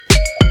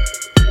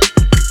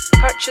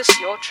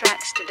Purchase your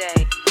tracks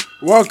today.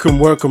 Welcome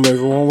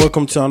everyone.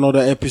 Welcome to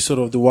another episode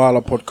of the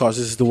Wilder Podcast.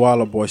 This is the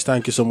Wilder Boys.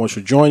 Thank you so much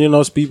for joining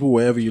us, people,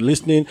 wherever you're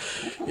listening.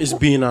 It's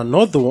been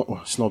another one.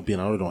 Well, it's not been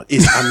another one.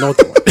 It's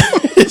another one.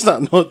 It's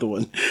another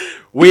one.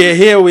 We are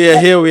here.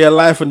 We are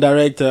live and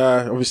direct.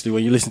 Obviously,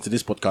 when you listen to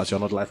this podcast, you're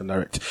not live and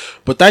direct.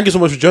 But thank you so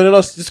much for joining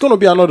us. It's going to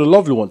be another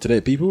lovely one today,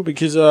 people,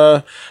 because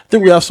I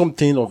think we have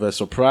something of a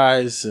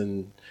surprise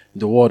in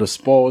the world of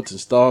sports and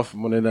stuff.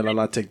 I'm going to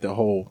not take the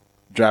whole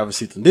driver's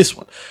seat on this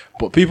one.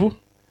 But people,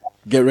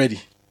 get ready.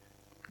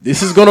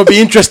 This is gonna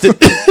be interesting.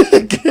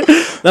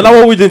 Now,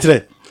 what are we doing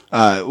today?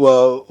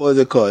 Well, what's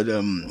it called?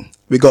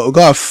 We got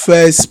our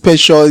first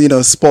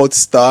special,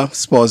 sports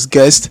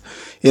guest,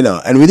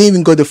 and we didn't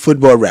even go the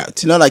football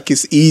route. Like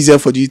it's easier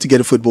for you to get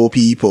the football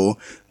people,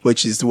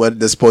 which is what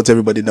the sports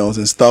everybody knows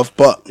and stuff.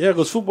 But yeah,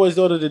 because football is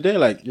the other day.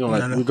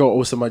 We got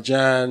Osama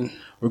Jan,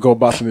 we got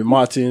Bafemi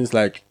Martins,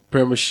 like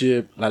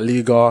Premiership, La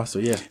Liga. So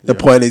yeah. The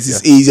point is,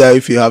 it's easier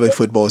if you have a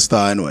football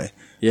star anyway.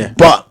 Yeah.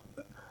 But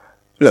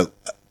look.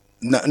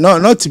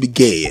 Not to be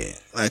gay.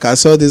 Like I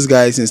saw this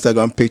guy's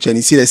Instagram picture and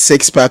you see the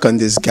 6-pack on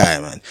this guy,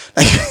 man.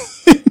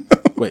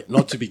 Wait,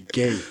 not to be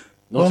gay.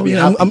 To be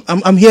happy.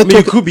 I'm here.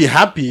 You could be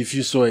happy if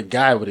you saw a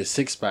guy with a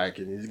 6-pack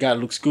and this guy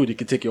looks good. You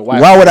could take your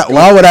wife.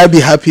 Why would I be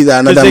happy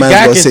that another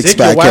man's got 6-pack? Take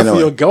your wife or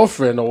your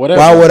girlfriend or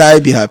whatever. Why would I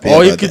be happy?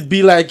 Or you could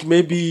be like,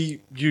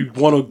 maybe you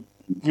want to,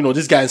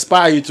 this guy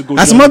inspire you to go.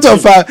 As a matter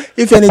of fact,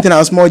 if anything, I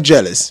was more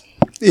jealous.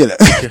 Okay.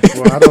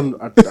 Well, I don't.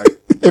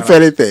 If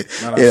anything,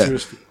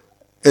 seriously.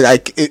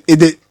 I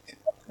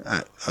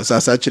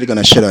was actually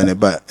gonna shit on it,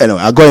 but anyway,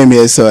 I got him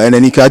here, and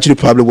then he could actually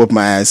probably whoop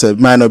my ass, so it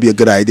might not be a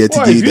good idea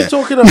to do that. You're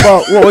talking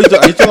about are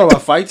you talking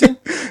about fighting?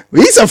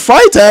 He's a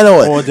fighter,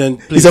 anyway. Oh, then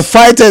please. He's a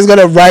fighter. He's got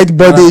a right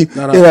body.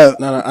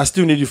 No. I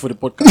still need you for the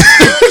podcast.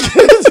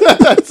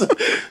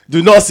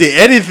 Do not say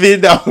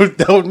anything that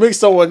would make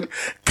someone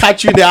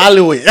catch you in the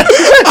alleyway.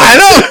 I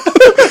know.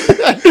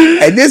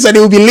 And this one, it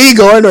will be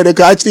legal. Anyway, they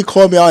could actually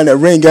call me out in the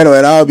ring, anyway,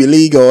 and I'll be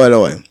legal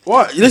anyway.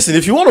 What? Listen,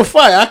 if you want to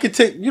fight, I could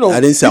take. I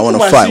didn't say I want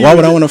to fight. Why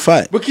would I want to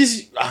fight?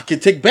 Because I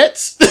could take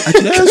bets.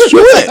 That's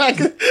true. I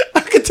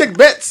could take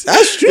bets.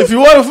 That's true. If you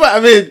want to fight, I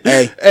mean,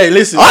 hey,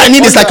 listen. All I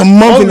need is like a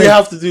month. All we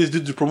have to do is do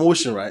the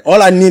promotion, right?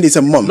 All I need is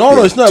a month.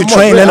 No, it's not to a month.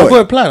 train Wait, anyway.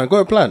 I got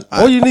a plan.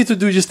 All you need to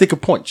do is just take a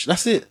punch.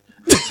 That's it.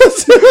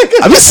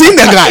 Have you seen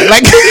that guy?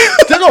 Like,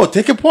 no,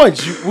 take a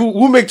punch.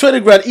 We'll make 20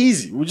 grand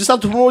easy. We just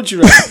have to promote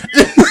you, right?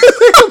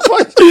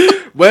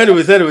 But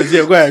anyways,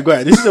 yeah, go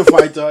ahead. This is a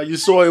fighter. You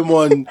saw him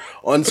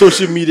on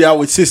social media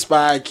with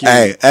 6-pack.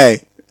 Hey,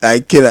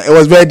 killer. It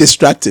was very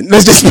distracting.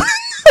 Let's just.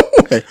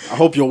 I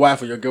hope your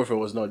wife or your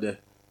girlfriend was not there.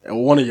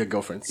 And one of your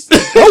girlfriends.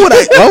 Why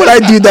would I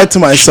do that to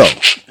myself?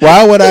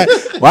 Why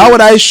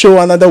would I show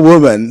another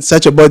woman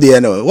such a body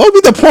anyway? What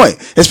would be the point?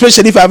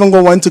 Especially if I haven't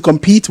got one to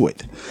compete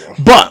with.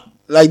 But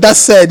like that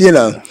said,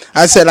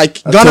 I said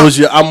like I told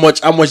you how much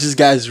this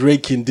guy is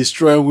raking,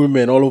 destroying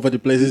women all over the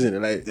place, isn't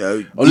it? Like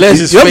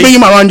unless you don't bring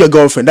him around your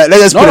girlfriend. Let's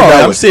just put it that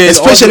way. I'm saying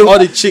especially all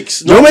the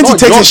chicks. You want to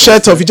take his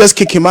shirt off, you just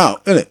kick him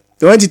out, isn't it?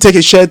 You want to take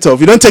his shirt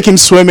off, you don't take him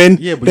swimming.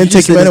 Yeah, but then you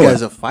take him anywhere.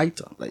 This guy's a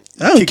fighter. Like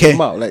kick him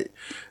out. Like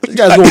this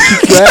guy's gonna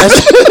kick your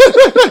ass.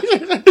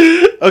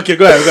 Okay,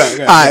 go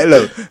ahead. Alright,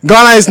 look.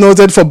 Ghana is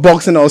noted for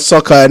boxing or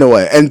soccer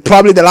anyway. And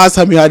probably the last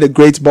time we had a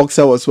great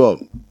boxer was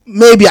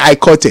maybe I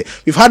caught it.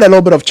 We've had a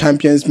little bit of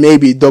champions,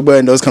 maybe Dogba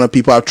and those kind of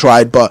people have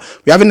tried, but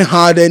we haven't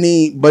had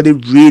anybody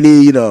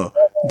really,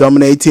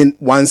 dominating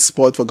one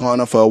sport for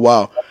Ghana for a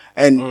while.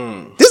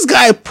 And this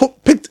guy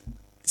picked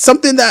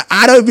something that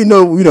I don't even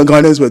know,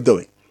 Ghanaians were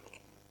doing.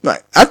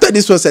 Right. I thought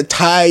this was a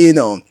Thai,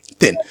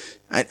 thing.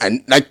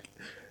 And like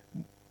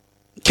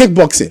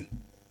kickboxing.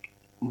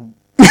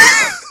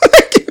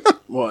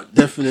 Well,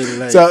 definitely.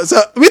 Like, so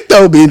we thought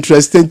it would be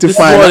interesting to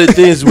find. One of the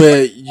things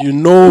where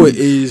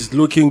is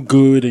looking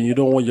good and you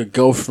don't want your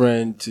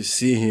girlfriend to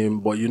see him,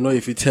 but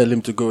if you tell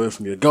him to go away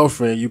from your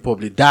girlfriend, you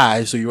probably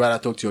die. So you rather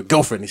talk to your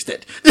girlfriend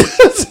instead.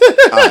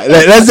 Right,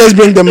 let's just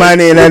bring the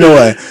money in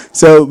anyway.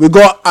 So we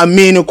got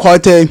Aminu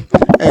Kwate,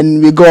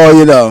 and we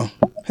got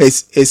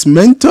his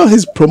mentor,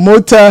 his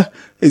promoter,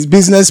 his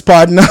business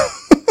partner,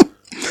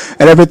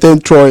 and everything.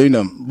 Troy,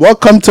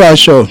 welcome to our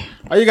show.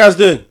 How you guys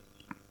doing?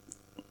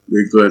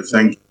 We're good,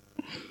 thank you.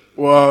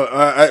 Well,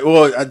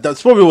 that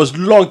probably was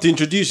long to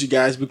introduce you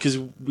guys because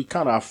we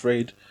kind of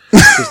afraid.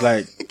 It's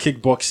like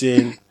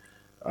kickboxing,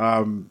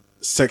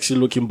 sexy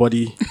looking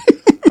body,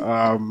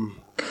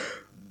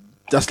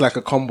 just like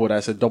a combo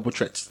that's a double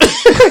threat.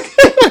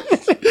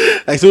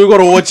 Like, so we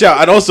gotta watch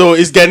out. And also,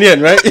 it's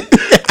Ghanaian, right?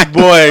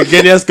 Boy,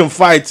 Ghanaians can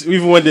fight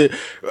even when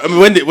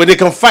they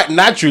can fight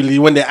naturally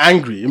when they're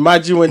angry.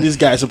 Imagine when this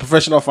guy is a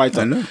professional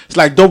fighter. It's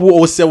like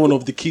 007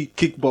 of the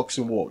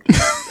kickboxing world.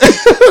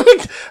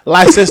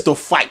 License to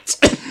fight.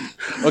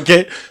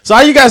 Okay, so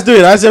how you guys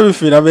doing? How's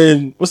everything? I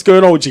mean, what's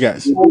going on with you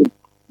guys?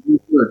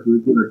 We're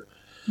good.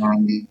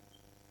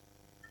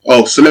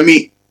 So let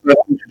me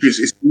introduce.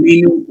 It's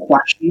Minu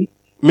Kwashi.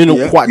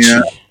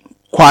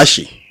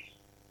 Kwashi.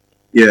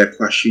 Yeah,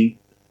 Kwashi.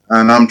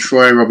 And I'm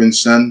Troy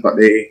Robinson, but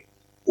they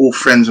all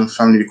friends and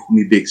family call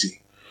me Bigsy.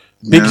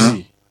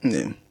 Bigsy.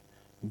 Yeah.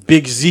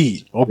 Big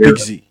Z or Big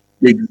Z?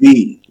 Big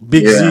Z.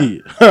 Big Yeah.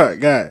 Z.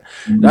 Guy,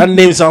 that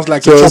name sounds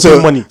like So, chopping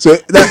so, money. so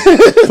that,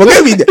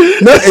 forget me.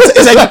 No,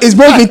 it's like it's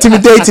both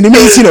intimidating. It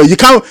means you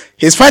can't.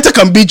 His fighter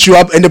can beat you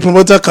up, and the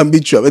promoter can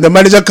beat you up, and the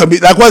manager can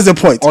beat. Like, what's the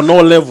point? On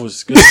all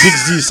levels, because Big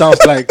Z sounds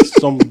like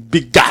some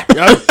big guy.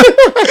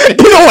 You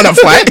don't want to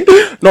fight.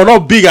 No,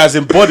 not big as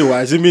in body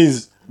wise. It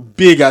means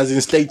big as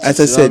in status. As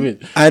I you know said, what I mean?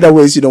 either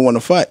ways, you don't want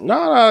to fight.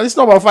 No, it's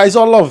not about fight. It's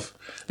all love.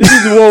 This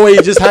is the one where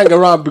you just hang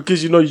around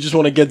because you just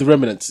want to get the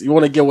remnants. You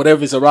want to get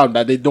whatever is around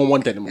that they don't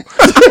want anymore.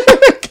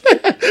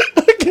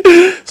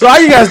 So how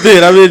you guys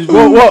did? I mean,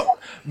 what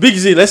Big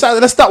Z? Let's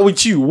start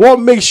with you. What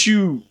makes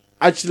you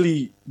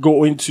actually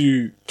go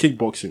into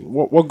kickboxing?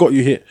 What got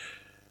you here?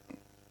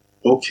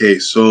 Okay,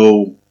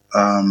 so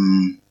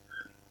my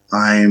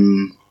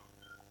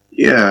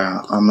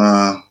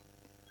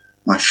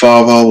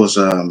father was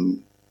a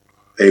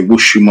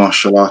wushu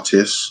martial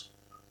artist,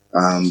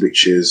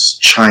 which is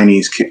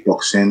Chinese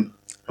kickboxing,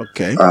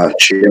 Okay.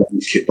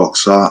 Chinese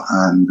kickboxer,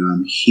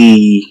 and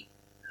he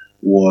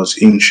was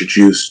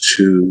introduced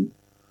to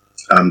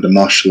the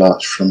martial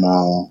arts from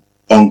our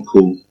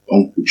Uncle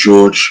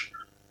George,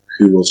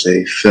 who was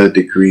a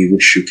third-degree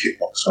wushu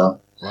kickboxer.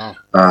 Wow.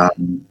 I've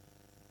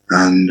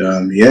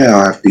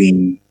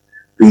been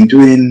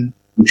doing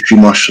wushu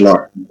martial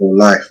art my whole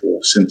life,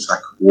 or since I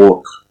could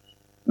walk.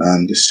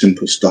 Just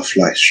simple stuff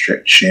like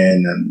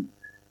stretching and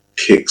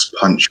kicks,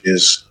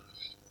 punches,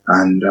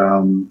 and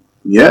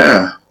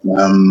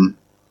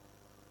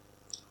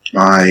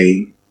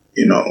I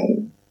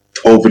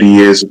over the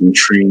years have been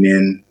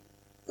training.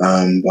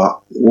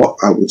 But what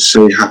I would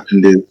say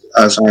happened is,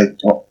 as I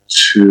got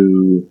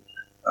to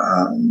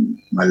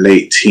my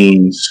late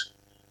teens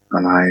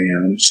and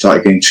I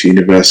started going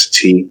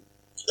to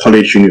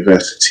college, I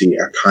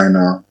kind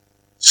of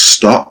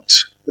stopped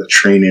with the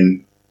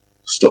training.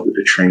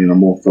 I'm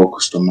more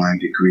focused on my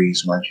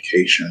degrees, my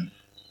education.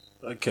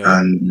 Okay.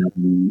 And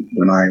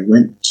when I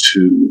went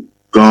to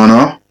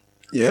Ghana,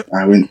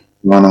 I went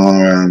to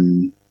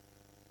Ghana.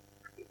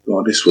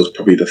 This was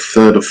probably the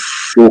third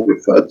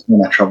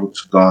time I traveled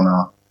to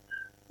Ghana.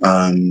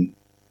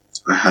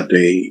 I had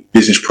a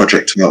business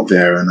project out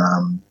there, and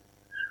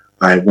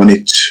I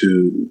wanted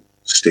to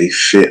stay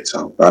fit.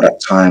 By that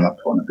time, I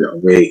put on a bit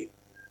of weight,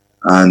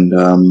 and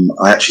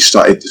I actually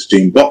started just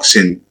doing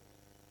boxing.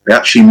 I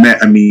actually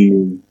met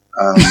in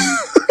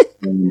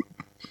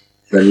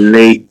the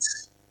late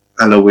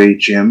Alloway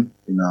gym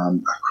in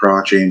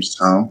Accra,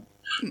 Jamestown,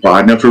 but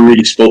I never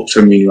really spoke to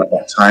Aminu at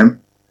that time.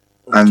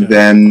 And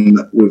then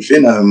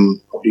within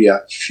probably a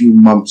few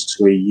months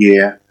to a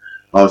year,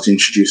 I was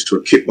introduced to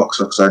a kickboxer,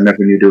 because I never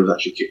knew there was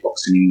actually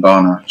kickboxing in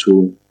Ghana at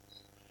all.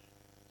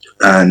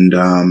 And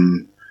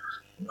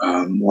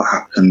what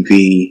happened?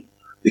 The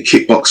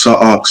kickboxer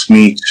asked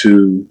me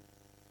to,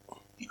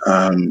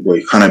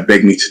 he kind of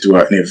begged me to do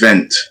an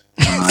event.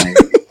 I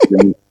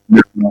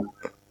never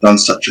done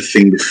such a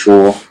thing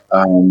before,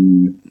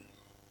 and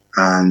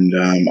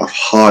I've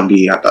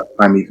hardly at that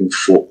time even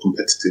fought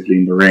competitively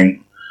in the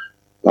ring.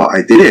 But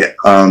I did it.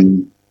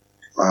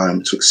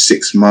 It took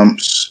 6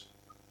 months.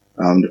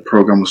 The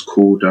program was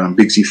called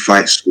Big Z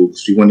Fight School,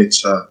 because we wanted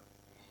to.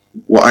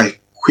 What I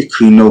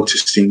quickly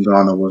noticed in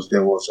Ghana was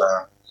there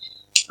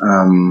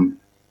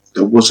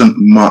wasn't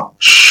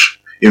much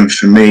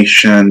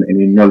information,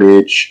 any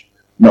knowledge,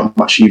 not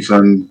much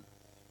even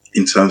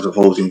in terms of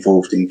those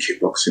involved in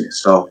kickboxing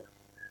itself.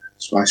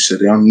 So I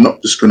said, I'm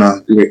not just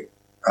gonna do it,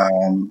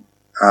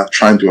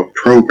 try and do a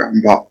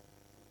program, but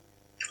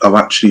I'll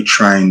actually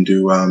try and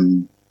do a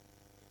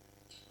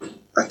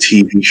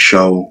TV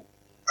show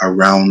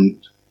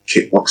around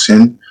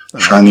kickboxing,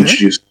 try and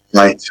introduce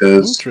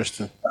fighters,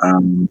 Interesting.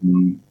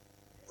 And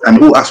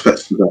all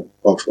aspects of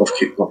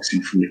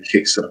kickboxing, from the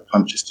kicks to the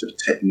punches to the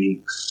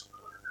techniques.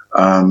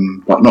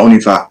 But not only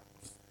that,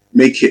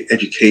 make it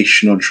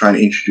educational and try and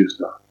introduce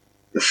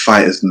the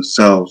fighters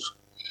themselves.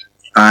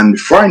 And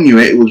before I knew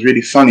it, it was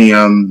really funny.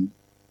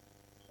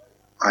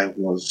 I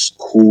was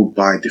called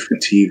by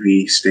different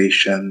TV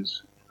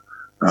stations.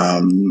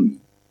 Let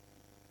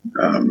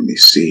me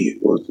see.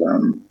 It was.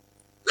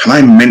 Can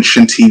I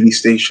mention TV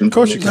station? Of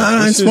course you can.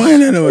 Nah, it's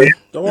fine anyway.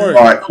 Don't worry.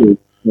 All right, cool.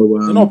 So,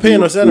 They're not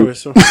paying us anyway,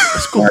 so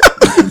it's cool.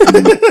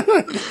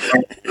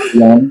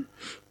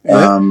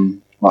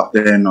 But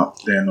they're no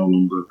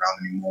longer around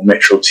anymore.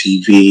 Metro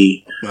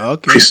TV,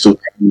 Okay. Crystal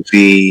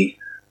TV,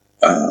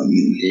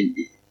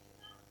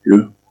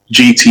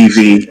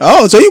 GTV.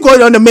 Oh, so you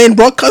going on the main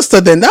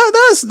broadcaster then?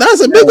 That's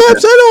a big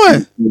ups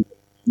anyway.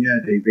 Yeah,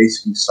 they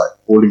basically started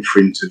calling for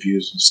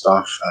interviews and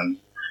stuff, and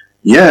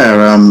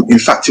in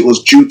fact, it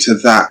was due to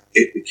that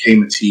it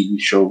became a TV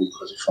show,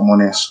 because if I'm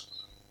honest,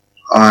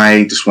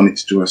 I just wanted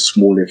to do a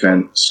small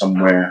event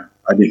somewhere.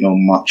 I didn't know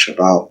much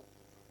about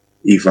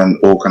even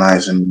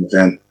organizing an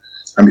event,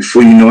 and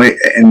before you know it,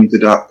 it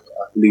ended up,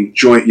 I believe,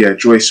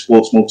 Joy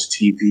Sports Motor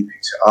TV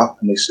picked it up,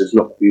 and they said,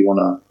 look, we want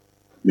to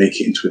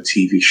make it into a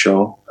TV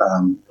show.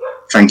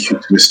 Thank you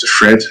to Mr.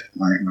 Fred,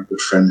 my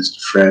good friend Mr.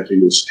 Fred, who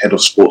was head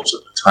of sports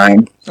at the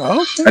time.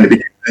 Okay. And it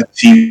became a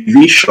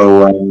TV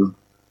show.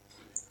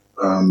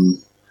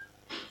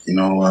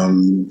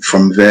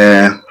 from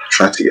there,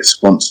 tried to get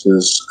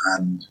sponsors,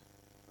 and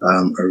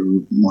a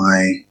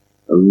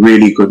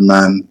really good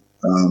man,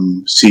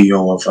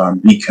 CEO of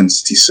Beacon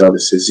City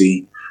Services,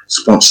 he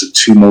sponsored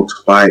 2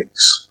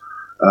 motorbikes.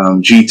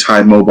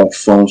 G-Tide mobile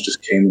phones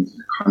just came into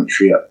the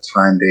country at the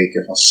time. They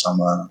gave us some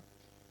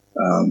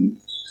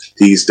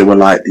they were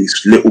like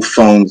these little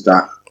phones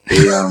that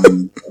they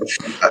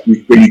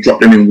when you drop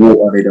them in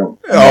water, they don't.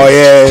 Oh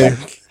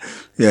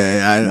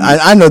yeah.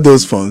 I know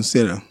those phones,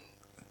 you know.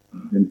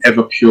 And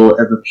Everpure,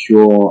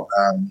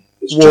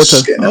 it's Water.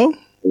 just getting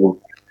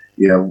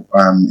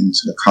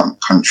into the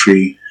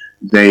country.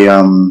 They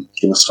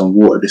give us some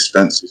water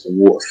dispensers and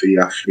water for the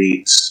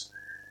athletes.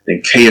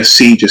 Then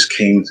KFC just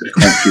came to the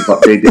country,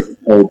 but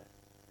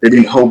they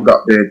didn't hold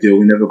up their deal.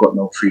 We never got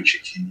no free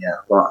chicken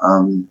yet. But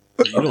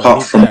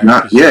apart from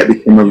that, it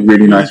became a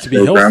really nice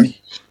program.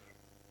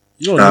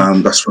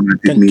 That's when I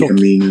did meet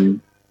Aminu.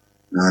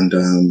 And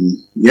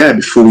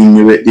before we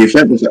knew it, the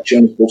event was actually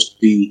only supposed to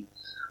be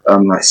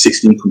like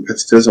 16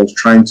 competitors. I was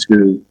trying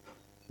to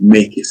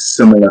make it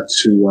similar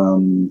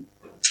to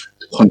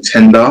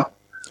Contender.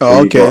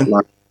 Oh, okay.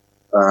 Got,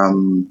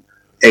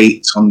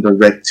 8 on the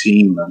red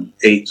team and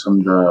 8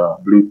 on the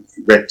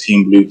red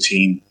team, blue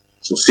team.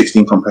 So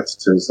 16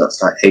 competitors,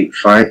 that's like 8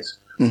 fights.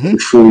 Mm-hmm.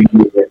 Before we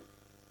knew it,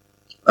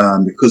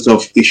 because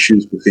of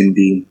issues within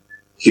the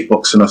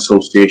Kickboxing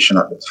Association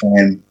at the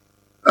time,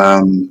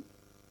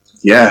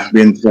 we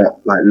ended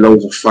up like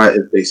loads of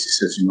fighters basically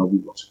says,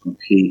 we've got to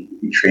compete,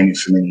 we've been training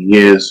for many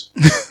years.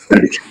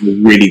 And it became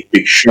a really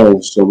big show.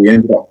 So we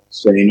ended up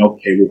saying,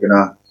 okay, we're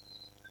gonna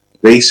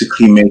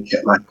basically make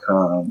it like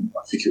I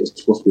think it was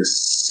supposed to be a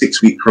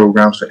 6-week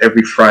program. So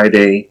every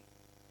Friday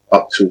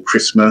up till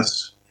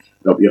Christmas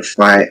there'll be a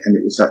fight, and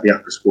it was at the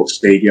Accra Sports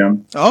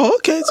Stadium. Oh,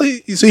 okay. So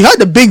you had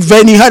the big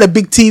venue, you had a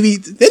big TV.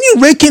 Then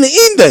you're raking it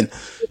in. Then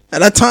at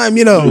that time,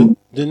 The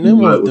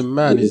name of the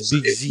man is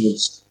Big Z.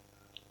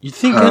 You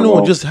think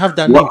anyone just have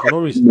that name for no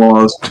reason? It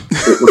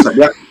was at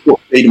the Accra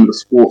Sports Stadium, the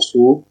sports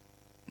hall.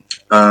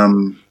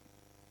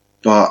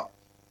 But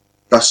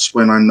that's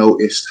when I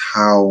noticed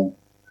how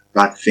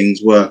bad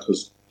things were,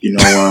 because there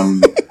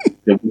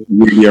wasn't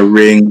really a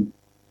ring,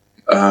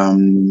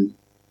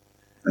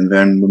 and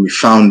then when we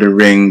found the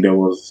ring, there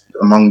was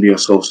among the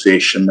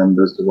association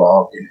members they were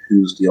arguing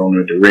who's the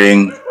owner of the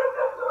ring.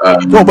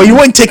 But you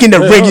weren't taking the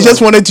ring; you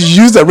just wanted to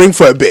use the ring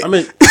for a bit. I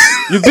mean,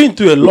 you've been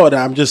through a lot.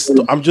 I'm just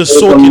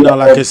soaking out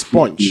like a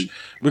sponge,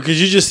 because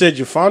you just said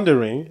you found the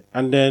ring,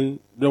 and then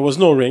there was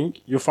no ring.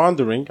 You found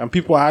the ring, and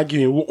people are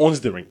arguing who owns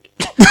the ring.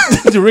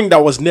 The ring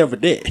that was never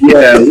there.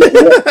 Yeah,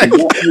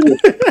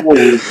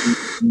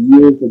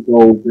 years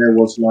ago there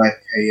was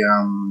like a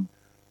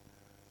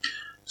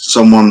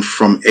someone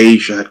from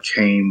Asia had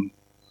came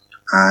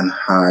and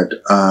had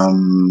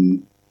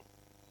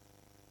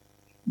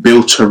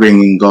built a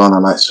ring in Ghana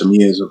like some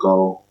years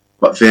ago,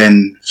 but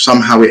then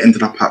somehow it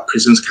ended up at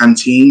Prison's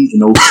Canteen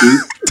in O2.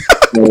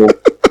 So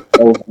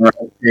I was like,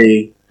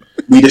 okay,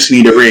 we just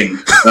need a ring.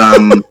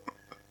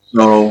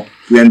 So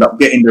we end up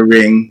getting the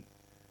ring.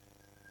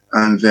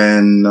 And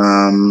then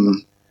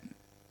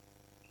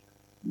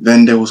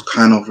there was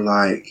kind of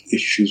like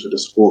issues with the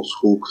sports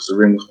hall because the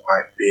ring was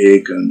quite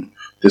big and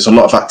there's a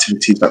lot of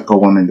activities that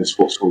go on in the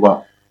sports hall.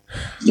 But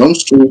long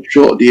story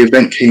short, the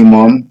event came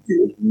on.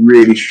 It was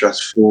really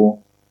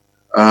stressful.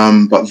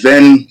 But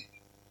then,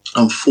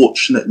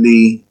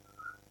 unfortunately,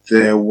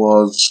 there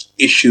was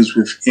issues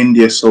within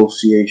the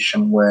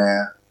association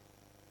where,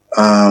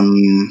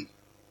 well,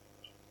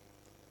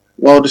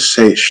 I'll just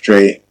say it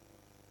straight.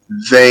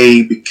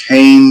 They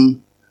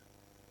became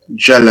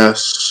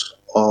jealous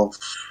of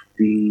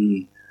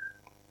the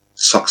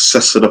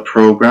success of the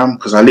program,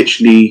 because I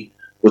literally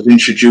was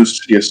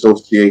introduced to the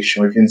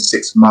association within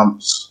 6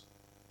 months.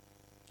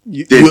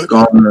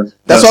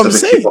 That's what I'm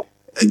saying.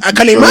 I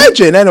can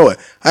imagine. Anyway,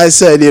 I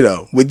said,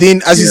 within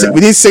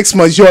 6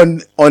 months, you're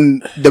on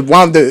the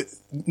one of the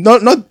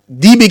not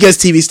the biggest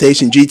TV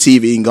station,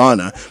 GTV in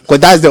Ghana, because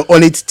that's the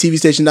only TV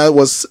station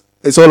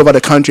it's all over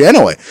the country.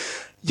 Anyway.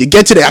 You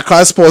get to the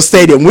Accra Sports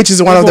Stadium, which is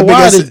one of the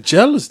biggest. Why are they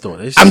jealous though?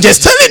 I'm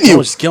just telling you.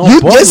 You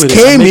just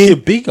came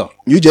in.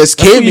 You just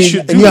came in,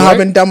 and you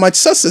haven't done much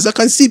success. I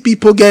can see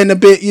people getting a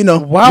bit,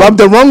 rubbed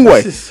the wrong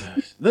way.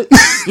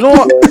 You know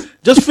what?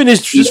 Just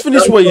finish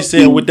what you're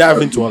saying. We'll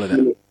dive into all of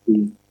that.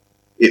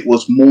 It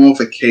was more of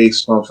a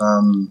case of,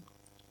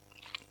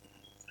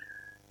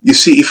 you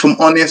see, if I'm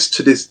honest,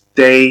 to this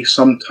day,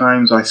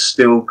 sometimes I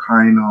still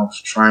kind of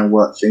try and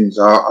work things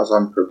out as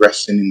I'm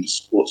progressing in the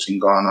sports in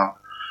Ghana,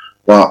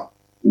 but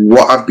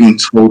what I've been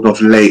told of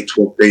late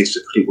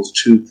was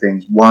 2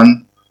 things.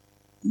 One,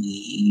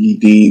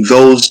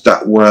 those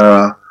that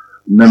were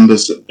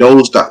members,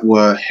 those that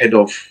were head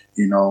of,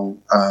 the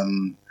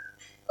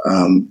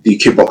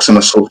Kickboxing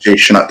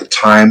Association at the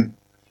time,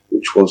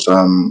 which was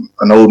an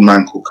old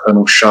man called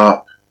Colonel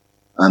Sharp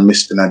and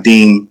Mr.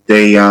 Nadeem.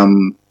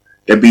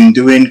 They've been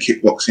doing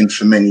kickboxing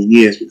for many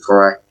years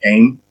before I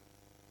came,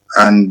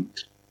 and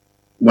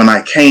when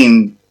I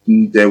came,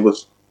 there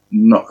was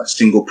not a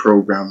single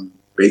program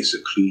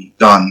basically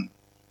done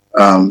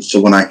So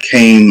when I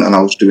came and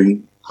I was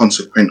doing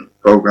consequent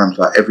programs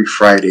like every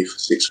Friday for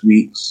 6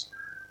 weeks,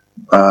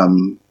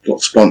 got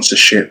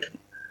sponsorship,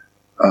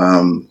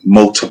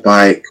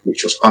 motorbike,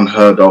 which was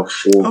unheard of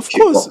for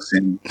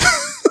kickboxing.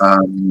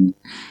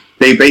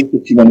 They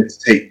basically wanted to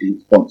take the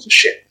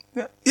sponsorship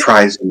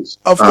prizes.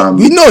 Of course,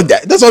 we know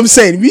that. That's what I'm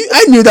saying.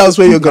 I knew that was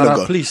where you're gonna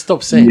go. Please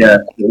stop saying. Yeah,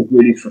 it was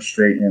really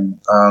frustrating.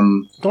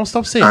 Don't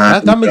stop saying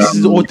that. That makes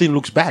the whole thing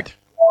looks bad.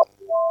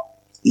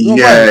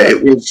 Yeah,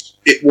 it was.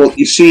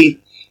 You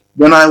see,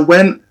 when I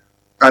went,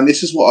 and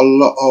this is what a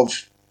lot of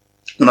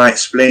when I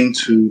explained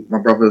to my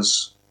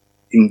brothers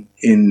in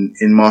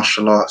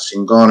martial arts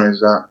in Ghana is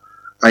that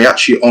I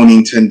actually only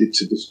intended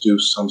to just do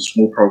some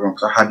small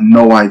programs. I had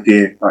no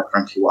idea, quite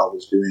frankly, what I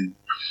was doing.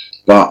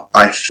 But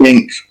I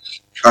think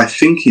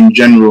in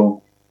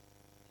general,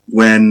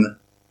 even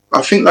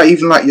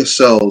like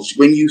yourselves,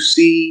 when you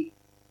see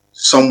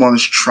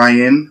someone's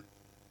trying,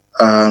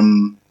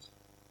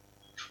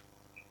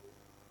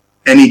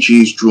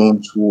 energy is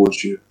drawn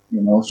towards you,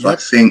 you know. So yep.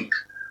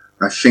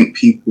 I think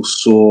people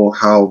saw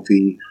how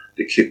the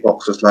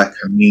kickboxers like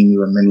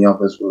Aminu and many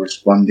others were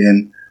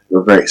responding. They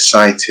were very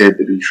excited.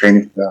 They'd been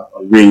training for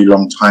a really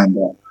long time,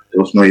 but there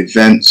was no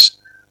events.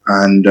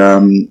 And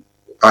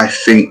I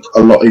think a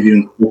lot of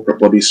even corporate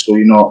bodies saw,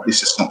 you know,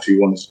 this is something we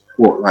want to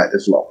support. Like,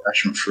 there's a lot of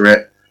passion for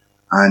it.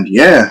 And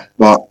yeah,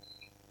 but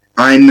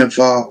I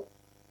never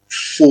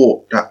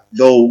thought that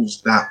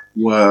those that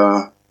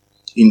were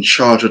in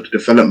charge of the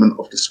development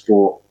of the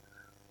sport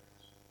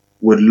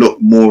would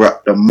look more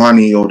at the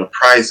money or the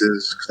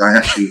prizes, because I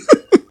actually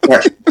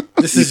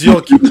this is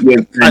your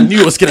I knew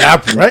it was gonna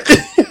happen, right?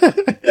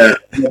 Yeah,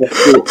 I never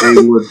thought they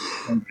would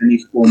have any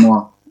form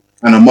of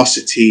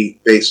animosity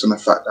based on the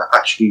fact that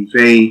actually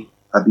they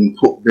have been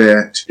put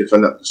there to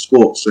develop the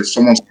sport. So if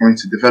someone's going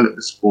to develop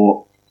the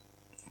sport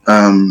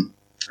and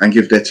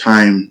give their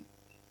time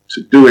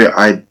to do it,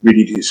 I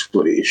really didn't see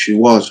what the issue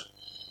was.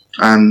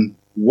 And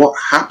what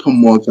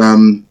happened was,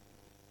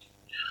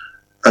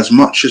 as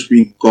much as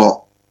we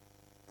got,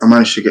 I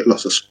managed to get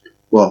lots of,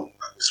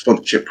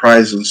 sponsorship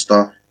prizes and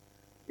stuff.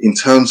 In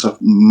terms of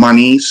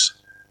monies,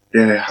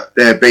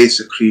 there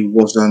basically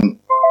wasn't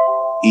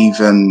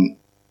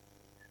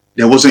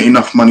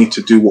enough money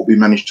to do what we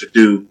managed to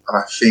do. And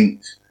I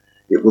think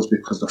it was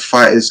because the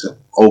fighters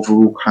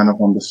overall kind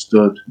of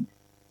understood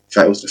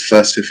that it was the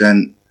first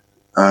event,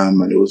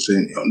 and it was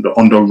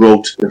on the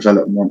road to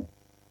development.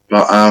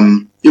 But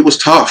it was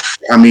tough.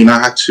 I mean,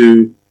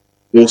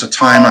 there was a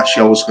time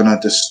actually I was going to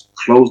just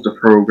close the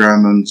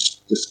program and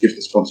just give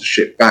the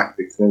sponsorship back,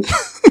 because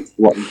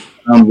what we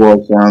found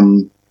was,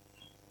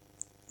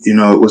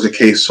 it was a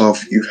case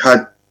of you've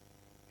had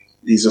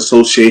these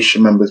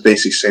association members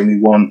basically saying we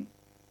want,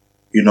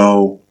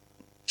 to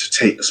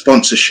take the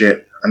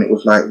sponsorship. And it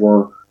was like,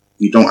 well,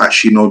 you don't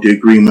actually know the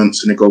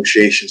agreements and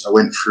negotiations I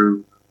went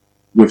through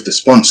with the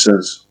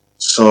sponsors.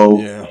 So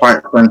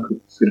quite frankly,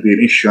 it's going to be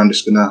an issue. I'm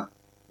just going to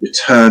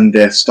return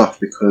their stuff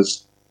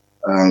because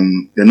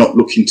they're not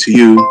looking to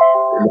you,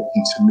 they're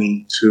looking to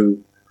me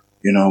to,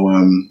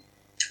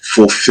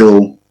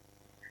 fulfill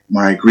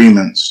my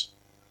agreements.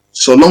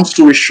 So long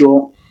story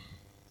short,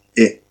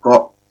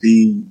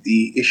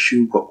 the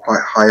issue got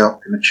quite high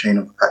up in the chain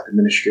at the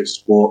Ministry of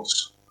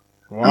Sports.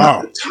 Wow.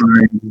 And at the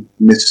time,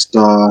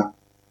 Mr.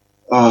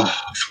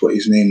 I forgot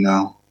his name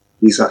now.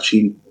 He's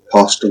actually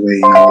passed away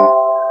now.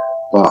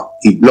 But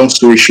long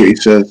story short, he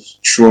says,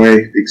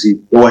 Troy,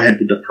 go ahead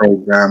with the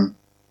program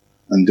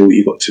and do what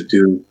you got to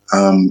do,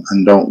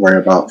 and don't worry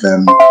about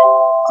them.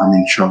 I'm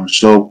in charge.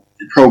 So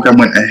the program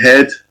went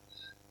ahead,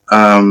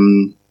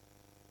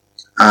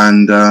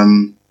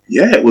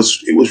 it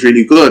was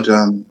really good.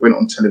 Went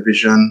on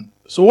television.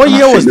 So what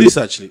year was this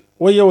actually?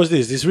 What year was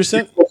this? This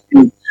recent? It was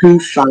in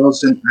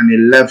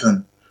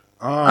 2011.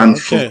 And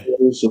okay. For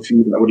those of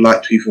you that would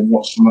like to even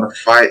watch some of the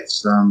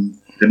fights,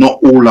 they're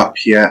not all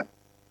up yet.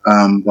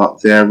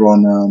 But they're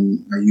on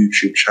my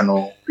YouTube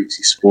channel,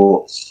 BT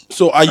Sports.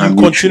 So are you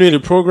continuing the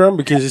program?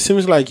 Because it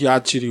seems like you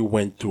actually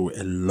went through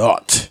a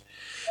lot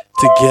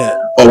to get.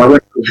 Oh, I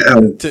went through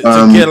hell. To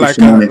get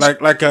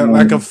like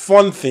a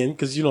fun thing,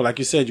 because like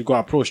you said, you got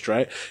approached,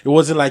 right? It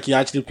wasn't like you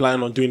actually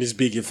planned on doing this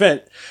big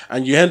event,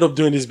 and you end up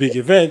doing this big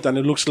event, and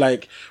it looks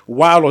like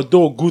while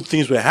although good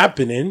things were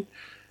happening,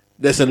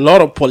 there's a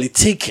lot of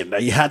politicking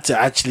that you had to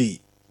actually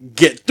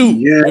get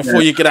through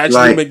before you could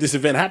actually make this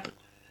event happen.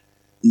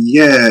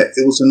 Yeah,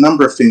 it was a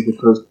number of things,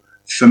 because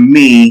for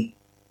me,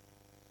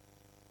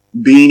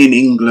 being in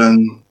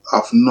England,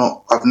 I've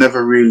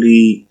never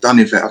really done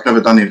events. I've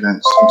never done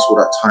events until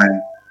that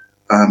time.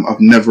 I've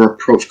never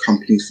approached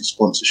companies for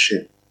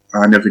sponsorship.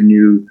 I never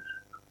knew.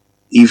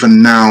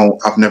 Even now,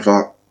 I've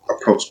never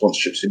approached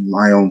sponsorships in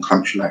my own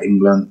country, like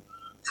England,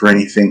 for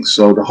anything.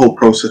 So the whole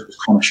process was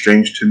kind of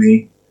strange to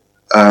me.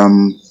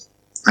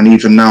 And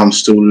even now, I'm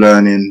still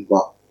learning.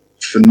 But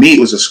for me, it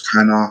was just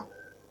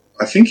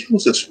I think it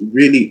was just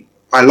really,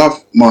 I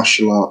love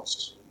martial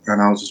arts,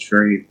 and I was just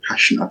very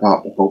passionate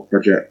about the whole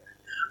project,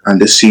 and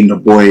just seeing the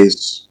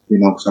boys,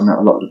 because I met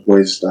a lot of the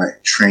boys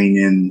like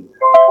training,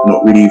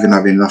 not really even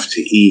having enough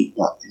to eat,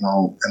 but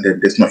and then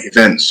there's no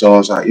events. So I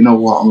was like, you know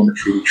what, I'm gonna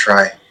truly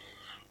try.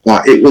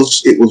 But it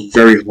was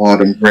very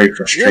hard and very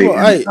frustrating.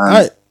 Yeah,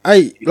 but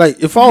I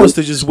like, if I was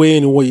to just weigh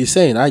in on what you're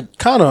saying, I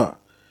kind of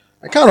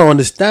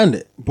understand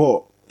it,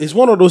 but it's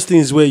one of those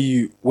things where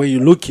you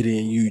look at it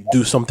and you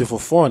do something for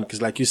fun.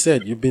 Because like you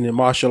said, you've been in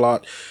martial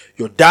art,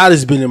 your dad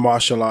has been in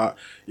martial art,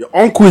 your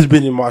uncle has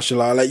been in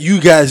martial art. Like, you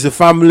guys, the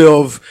family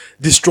of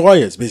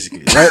destroyers,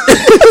 basically, right?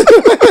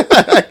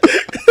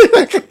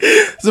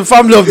 It's a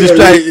family of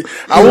destroyers.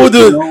 I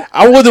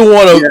wouldn't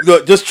want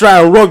to just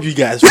try and rob you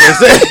guys for a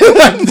second.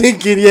 I'm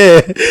thinking,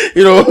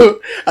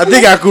 I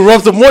think I could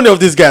rob some money of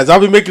these guys. I'll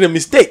be making a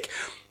mistake.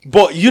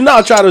 But you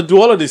now try to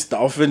do all of this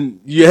stuff and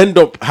you end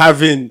up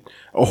having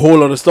a whole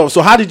lot of stuff.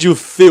 So how did you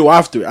feel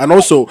after it? And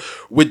also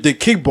with the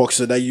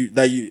kickboxer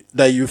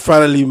that you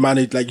finally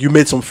managed, like, you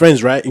made some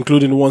friends, right?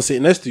 Including the one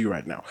sitting next to you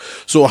right now.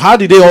 So how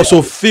did they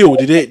also feel?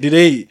 Did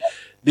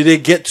they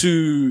get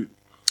to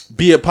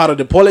be a part of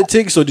the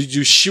politics, or did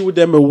you shield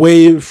them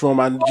away from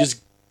and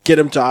just get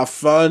them to have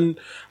fun?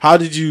 How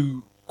did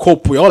you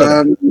cope with all of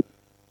that?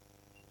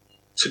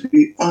 To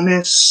be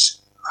honest,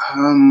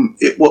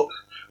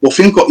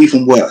 things got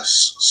even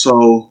worse.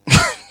 So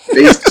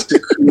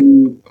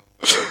basically,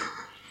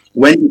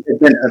 when the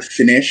event had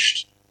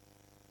finished,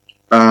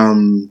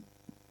 so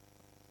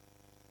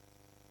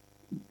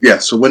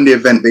when the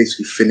event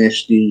basically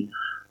finished, the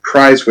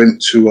prize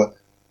went to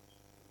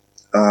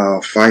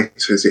a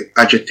fighter. Is it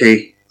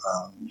Ajite?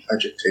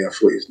 Ajite, I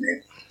forgot his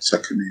name,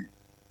 second name.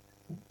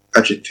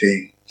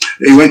 Ajite.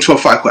 He went to a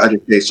fight called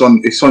Ajite. It's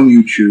on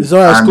YouTube. It's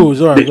alright, cool.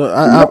 It's alright.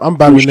 I'm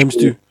bad with names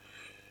too.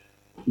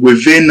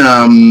 Within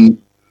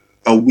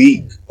a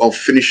week of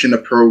finishing the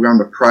program,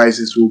 the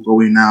prizes were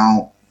going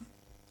out.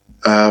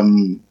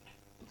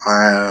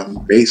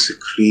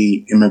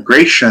 Basically,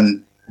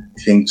 immigration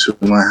came to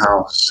my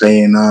house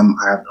saying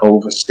I had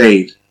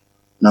overstayed.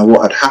 Now,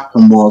 what had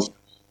happened was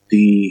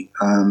the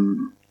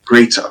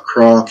Greater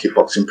Accra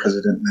kickboxing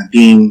president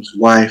Nadim's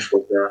wife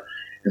was the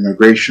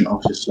immigration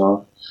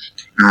officer,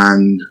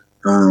 and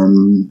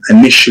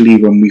initially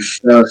when we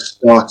first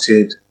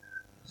started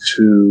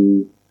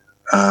to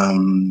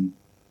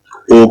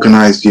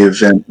organize the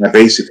event, I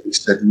basically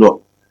said,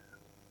 look,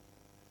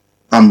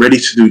 I'm ready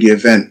to do the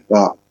event,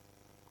 but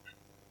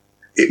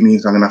it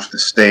means I'm going to have to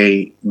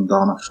stay in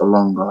Ghana for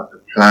longer, the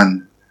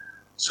plan.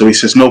 So he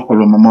says, no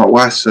problem, my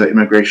wife's an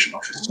immigration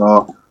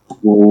officer,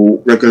 will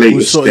regulate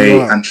your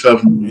stay, and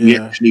furthermore, we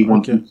actually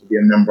want you to be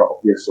a member of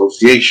the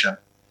association.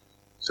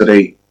 So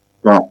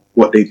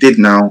what they did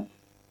now,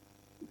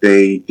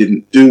 they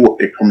didn't do what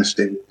they promised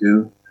they would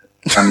do,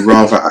 and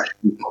rather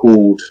actually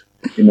called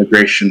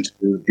immigration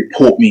to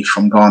deport me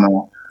from Ghana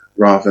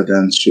rather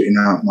than sorting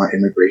out my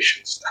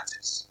immigration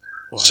status.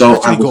 Wow,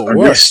 so I was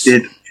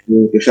arrested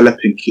for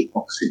developing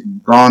kickboxing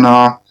in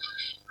Ghana.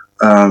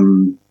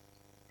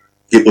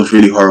 It was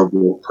really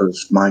horrible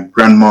because my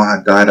grandma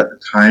had died at the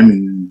time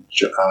in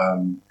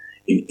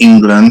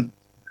England,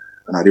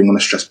 and I didn't want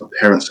to stress my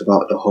parents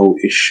about the whole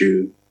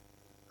issue.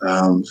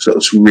 So it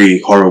was really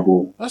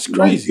horrible. That's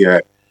crazy. Yeah,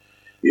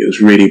 it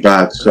was really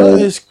bad. So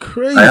that is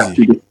crazy. I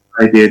actually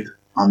decided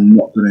I'm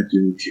not going to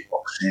do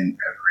kickboxing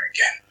ever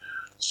again.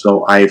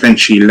 So I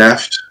eventually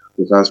left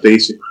because I was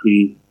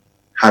basically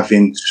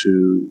having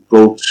to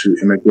go to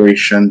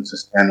immigration to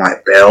stand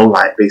like bail,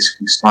 like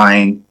basically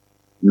sign,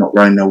 not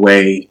running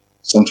away.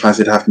 Sometimes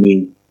they'd have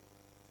me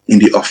in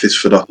the office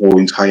for the whole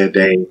entire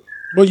day.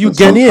 But you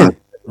get in,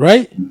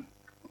 right?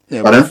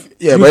 Yeah, Pardon?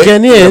 You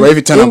get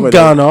in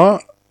Ghana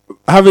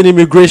having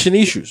immigration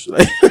issues.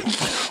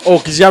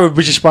 Because you have a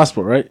British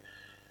passport, right?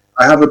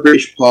 I have a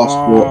British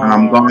passport and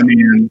I'm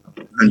Ghanaian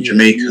and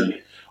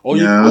Jamaican. Oh,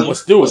 you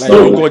must do it.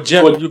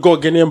 Like, you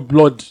got Ghanaian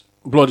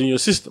blood in your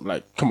system.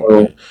 Like, come on.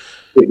 Right?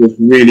 It was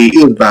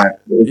bad.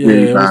 It was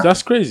really bad.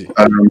 That's crazy.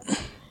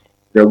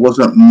 There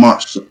wasn't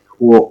much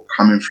support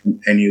coming from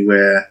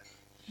anywhere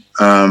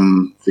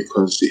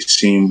because it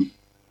seemed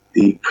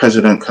the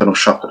president, Colonel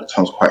Sharp, at the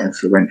time was quite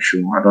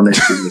influential. I don't know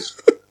if he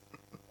was.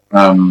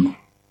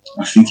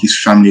 I think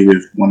he's family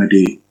with one of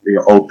the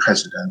old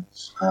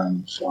presidents.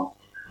 So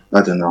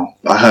I don't know.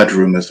 I heard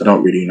rumors. I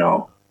don't really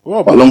know.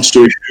 Well, but long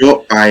story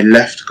short, I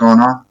left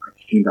Ghana. I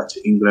came back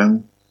to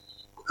England,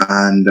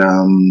 and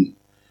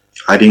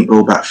I didn't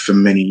go back for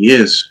many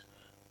years.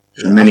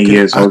 For many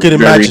years, I could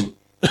imagine.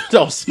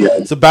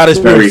 It's a bad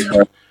experience.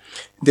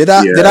 Did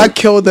I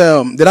kill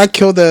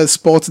the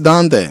sports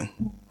down there?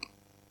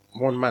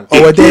 One man.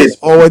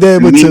 Or were they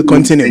able to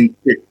continue?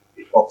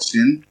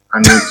 Boxing. I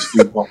went to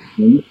do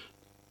boxing.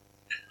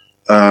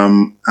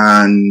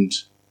 And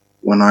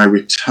when I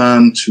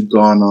returned to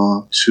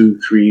Ghana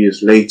 2-3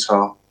 years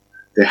later,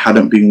 there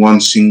hadn't been one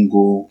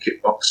single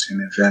kickboxing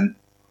event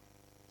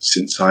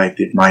since I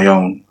did my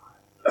own.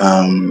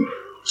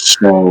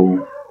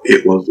 So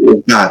it was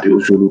bad. It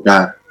was really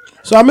bad.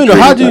 So I mean,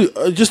 how do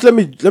you just let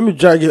me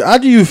drag it? How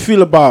do you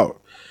feel about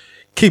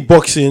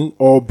kickboxing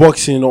or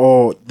boxing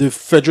or the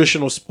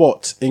Federation of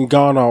Sports in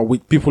Ghana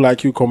with people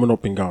like you coming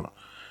up in Ghana?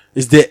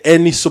 Is there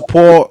any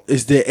support?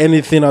 Is there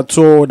anything at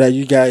all that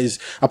you guys,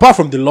 apart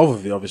from the love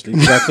of it, obviously,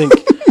 because I think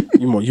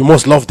you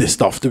must love this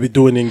stuff to be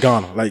doing in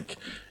Ghana. Like,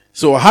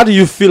 so how do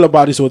you feel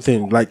about this whole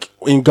thing? Like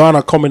in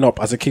Ghana, coming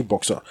up as a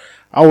kickboxer,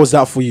 how was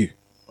that for you?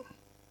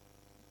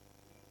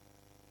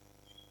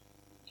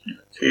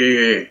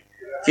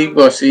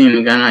 Kickboxing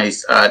in Ghana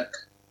is hard.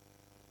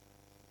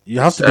 You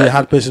have to be a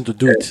hard person to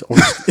do it.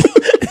 Obviously.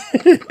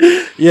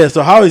 Yeah.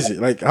 So how is it?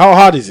 Like, how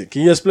hard is it?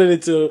 Can you explain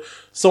it to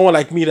someone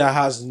like me that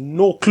has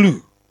no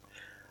clue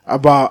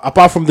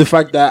apart from the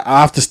fact that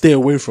I have to stay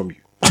away from you?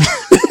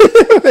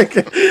 Like,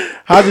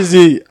 how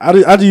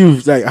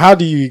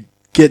do you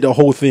get the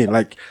whole thing?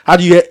 Like, how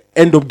do you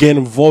end up getting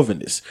involved in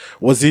this?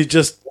 Was it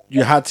just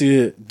you had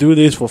to do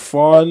this for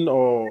fun,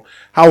 or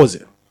how was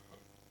it?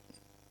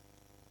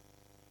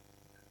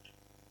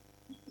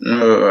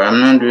 No, I'm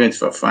not doing it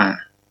for fun.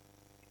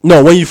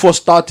 No, when you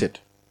first started,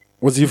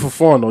 was it for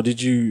fun, or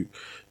did you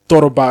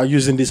thought about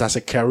using this as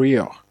a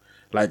career?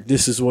 Like,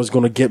 this is what's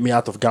gonna get me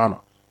out of Ghana,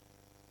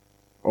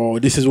 or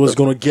this is what's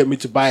gonna get me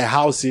to buy a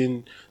house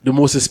in the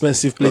most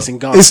expensive place in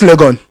Ghana. It's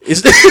Legon.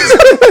 It's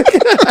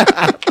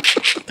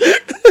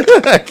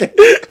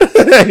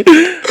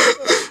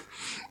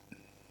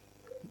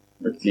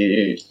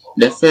Okay,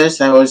 the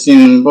first I was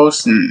in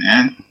Boston,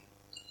 and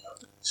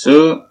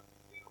so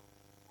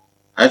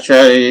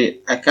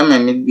actually I came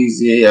and meet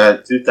Busy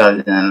at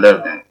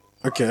 2011.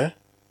 Okay.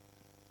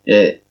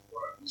 Yeah,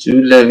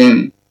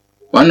 2011.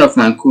 One of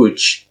my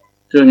coach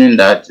told me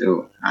that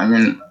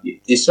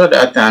he saw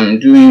that I'm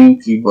doing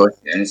keyboard,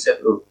 and he said,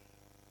 "Oh,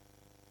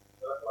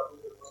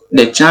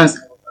 the chance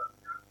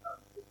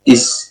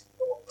is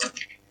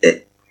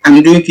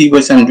I'm doing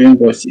keyboards, I'm doing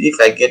boxing. If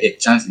I get a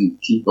chance in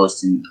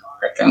keyboarding,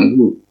 I can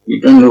go.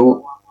 You don't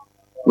know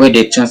where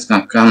the chance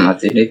can come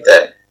at any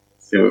time."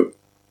 So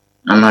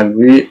I'm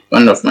agree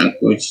one of my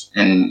coach,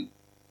 and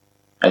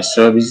I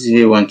saw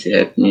Busy want to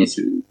help me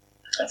to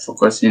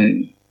focus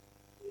in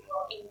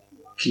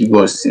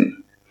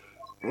keyboarding.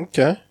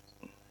 Okay.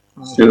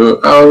 So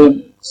how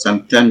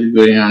sometimes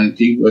going on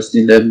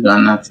keyboarding left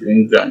Ghana to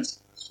England.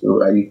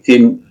 So I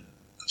became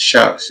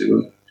sharp.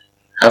 So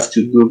have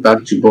to go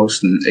back to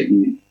Boston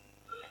again.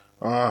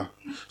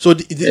 So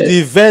the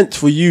event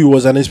for you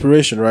was an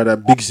inspiration, right?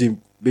 That Big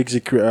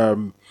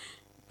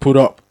put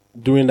up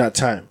during that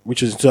time,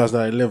 which was in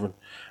 2011.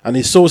 And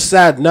it's so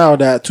sad now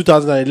that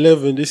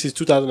 2011, this is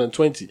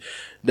 2020.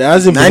 There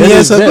hasn't been 9 any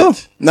years ago.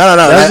 event. No.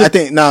 I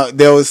think now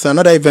there was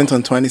another event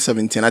on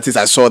 2017. At least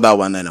I saw that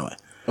one anyway.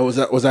 Oh, was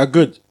that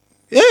good?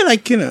 Yeah,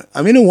 like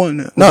I mean, it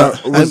won. No,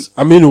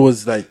 Aminu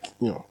was like,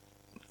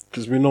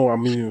 because we know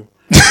Aminu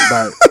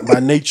by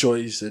nature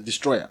is a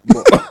destroyer.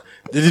 But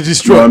did he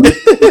destroy? I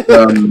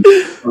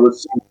would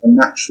say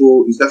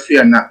he's definitely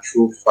a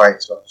natural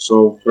fighter.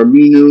 So for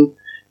Aminu,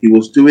 he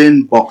was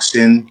doing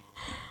boxing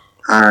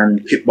and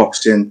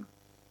kickboxing,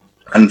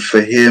 and for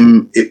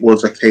him it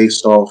was a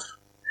case of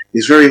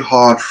it's very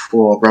hard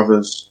for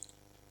brothers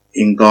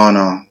in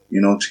Ghana,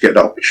 to get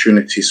that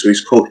opportunity. So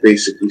his coach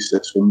basically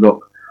said to him,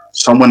 "Look,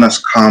 someone has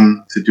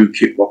come to do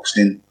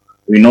kickboxing.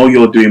 We know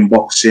you're doing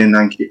boxing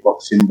and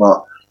kickboxing,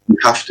 but you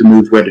have to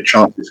move where the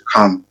chances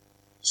come."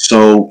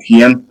 So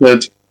he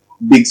entered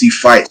Big Z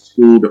Fight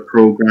School, the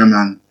program,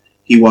 and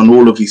he won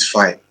all of his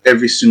fights,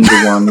 every single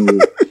one.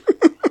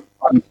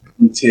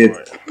 He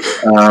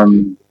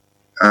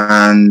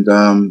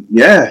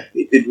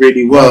did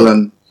really well,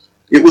 and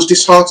it was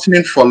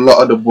disheartening for a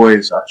lot of the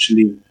boys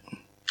actually,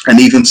 and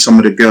even some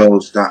of the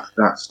girls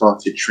that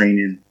started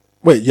training.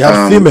 Wait, you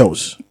have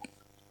females?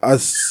 We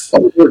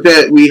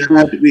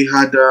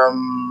had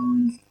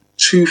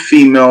two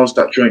females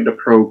that joined the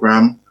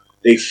program.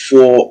 They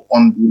fought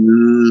on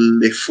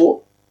the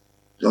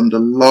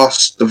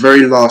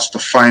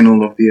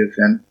final of the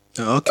event.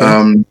 Okay.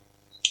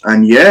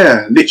 And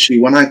yeah,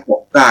 literally when I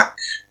got back,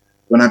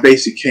 I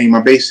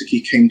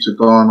basically came to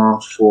Ghana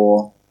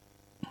for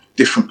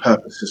different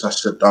purposes. I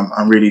said,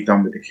 I'm really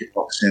done with the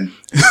kickboxing.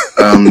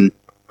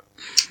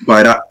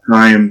 By that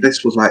time,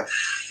 this was like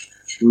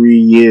 3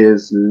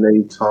 years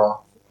later.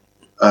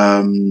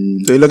 So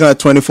you're looking at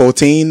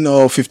 2014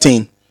 or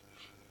 15?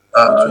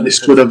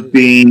 This would have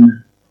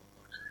been,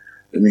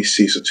 let me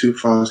see, so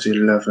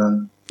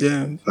 2011.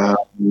 Yeah.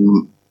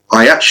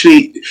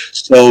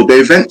 So the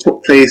event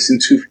took place in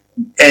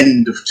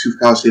end of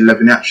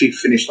 2011. It actually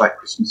finished like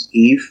Christmas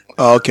Eve.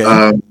 Oh, okay.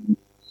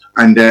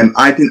 And then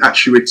I didn't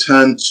actually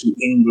return to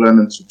England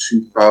until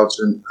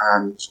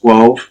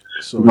 2012.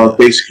 So I was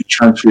basically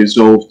trying to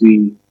resolve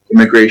the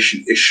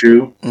immigration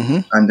issue.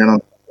 Mm-hmm. And then on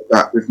top of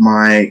that, with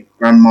my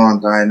grandma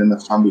dying and the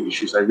family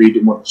issues, I really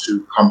didn't want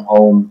to come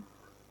home.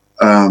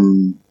 I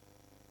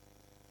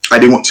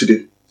didn't want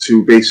to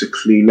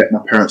basically let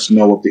my parents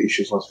know of the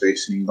issues I was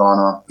facing in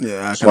Ghana.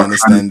 Yeah, I can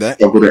understand that.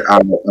 Struggled it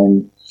out,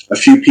 and a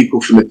few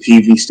people from the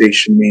TV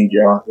station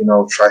media,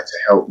 tried to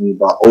help me,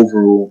 but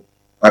overall,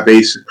 I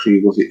basically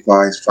was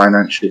advised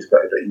financially it's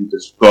better that you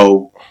just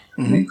go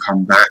and then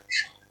come back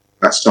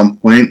at some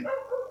point.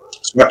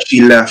 So I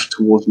actually left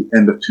towards the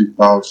end of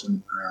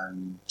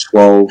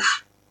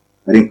 2012.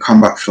 I didn't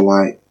come back for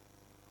like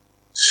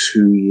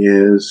 2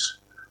 years.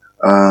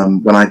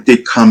 When I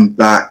did come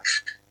back,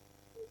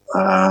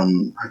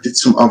 I did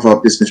some other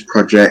business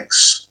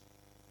projects,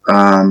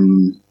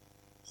 and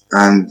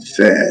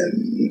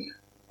then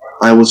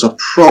I was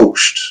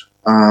approached.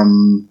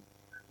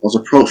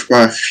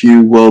 By a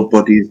few world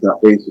bodies that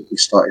basically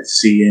started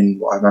seeing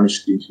what I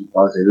managed to do in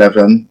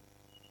 2011,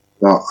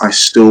 but I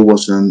still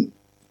wasn't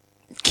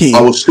keen.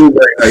 I was still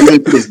very,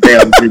 even to this day,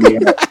 I'm really.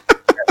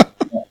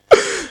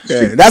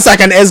 Yeah, that's like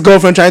an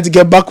ex-girlfriend trying to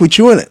get back with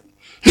you, innit?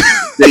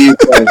 There you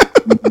go.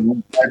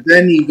 And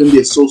then even the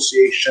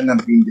association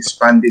had been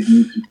disbanded,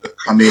 new people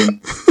come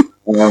in.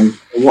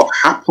 What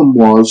happened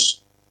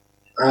was,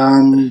 I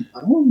don't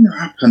know what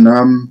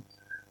happened.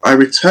 I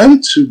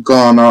returned to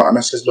Ghana and I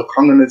said, look,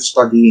 I'm going to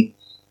study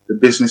the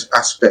business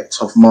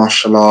aspect of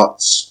martial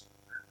arts.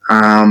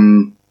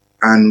 And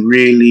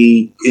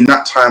really, in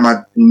that time,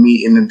 I'd been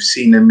meeting and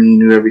seeing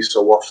Aminu every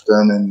so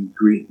often and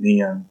greet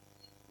me, and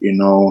he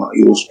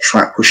was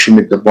pushing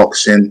with the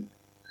boxing.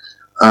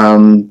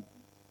 And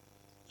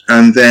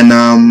then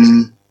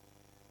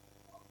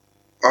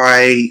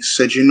I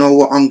said, you know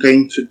what I'm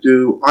going to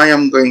do? I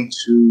am going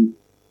to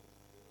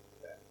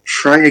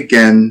try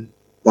again,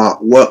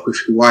 but work with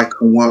who I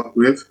can work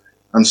with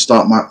and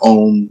start my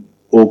own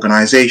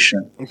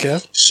organization. Okay.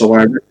 So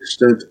I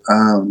registered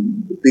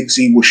the Big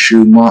Z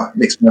Wushu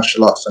Mixed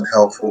Martial Arts and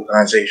Health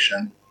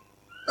Organization.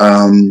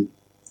 And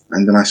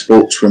then I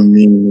spoke to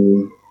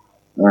Aminu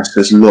and I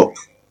says, look,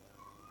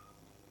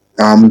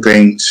 I'm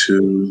going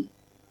to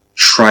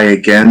try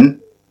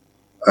again.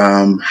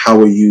 How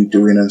are you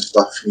doing and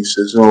stuff? And he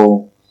says,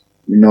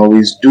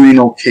 he's doing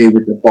okay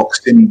with the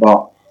boxing,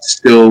 but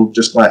still,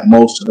 just like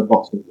most of the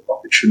boxing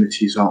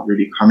opportunities aren't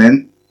really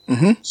coming.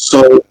 Mm-hmm.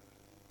 So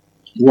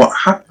what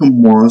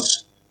happened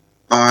was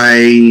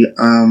I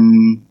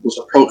was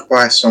approached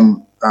by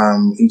some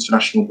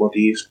international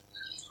bodies,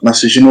 and I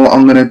said, you know what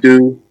I'm going to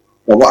do?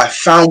 But what I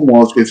found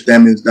was with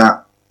them is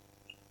that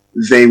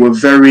they were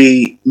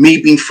me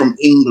being from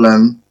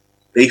England,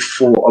 they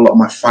thought a lot of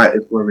my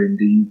fighters were in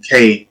the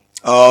UK.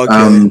 Oh,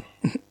 okay.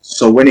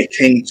 So when it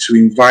came to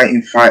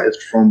inviting fighters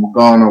from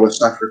Ghana,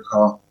 West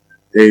Africa,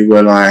 they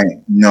were like,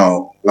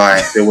 no,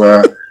 like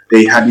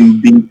they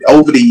hadn't been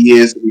over the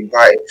years. They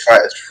invited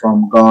fighters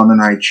from Ghana,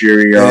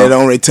 Nigeria. They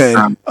don't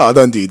return.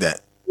 Don't do that.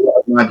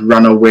 I'd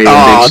run away.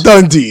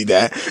 Don't do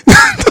that.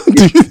 Don't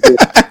do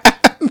that.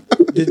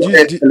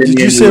 Did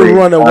you say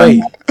run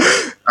away?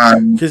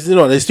 Because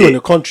they're still in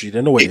the country.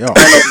 They know where they are.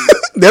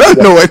 They don't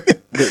know what.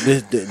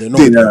 They know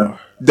where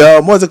they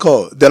are. What's it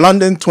called? The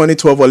London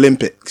 2012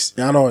 Olympics.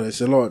 Yeah, I know.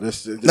 There's a lot.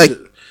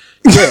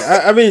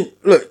 I mean,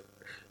 look.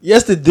 You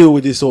have to deal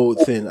with this whole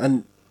thing,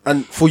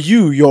 and for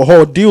you, your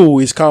whole deal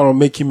is kind of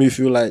making me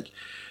feel like,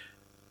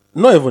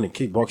 not even in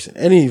kickboxing,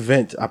 any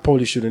event, I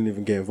probably shouldn't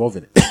even get involved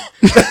in it.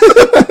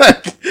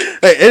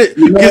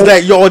 Because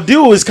like your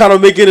deal is kind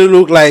of making it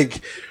look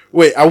like,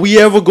 wait, are we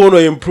ever going to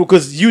improve?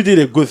 Because you did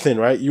a good thing,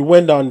 right? You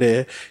went down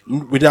there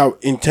without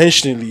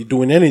intentionally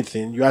doing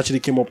anything. You actually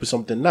came up with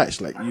something nice.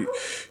 Like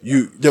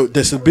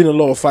there's been a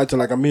lot of fighters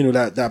like Aminu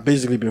that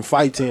basically been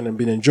fighting and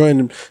been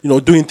enjoying,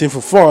 doing things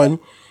for fun.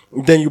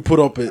 Then you put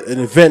up an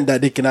event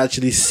that they can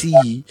actually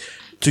see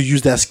to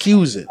use their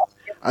skills in.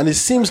 And it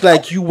seems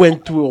like you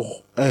went through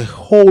a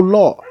whole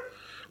lot.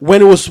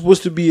 When it was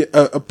supposed to be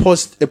a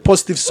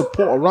positive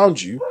support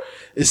around you,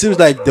 it seems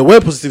like there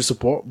were positive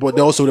support, but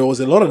there was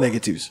a lot of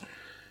negatives.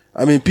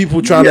 I mean,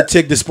 people trying to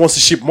take the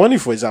sponsorship money,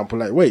 for example.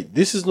 Like, wait,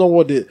 this is not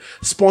what the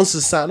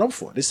sponsors sign up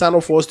for. They sign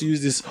up for us to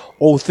use this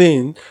whole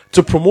thing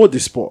to promote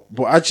this sport.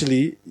 But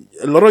actually,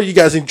 a lot of you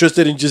guys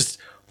interested in just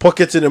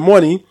pocketing the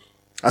money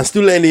and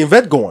still letting the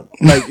event go on.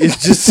 Like, it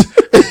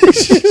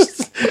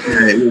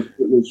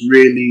was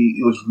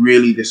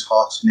really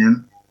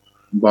disheartening.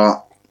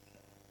 But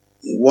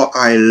what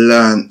I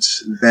learned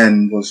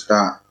then was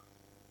that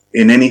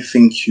in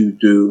anything you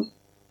do,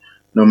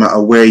 no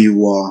matter where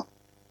you are,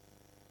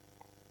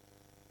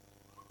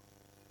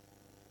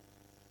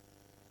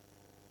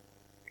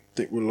 I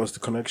think we lost the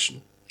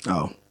connection.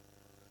 Oh.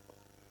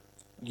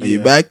 Are you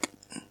back?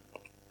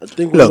 I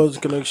think we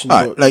lost the connection.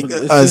 All right, like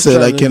I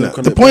said,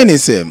 the point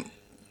is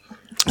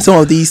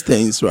some of these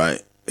things,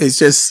 right? It's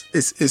just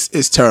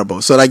it's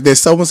terrible. So like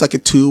there's almost like a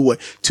two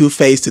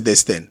phase to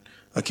this thing.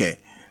 Okay.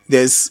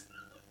 There's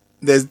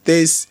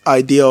this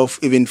idea of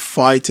even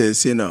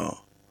fighters,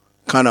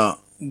 kind of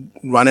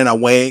running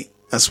away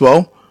as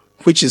well,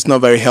 which is not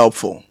very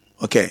helpful.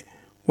 Okay.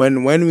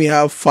 When we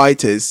have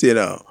fighters,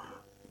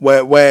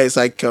 where it's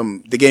like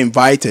they get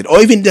invited, or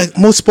even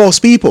most sports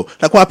people,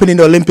 like what happened in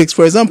the Olympics,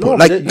 for example.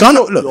 Ghana,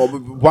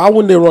 why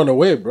wouldn't they run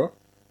away, bro?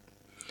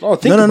 No,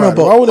 but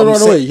why would they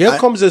run away? Here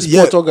comes a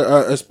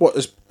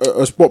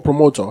sport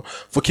promoter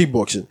for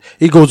kickboxing.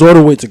 He goes all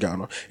the way to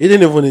Ghana. He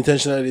didn't even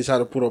intentionally decide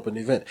to put up an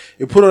event.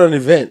 He put on an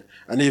event,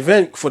 and the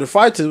event for the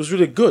fighters was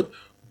really good.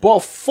 But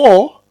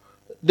for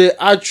the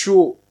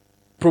actual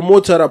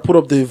promoter that put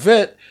up the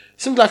event,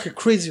 seems like a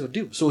crazy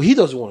ordeal. So he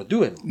doesn't want to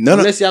do it No.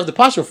 unless he has the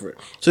passion for it.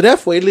 So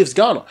therefore, he leaves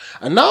Ghana.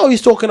 And now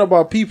he's talking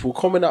about people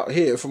coming out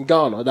here from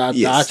Ghana that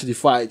actually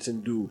fight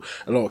and do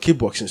a lot of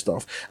kickboxing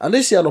stuff. And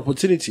they see an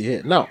opportunity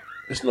here. Now,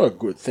 it's not a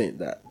good thing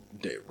that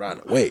they ran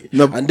away.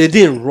 No. And they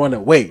didn't run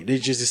away. They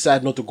just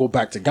decided not to go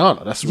back to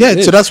Ghana. That's what it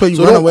is. So that's why you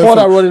run don't away call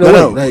from. that running No, away.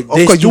 no. Like, Of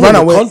they course, you still run in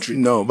the away. country.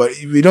 No, but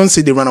we don't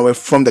say they ran away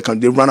from the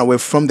country. They ran away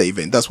from the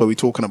event. That's what we're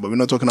talking about. We're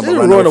not talking They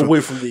about didn't running run away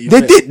from the They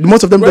event. did.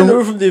 Most of them Run don't.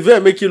 away from the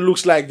event, make it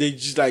look like they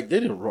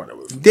didn't run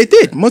away. They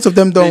did. Most of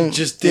them don't.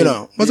 just You did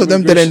know, most of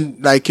them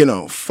immigration.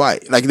 didn't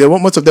fight. Like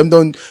most of them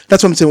don't.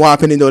 That's what I'm saying. What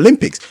happened in the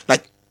Olympics?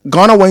 Like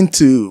Ghana went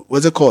to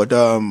what's it called?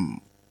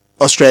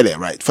 Australia,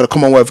 right, for the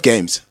Commonwealth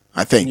Games.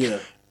 I think. Yeah.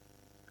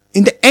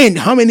 In the end,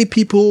 how many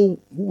people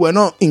who were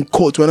not in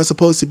court, were not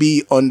supposed to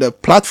be on the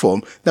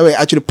platform, that were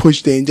actually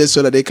pushed in just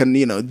so that they can,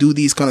 do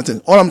these kind of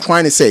things? All I'm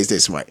trying to say is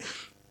this, right?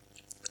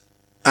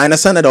 I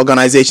understand that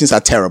organizations are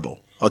terrible.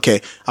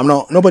 Okay,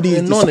 nobody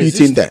is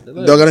disputing that.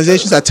 The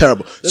organizations are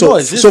terrible.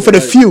 So for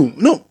the few,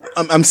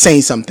 I'm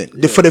saying something.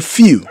 For the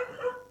few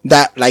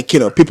that,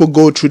 people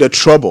go through the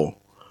trouble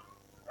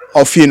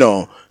of,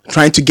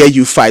 trying to get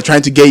you fight,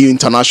 trying to get you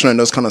international and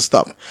those kind of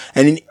stuff.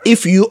 And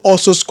if you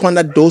also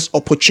squander those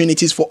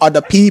opportunities for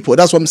other people,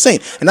 that's what I'm saying.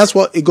 And that's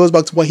what it goes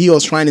back to what he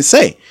was trying to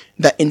say.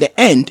 That in the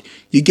end,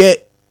 you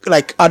get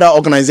other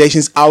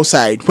organizations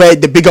outside where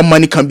the bigger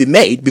money can be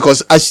made,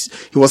 because as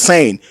he was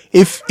saying,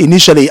 if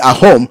initially at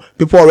home,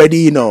 people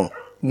already,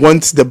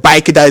 want the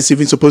bike that is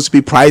even supposed to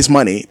be prize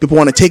money, people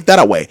want to take that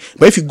away.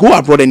 But if you go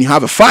abroad and you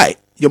have a fight,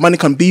 your money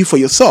can be for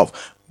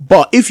yourself.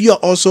 But if you're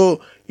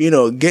also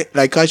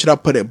how should I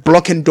put it,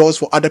 blocking doors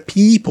for other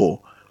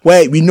people,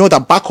 where we know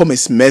that back home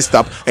is messed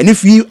up, and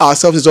if we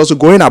ourselves is also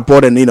going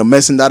abroad and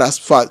messing that as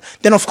far,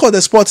 then of course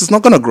the sport is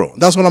not going to grow.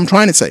 That's what I'm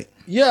trying to say.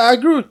 Yeah, I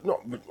agree with,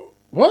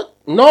 what?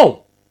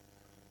 No.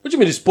 What do you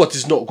mean the sport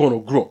is not going to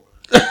grow?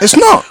 It's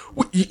not.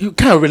 You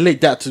can't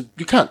relate that to,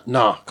 you can't,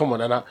 come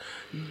on.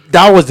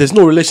 There's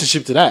no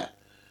relationship to that.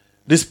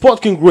 The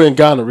sport can grow in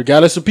Ghana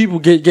regardless of people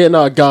getting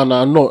out of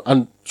Ghana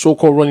and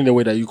so-called running the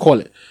way that you call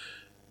it.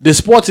 The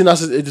sporting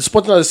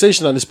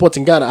association and the sport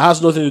in Ghana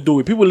has nothing to do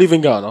with people leaving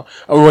Ghana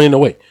and running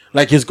away.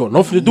 Like, it's got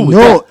nothing to do with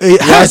that.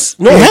 It has.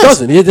 No, it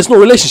doesn't. There's no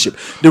relationship.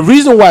 The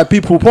reason why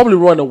people probably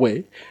run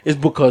away is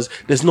because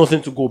there's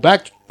nothing to go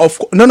back to. Of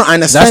course, no, I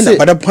understand that,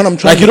 but the point I'm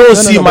trying you don't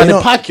see Manny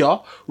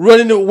Pacquiao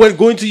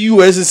going to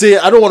US and say,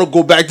 I don't want to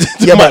go back to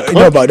my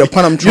country. But the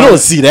point I'm trying, you don't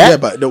see that. Yeah,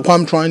 but the point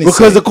I'm trying to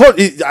because say, the court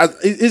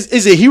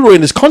is a hero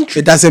in this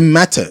country. It doesn't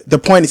matter. The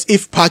point is,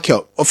 if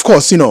Pacquiao, of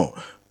course,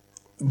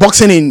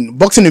 boxing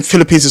in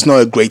Philippines is not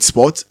a great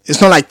sport.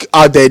 It's not like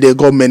out there they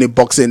got many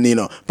boxers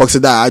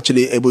that are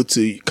actually able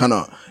to kind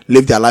of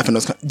live their life in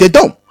those. They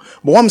don't.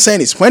 But what I'm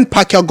saying is, when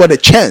Pacquiao got a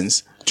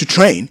chance to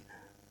train,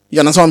 you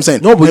understand what I'm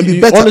saying? No, but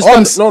you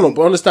understand.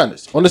 But understand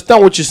this.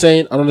 Understand what you're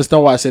saying, and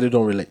understand why I said they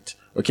don't relate.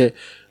 Okay,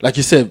 like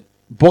you said,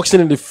 boxing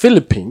in the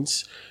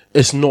Philippines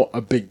is not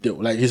a big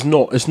deal. Like it's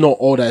not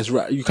all that's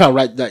right. You can't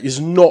write that. It's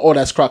not all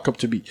that's cracked up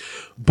to be.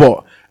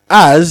 But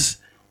as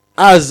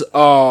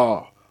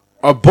a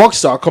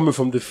boxer coming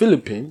from the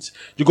Philippines,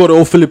 you got the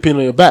whole Philippine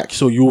on your back.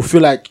 So you will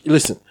feel like,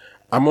 listen,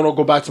 I'm going to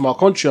go back to my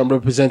country. I'm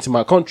representing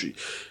my country.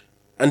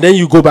 And then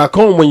you go back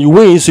home when you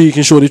win so you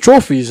can show the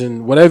trophies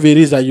and whatever it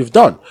is that you've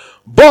done.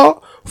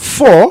 But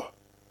for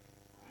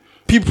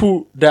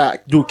people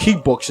that do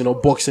kickboxing or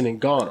boxing in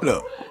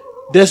Ghana,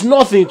 there's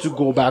nothing to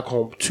go back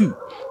home to.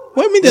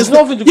 Well, I mean, there's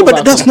nothing to go back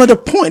but that's home. not the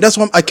point. That's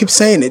what I keep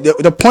saying. It.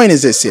 The point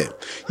is this here.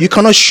 You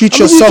cannot shoot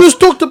You yourself. just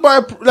talked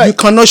about, You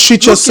cannot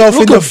shoot yourself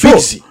in the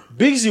foot.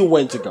 Big Z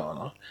went to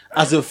Ghana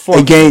as a fun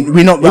Again, thing.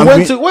 we're not.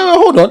 Wait,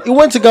 hold on. He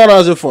went to Ghana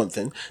as a fun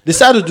thing.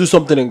 Decided to do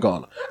something in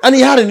Ghana, and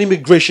he had an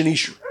immigration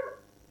issue.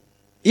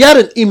 He had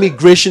an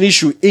immigration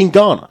issue in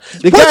Ghana.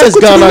 The guy is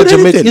Ghana,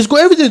 Jamaica. It's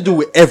got everything to do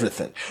with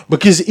everything.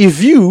 Because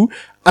if you,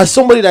 as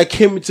somebody that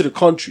came into the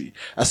country,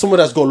 as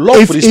somebody that's got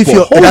love for this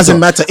sport, it doesn't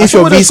matter if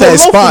your visa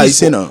expires.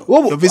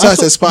 Your visa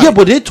has expired. Yeah,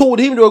 but they told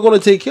him they were going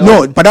to take care of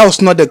No, it. but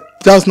that's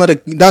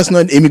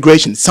not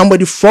immigration.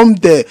 Somebody from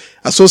the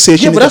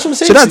association. Yeah, but that's what I'm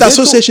saying. So that's the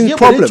association's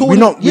problem.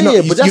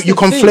 You're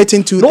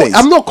conflating two things.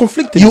 I'm not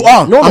conflicting. You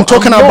are. I'm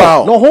talking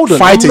about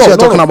fighters. You're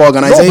talking about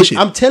organization.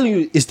 I'm telling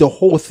you, it's the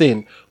whole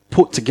thing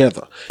put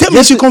together. That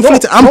means you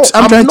conflict. I'm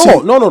trying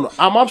to. No.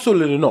 I'm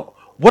absolutely not.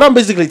 What I'm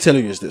basically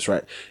telling you is this,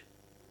 right?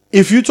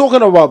 If you're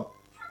talking about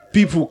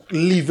people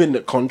leaving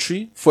the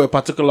country for a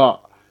particular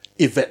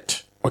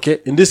event, okay?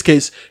 In this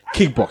case,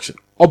 kickboxing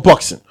or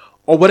boxing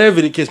or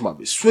whatever the case might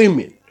be,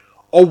 swimming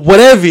or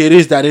whatever it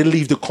is that they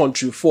leave the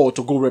country for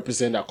to go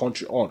represent their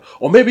country on,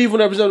 or maybe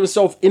even represent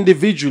themselves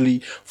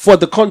individually for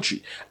the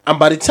country. And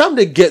by the time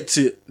they get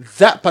to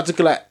that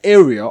particular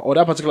area or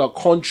that particular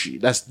country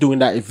that's doing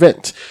that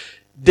event,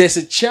 there's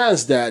a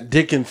chance that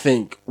they can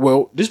think,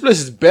 well, this place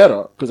is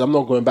better because I'm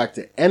not going back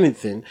to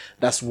anything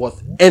that's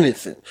worth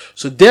anything.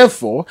 So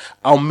therefore,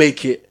 I'll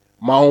make it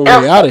my own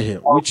way out of here,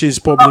 which is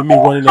probably me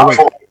running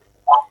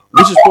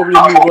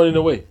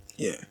away.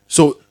 Yeah.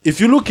 So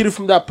if you look at it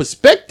from that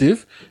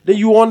perspective, then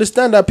you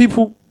understand that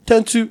people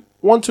tend to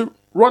want to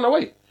run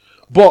away.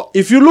 But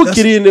if you look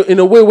at it in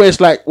a way where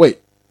it's like, wait,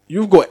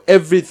 you've got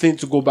everything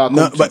to go back.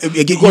 No, home but to.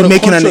 again, You've got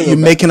you're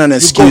making an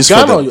excuse for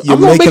them. I'm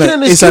not making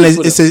an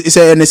excuse for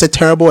them. It's a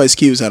terrible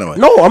excuse anyway.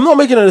 No, I'm not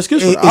making an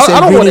excuse for that.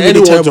 I don't want really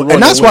anyone terrible. to run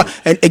And that's away. why,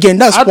 and again,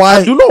 that's why.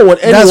 I do not want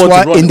anyone That's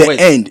why, to run in the away.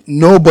 end,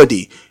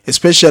 nobody,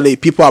 especially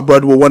people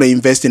abroad, will want to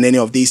invest in any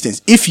of these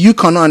things. If you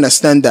cannot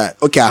understand that,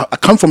 okay, I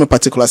come from a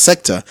particular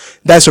sector,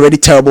 that's already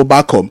terrible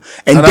back home,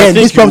 and then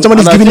this problem,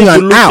 somebody's giving you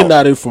an out. Looking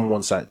at it from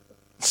one side.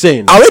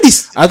 Saying I already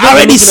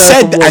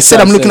said I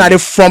said I'm looking at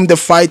it from the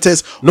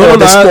fighters or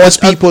the sports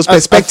people's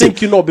perspective. I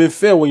think you're not being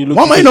fair when you look.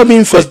 Why am I not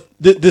being fair?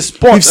 The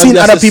sport. We've seen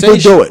other people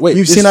do it.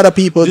 We've seen other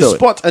people do it. The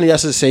sport and the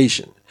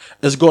association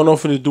has got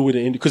nothing to do with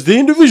it because the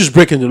individual is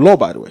breaking the law.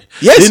 By the way,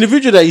 yes, the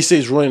individual that he says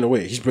is running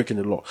away, he's breaking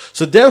the law.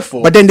 So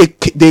therefore, but then they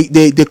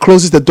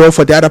closes the door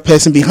for the other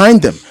person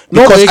behind them.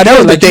 No, because at the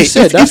end of the day,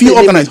 if you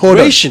organize, hold on.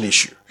 Immigration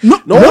issue.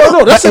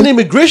 No, that's an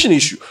immigration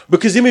issue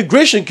because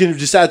immigration can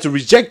decide to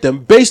reject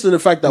them based on the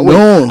fact that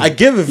I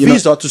gave a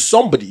visa to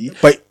somebody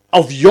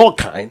of your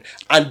kind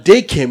and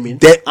they came in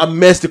and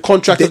messed the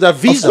contract of that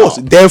visa. Of course.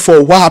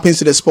 Therefore, what happens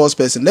to the sports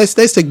person? Let's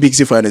take Big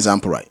C for an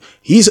example, right?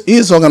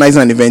 He's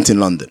organizing an event in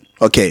London.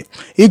 Okay,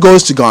 he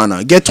goes to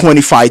Ghana, get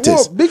 20 fighters.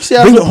 Well, Big C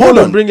has no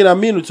problem bringing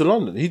Aminu to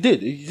London. He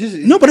did.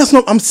 No, but that's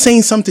not. I'm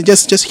saying something.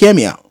 Just hear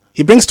me out.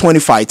 He brings 20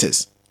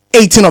 fighters.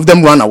 18 of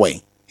them run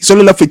away. He's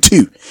only left with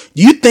 2. Do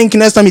you think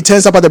next time he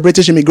turns up at the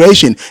British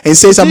immigration and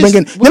says I'm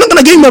bringing, they're not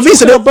gonna give him a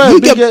visa? You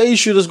get an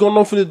issue that's got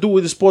nothing to do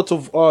with the sport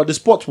of the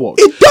sports world.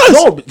 It does.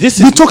 No,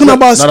 we're talking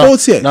about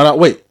sports here. No,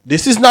 wait.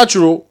 This is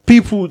natural.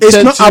 People.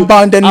 It's not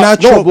about the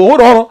natural. No, but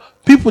hold on.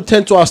 People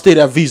tend to outstay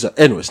their visa,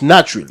 anyways.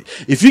 Naturally,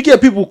 if you get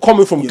people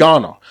coming from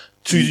Ghana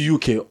to the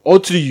UK or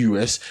to the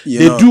US,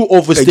 they do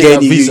overstay their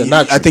visa.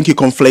 Naturally, I think you're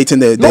conflating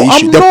the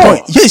issue. The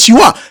point. Yes, you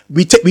are.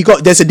 We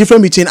got. There's a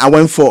difference between I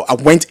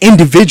went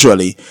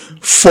individually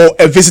for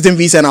a visiting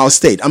visa in our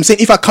state. I'm saying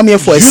if I come here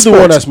for a sport, you're the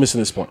one that's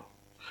missing this point.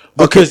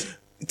 Because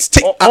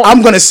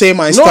I'm gonna say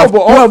my stuff.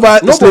 Whoever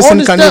is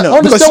listening can you know?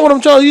 Understand what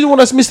I'm trying. You're the one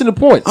that's missing the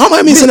point. How am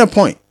I missing a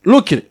point?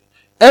 Look at it.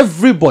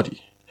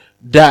 Everybody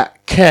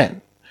that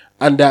can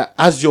and that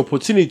has the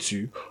opportunity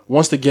to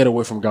wants to get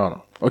away from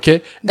Ghana.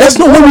 Okay, that's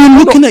not what we're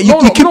looking at. You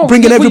keep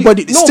bringing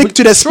everybody. Stick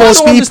to the sports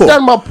people.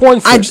 Understand my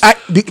point first.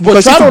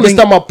 But try to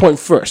understand my point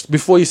first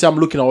before you say I'm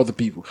looking at other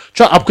people.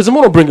 Because I'm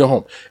going to bring it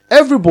home.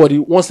 Everybody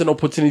wants an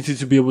opportunity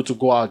to be able to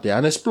go out there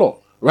and explore.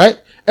 Right?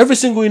 Every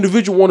single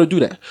individual want to do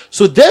that.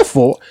 So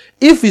therefore,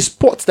 if it's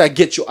sports that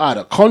get you out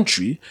of the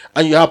country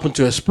and you happen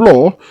to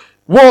explore,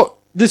 well,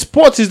 the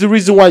sports is the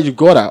reason why you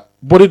got out,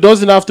 but it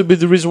doesn't have to be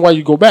the reason why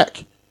you go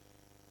back.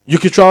 You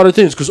can try other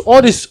things because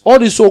all this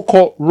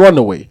so-called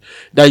runaway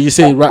that you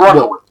say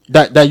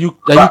that you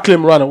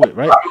claim runaway,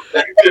 right?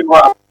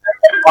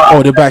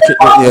 Oh, they're back.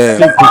 I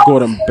think we got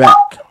them back.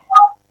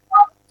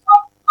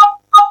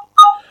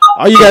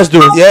 How you guys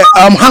doing? Yeah,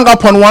 hang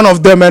up on one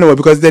of them anyway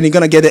because then you're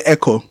gonna get the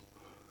echo.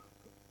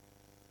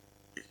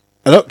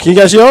 Hello, can you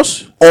guys hear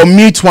us? Or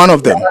mute one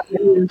of them.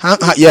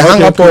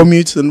 Hang up or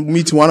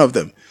mute one of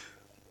them.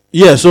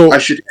 Yeah, so I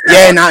should.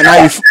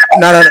 Yeah,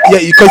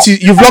 because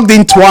you've logged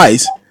in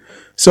twice.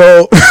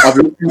 So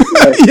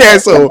yeah,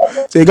 so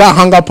you got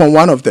hung up on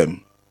one of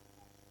them.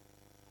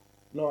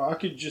 No, I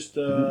could just.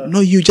 No,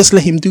 you just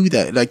let him do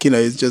that. Like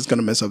it's just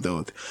gonna mess up the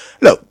whole thing.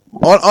 Look,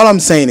 all I'm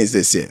saying is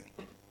this here.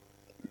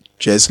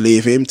 Just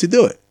leave him to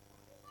do it.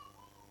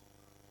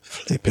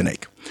 Flipping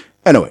egg.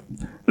 Anyway,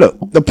 look.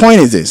 The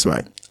point is this,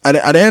 right?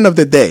 At the end of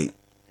the day,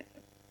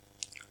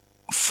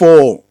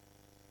 for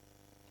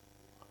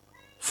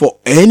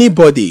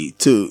anybody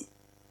to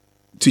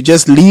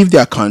just leave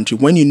their country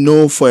when you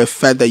know for a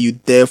fact that you're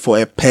there for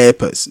a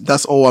purpose.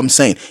 That's all I'm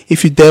saying.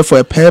 If you're there for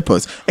a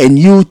purpose and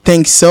you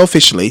think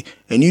selfishly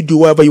and you do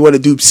whatever you want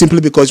to do simply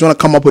because you want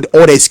to come up with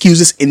all the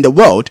excuses in the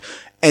world,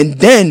 and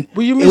then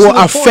it will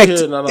affect.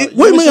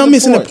 Wait, I'm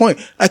missing the point.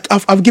 Like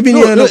I've given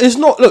you.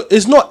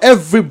 It's not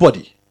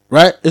everybody,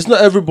 right? It's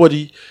not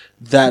everybody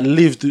that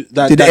lived. Did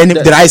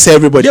I say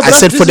everybody? Yeah, I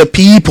said for the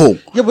people.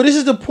 Yeah, but this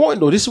is the point,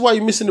 though. This is why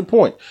you're missing the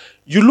point.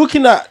 You're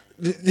looking at.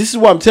 This is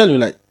what I'm telling you.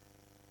 Like.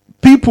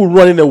 People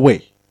running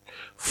away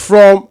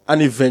from an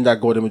event that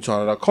got them into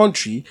another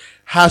country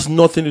has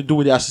nothing to do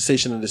with the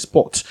association and the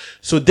sport.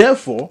 So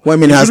therefore, what I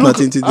mean has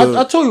nothing to do.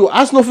 I told you, it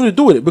has nothing to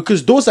do with it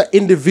because those are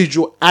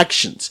individual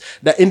actions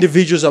that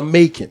individuals are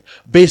making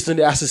based on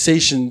the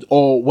association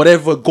or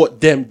whatever got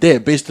them there,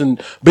 based on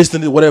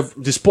whatever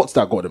the sports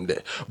that got them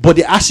there. But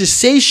the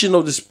association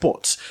of the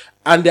sports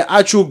and the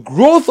actual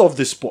growth of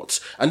the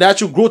sports and the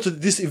actual growth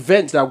of this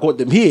event that got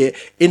them here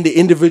in the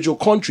individual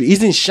country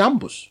is in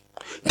shambles.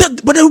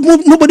 But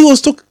nobody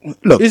was talking.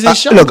 Look,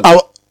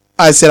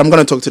 I said I'm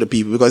gonna talk to the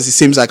people because it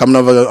seems like I'm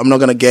not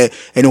gonna get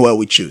anywhere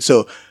with you.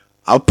 So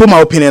I'll put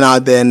my opinion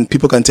out there, and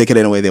people can take it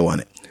any way they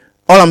want it.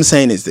 All I'm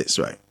saying is this,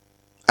 right?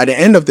 At the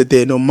end of the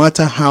day, no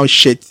matter how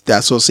shit the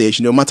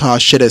association, no matter how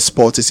shit the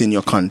sport is in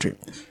your country,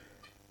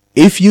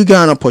 if you get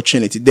an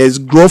opportunity, there's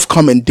growth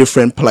come in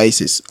different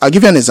places. I'll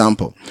give you an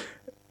example,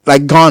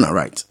 like Ghana,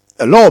 right?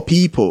 a lot of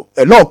people,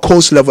 a lot of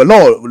coast level, a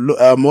lot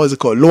of, what's it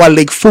called, lower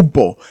league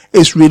football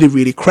is really,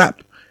 really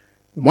crap.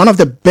 One of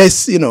the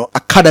best,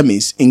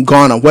 academies in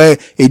Ghana where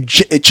it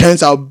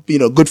churns out,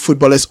 good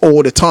footballers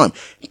all the time.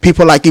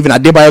 People like even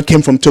Adebayo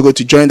came from Togo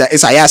to join that.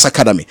 It's Ayas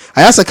Academy.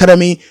 Ayas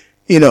Academy,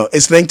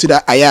 is linked to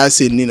that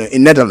Ayas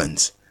in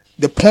Netherlands.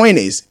 The point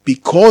is,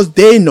 because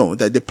they know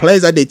that the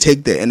players that they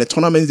take there and the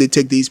tournaments they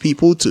take these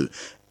people to,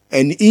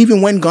 and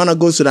even when Ghana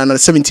goes to the under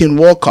 17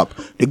 World Cup,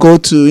 they go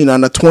to,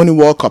 under 20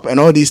 World Cup and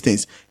all these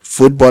things,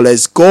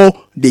 footballers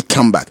go, they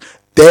come back.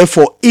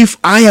 Therefore, if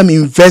I am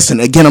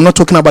investing, again, I'm not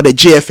talking about the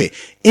GFA,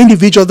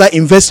 individuals that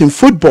invest in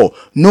football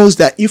knows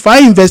that if I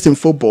invest in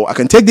football, I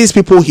can take these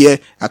people here,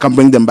 I can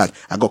bring them back.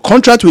 I got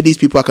contract with these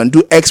people, I can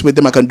do X with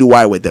them, I can do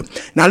Y with them.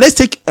 Now, let's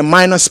take a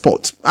minor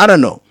sport. I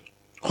don't know.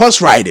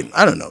 Horse riding.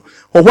 I don't know.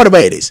 Or whatever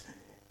it is.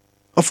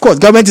 Of course,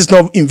 government is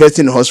not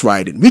investing in horse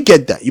riding. We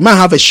get that. You might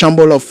have a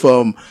shamble of,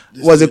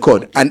 what's it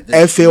called? An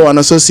FA or an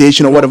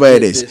association or whatever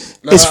it is.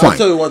 It's fine. I'll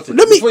tell you one thing.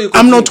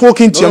 I'm not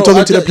talking to you, I'm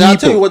talking to the people. I'll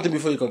tell you one thing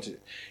before you continue.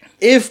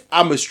 If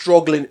I'm a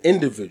struggling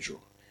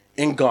individual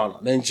in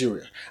Ghana,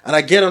 Nigeria, and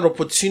I get an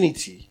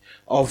opportunity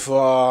of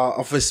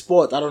a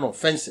sport, I don't know,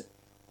 fencing,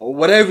 or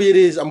whatever it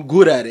is, I'm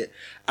good at it,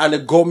 and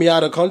it got me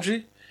out of the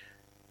country,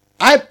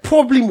 I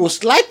probably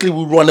most likely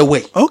will run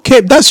away.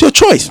 Okay, that's your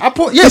choice.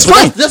 That's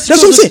fine. That's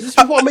what I'm saying.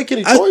 People are making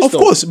a choice, of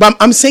course, but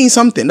I'm saying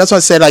something. That's why I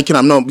said,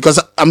 I'm not, because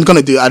I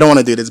don't want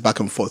to do this back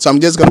and forth. So I'm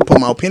just going to put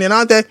my opinion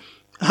out there.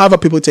 However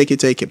people take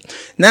it.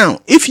 Now,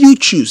 if you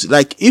choose,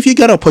 if you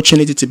get an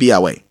opportunity to be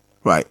away,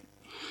 right?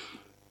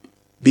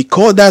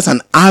 Because that's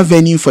an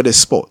avenue for the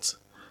sport.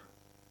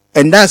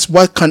 And that's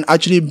what can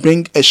actually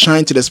bring a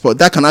shine to the sport.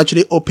 That can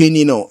actually open,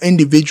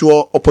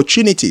 individual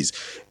opportunities.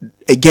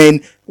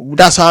 Again,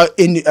 that's how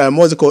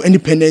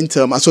independent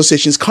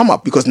associations come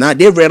up, because now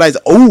they realize,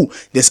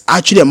 there's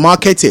actually a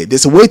market here.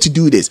 There's a way to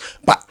do this.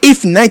 But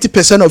if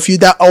 90% of you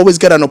that always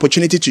get an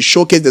opportunity to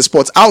showcase the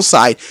sports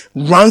outside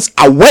runs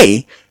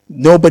away,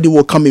 nobody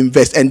will come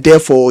invest, and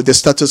therefore the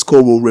status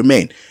quo will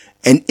remain.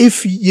 And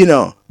if, you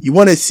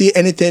want to see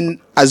anything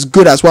as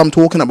good as what I'm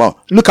talking about,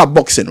 look at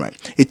boxing,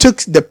 right? It took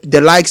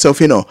the likes of,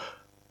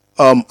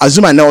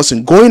 Azuma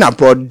Nelson going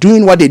abroad,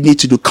 doing what they need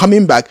to do,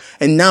 coming back,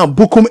 and now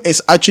Bukum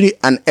is actually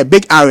a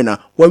big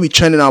arena where we're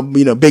training our,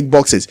 big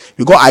boxers.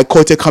 We got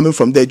Ikote coming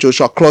from there,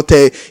 Joshua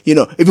Clotte,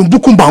 even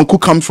Bukum Banku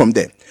come from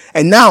there.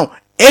 And now,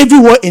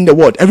 everywhere in the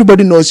world,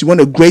 everybody knows you want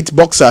a great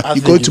boxer,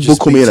 you go to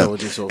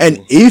Bukum.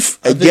 And if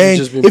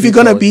you're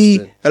going to be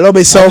a little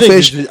bit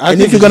selfish, and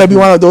if you're going to be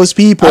one of those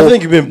people, I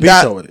think you've been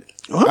beat with it.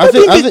 I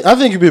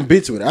think you've been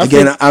beat with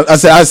it.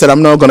 I said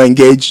I'm not going to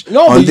engage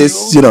on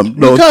this, you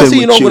can't say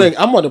you're not going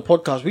to. I'm on the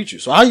podcast with you,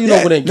 so how are you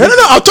not going to engage? No,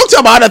 I'll talk to you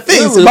about other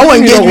things. But I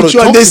won't engage with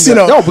you on this,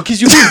 No,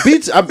 because you've been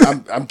beat.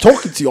 I'm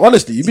talking to you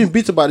honestly. You've been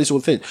beat about this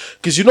whole thing,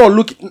 because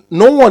look,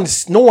 no one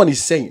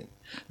is saying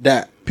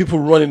that people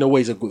running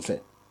away is a good thing.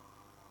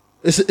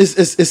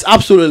 It's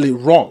absolutely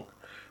wrong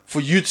for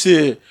you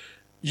to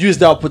use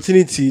the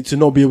opportunity to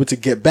not be able to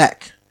get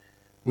back.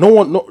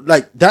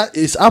 That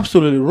is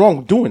absolutely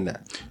wrong doing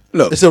that.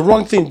 Look, it's a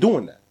wrong thing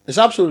doing that. It's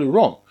absolutely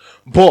wrong.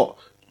 But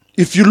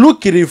if you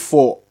look at it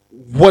for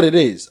what it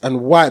is and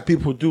why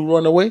people do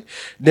run away,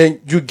 then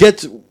you get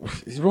to,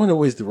 run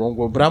away is the wrong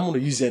word, but I'm going to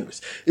use it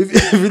anyways.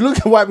 If you look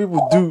at why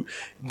people do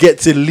get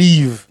to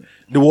leave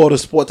the world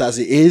of sport as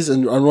it is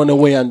and run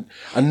away and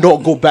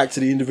not go back to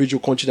the individual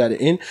country that they're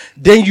in,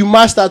 then you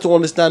might start to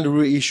understand the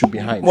real issue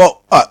behind it.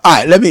 Well, all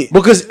right, let me...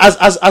 Because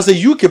as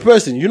a UK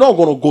person, you're not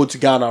going to go to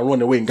Ghana and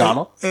run away in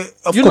Ghana. Of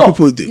course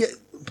people do. Yeah.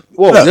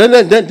 Well, look,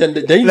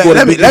 then you go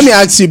let me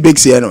ask you,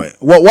 Bixie, anyway.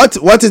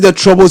 What is the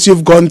troubles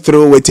you've gone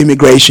through with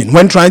immigration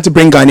when trying to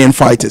bring Ghanaian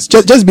fighters?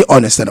 Just be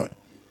honest, anyway.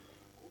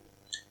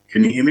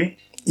 Can you hear me?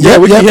 Yeah,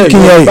 we can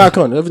hear you. Back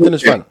on. Everything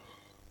is fine.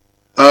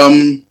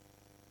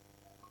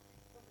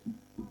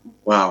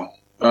 Wow.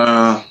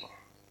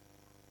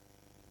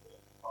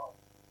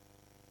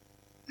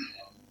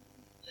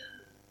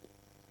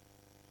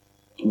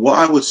 What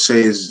I would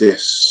say is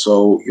this,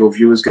 so your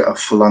viewers get a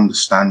full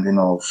understanding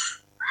of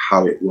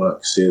how it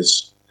works,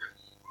 is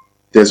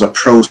there's a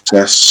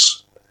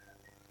process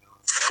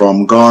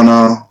from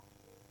Ghana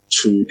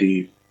to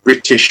the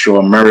British or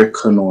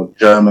American or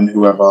German,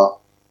 whoever,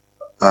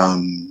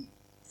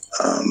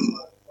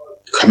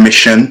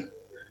 commission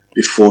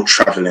before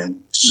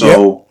traveling.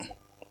 So,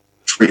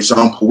 for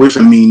example, with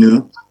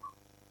Aminu,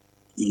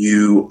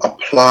 you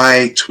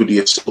apply to the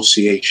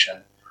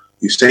association.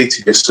 You say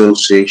to the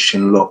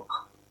association, look,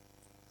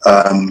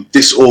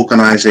 this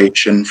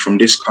organization from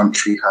this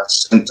country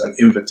has sent an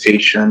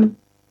invitation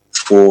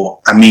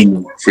for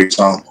Aminu, for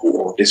example,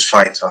 or this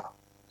fighter,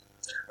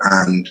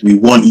 and we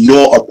want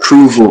your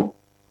approval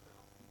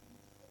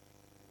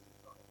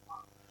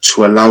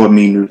to allow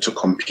Aminu to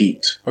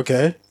compete.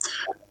 Okay.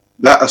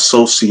 That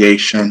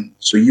association,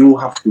 so you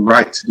have to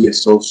write to the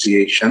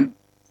association,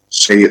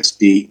 say it's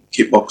the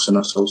Kickboxing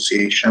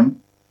Association,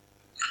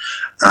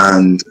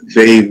 and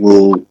they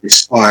will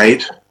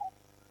decide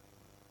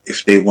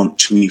if they want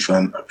to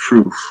even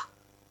approve.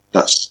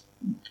 That's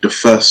the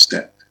first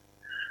step.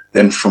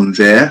 Then from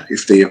there,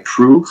 if they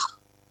approve,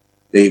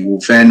 they will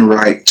then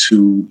write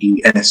to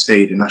the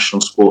NSA, the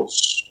National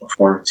Sports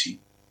Authority,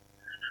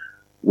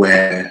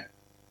 where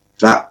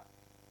that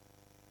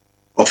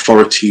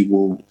authority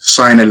will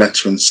sign a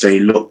letter and say,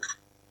 look,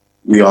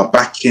 we are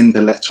backing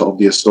the letter of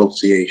the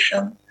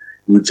association.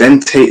 We then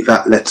take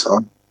that letter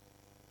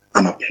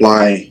and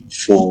apply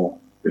for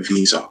the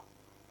visa.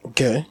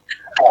 Okay.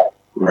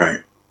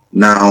 Right.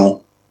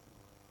 Now,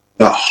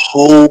 the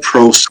whole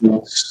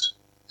process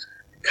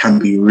can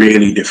be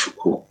really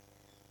difficult.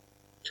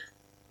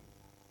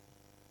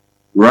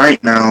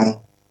 Right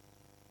now,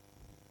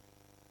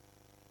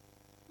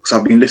 because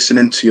I've been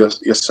listening to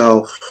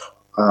yourself,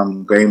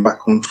 going back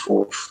and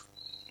forth,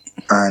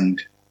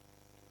 and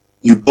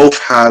you both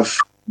have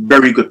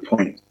very good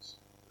points.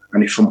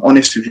 And if I'm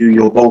honest with you,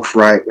 you're both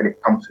right when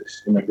it comes to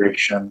this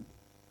immigration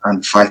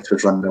and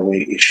fighters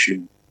underway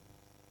issue.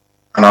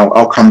 And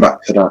I'll come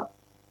back to that.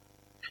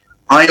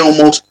 I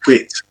almost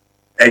quit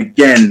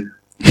again.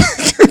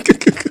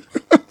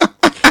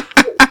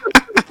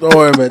 Don't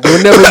worry, man. They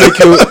will never make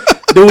you.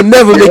 They will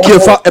never make you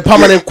a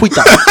permanent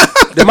quitter.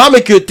 They might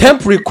make you a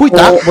temporary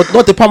quitter, but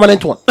not a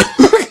permanent one.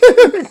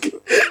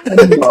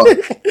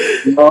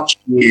 Last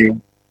year,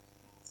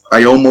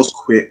 I almost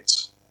quit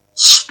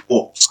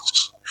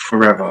sports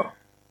forever.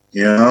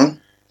 You know,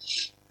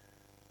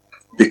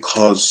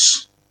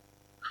 because.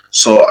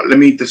 So let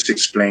me just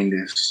explain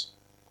this.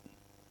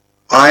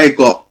 I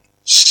got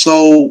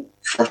so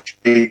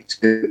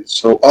frustrated.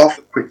 So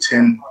after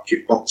quitting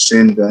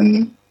kickboxing,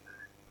 then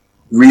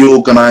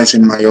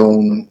reorganizing my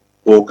own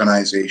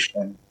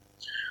organization,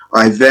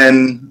 I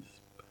then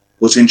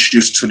was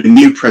introduced to the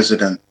new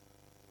president.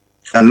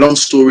 And long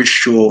story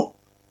short,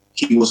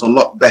 he was a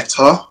lot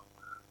better,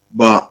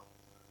 but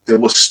there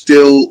was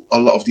still a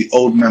lot of the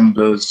old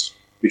members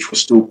which were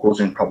still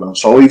causing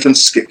problems. So I'll even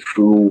skip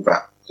through all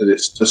that because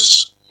it's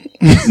just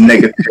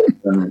negative.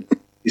 And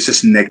it's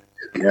just negative,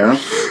 yeah?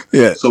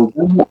 Yeah. So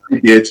what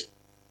we did,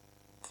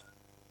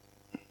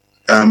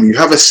 you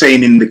have a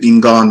saying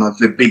in Ghana,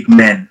 the big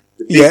men.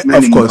 The big Yeah, men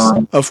of in course.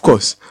 Ghana, Of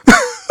course.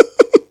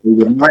 they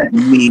would like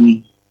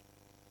me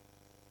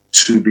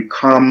to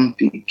become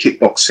the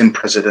kickboxing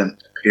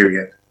president,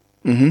 period,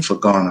 for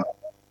Ghana.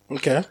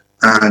 Okay.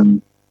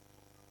 And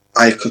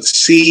I could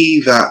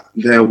see that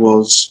there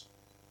was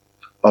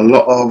a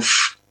lot of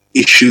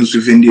issues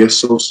within the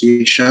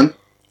association.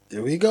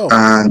 There we go.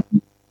 And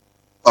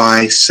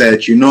I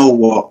said, you know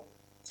what?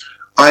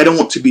 I don't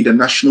want to be the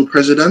national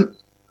president.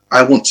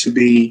 I want to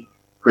be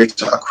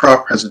Greater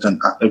Accra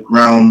president at the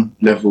ground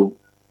level,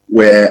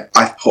 where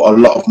I put a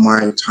lot of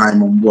my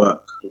time and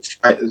work. The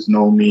fighters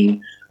know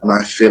me, and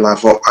I feel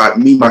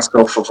me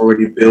myself have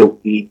already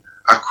built the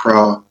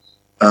Accra.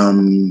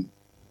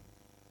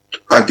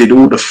 I did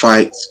all the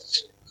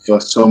fights for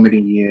so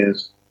many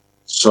years,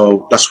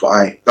 so that's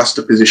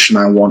the position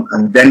I want.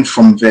 And then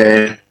from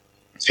there,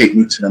 take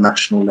me to the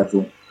national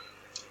level.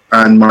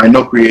 And my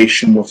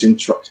inauguration was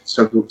interrupted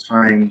several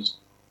times.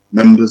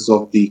 Members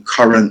of the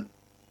current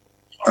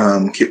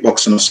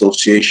Kickboxing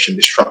Association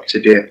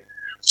disrupted it.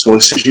 So I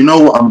said, you know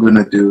what I'm going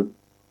to do?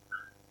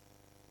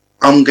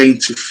 I'm going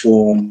to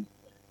form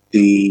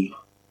the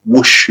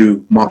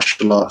Wushu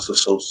Martial Arts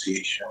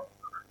Association,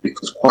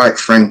 because quite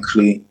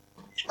frankly,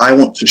 I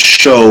want to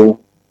show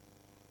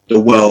the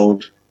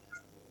world,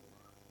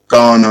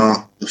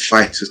 Ghana, the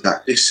fighters,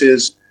 that this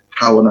is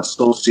how an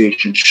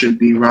association should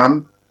be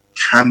run,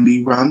 can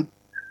be run.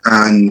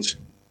 And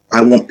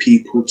I want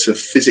people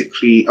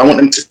to I want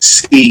them to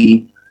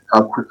see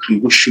how quickly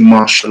Wushu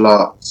Martial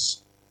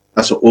Arts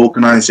as an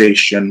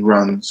organization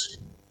runs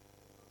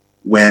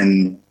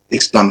when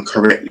it's done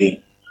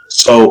correctly.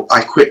 So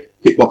I quit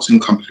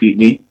kickboxing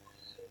completely,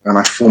 and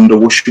I formed the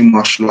Wushu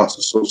Martial Arts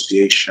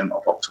Association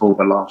of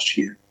October last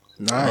year.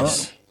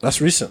 Nice. Oh. That's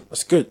recent.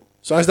 That's good.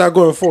 So how's that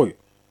going for you?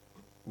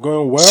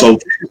 Going well? So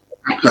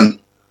happened.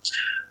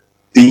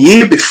 The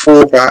year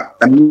before that,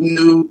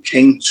 Aminu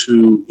came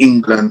to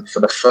England for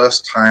the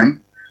first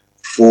time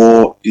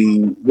for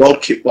the World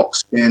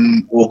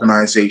Kickboxing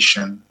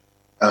Organization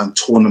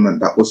tournament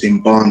that was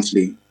in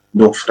Barnsley,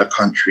 north of the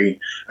country,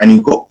 and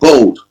he got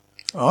gold.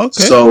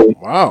 Okay. So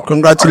wow,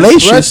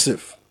 congratulations!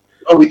 Impressive.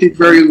 Oh, we did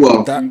very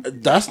well.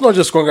 That's not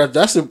just congrats.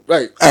 That's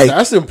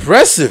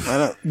impressive.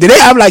 Did they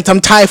have like some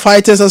Thai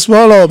fighters as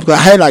well, or because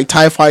I had like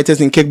Thai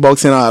fighters in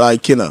kickboxing are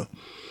like, you know,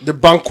 the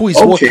Banku is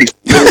okay.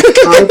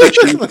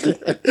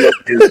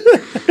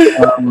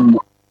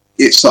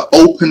 It's an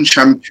open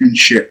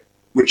championship,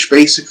 which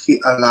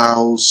basically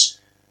allows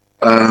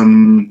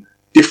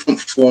different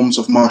forms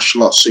of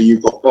martial arts. So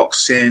you've got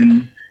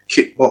boxing,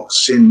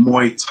 kickboxing,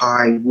 Muay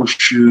Thai,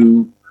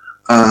 Wushu,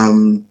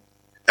 and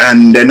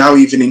they're now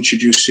even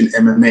introducing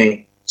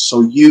MMA.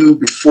 So you,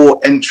 before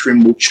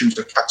entering, will choose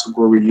the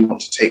category you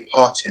want to take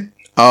part in.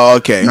 Oh,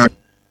 okay.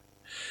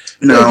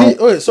 Now,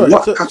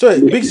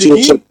 sorry, Big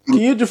Z, can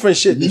you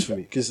differentiate this for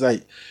me? Because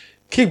like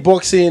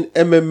kickboxing,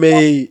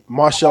 MMA,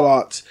 martial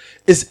arts,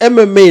 is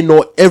MMA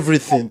not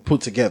everything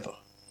put together?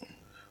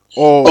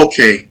 Or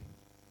okay,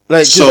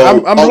 like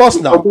so I'm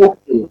lost now.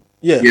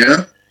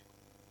 Yeah.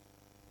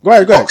 Go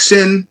ahead.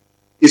 Boxing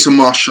is a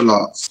martial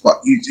arts,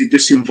 but it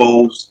just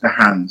involves the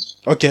hands.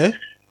 Okay.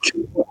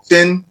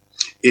 Kickboxing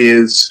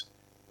is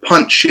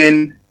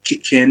punching,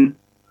 kicking,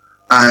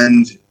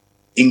 and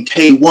in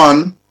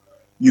K1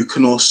 you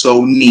can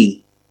also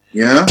knee.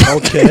 Yeah.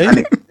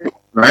 Okay.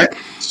 Right.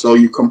 So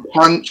you can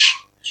punch,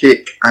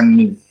 kick, and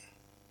knee.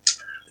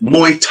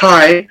 Muay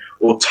Thai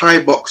or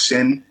Thai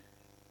boxing,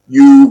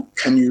 you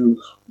can use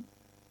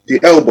the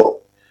elbow.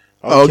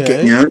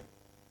 Okay. Yeah.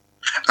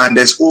 And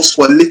there's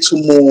also a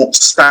little more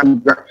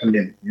stand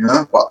grappling.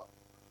 Yeah. But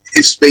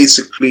it's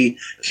basically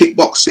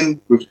kickboxing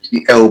with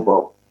the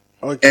elbow.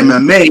 Okay.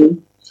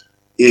 MMA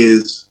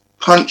is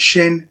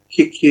punching,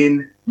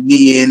 kicking,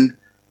 kneeing,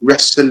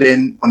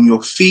 wrestling on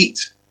your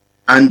feet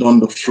and on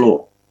the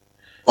floor,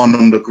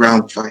 on the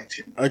ground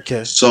fighting.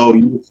 Okay. So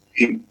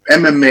in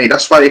MMA,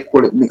 that's why they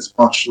call it mixed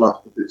martial arts,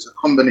 because it's a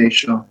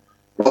combination of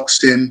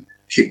boxing,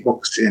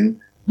 kickboxing,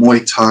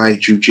 Muay Thai,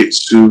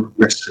 Jiu-Jitsu,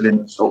 wrestling,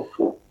 and so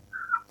forth.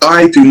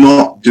 I do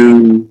not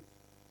do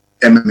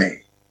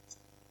MMA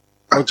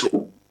at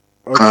all.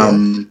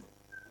 Okay.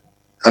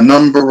 A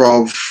number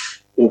of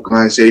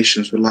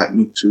organizations would like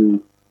me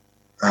to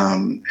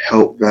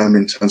help them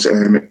in terms of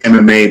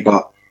MMA,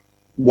 but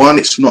one,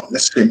 it's not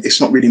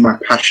really my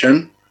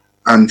passion,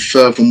 and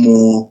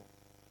furthermore,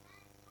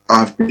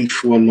 I've been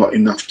through a lot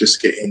enough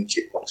just getting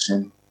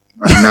kickboxing,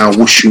 and now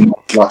wishing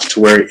my life to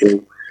where it is,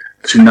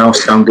 to now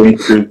start going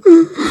through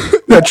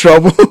The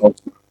trouble.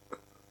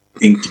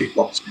 in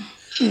kickboxing.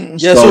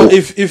 Yeah. So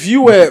if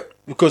you were,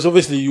 because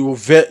obviously you were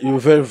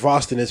very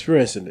vast in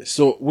experience in this.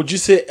 So would you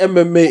say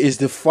MMA is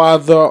the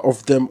father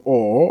of them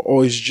all,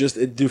 or is just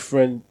a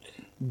different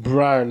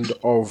brand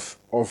of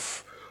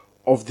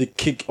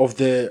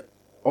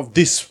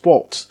this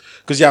sport?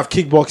 Because you have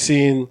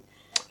kickboxing,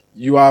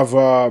 you have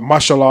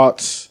martial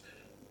arts.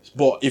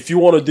 But if you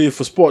want to do it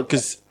for sport,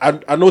 because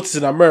I noticed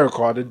in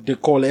America they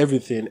call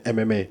everything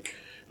MMA.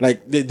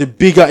 Like the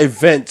bigger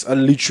events are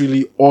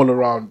literally all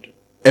around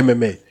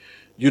MMA.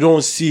 You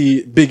don't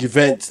see big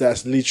events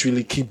that's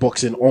literally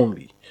kickboxing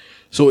only.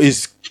 So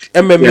is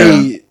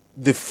MMA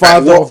the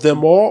father of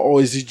them all,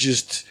 or is it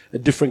just a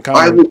different kind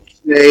I of... would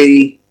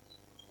say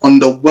on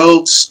the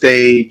world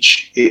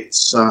stage,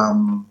 it's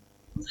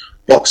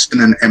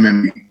boxing and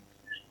MMA.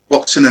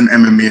 Boxing and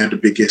MMA are the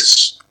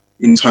biggest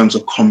in terms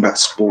of combat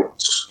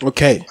sports.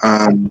 Okay.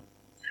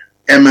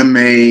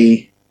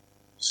 MMA,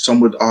 some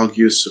would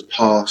argue,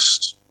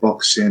 surpassed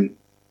boxing,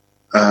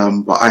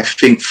 but I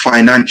think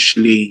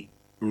financially,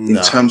 in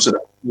terms of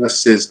the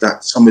versus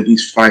that some of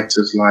these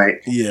fighters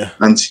like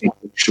Anthony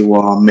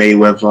Joshua,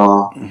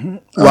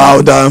 Mayweather,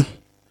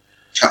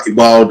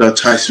 Wilder,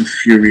 Tyson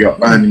Fury are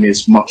earning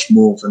is much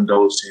more than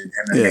those in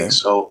MMA.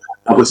 So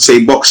I would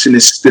say boxing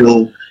is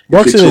still...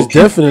 Boxing is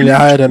definitely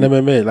higher than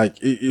MMA. Like,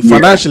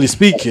 financially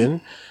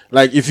speaking,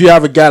 like if you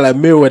have a guy like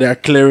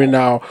Mayweather clearing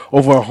now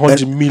over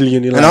 100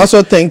 million in, and I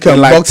also think in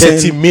like boxing,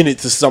 30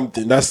 minutes or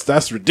something,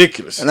 that's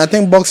ridiculous. And I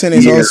think boxing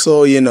is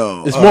also,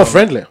 it's more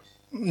friendlier.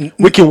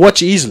 We can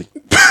watch easily.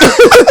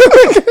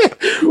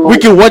 We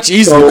can watch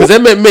easily because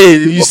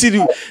MMA, you see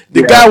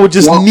the guy would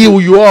just kneel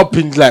you up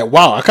and like,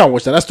 wow, I can't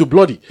watch that. That's too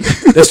bloody.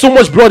 There's so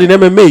much blood in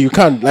MMA. You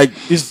can't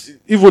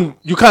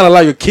you can't allow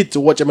your kid to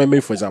watch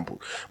MMA, for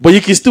example, but you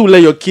can still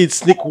let your kid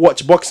sneak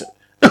watch boxing.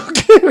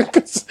 Okay,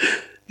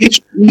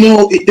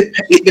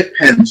 it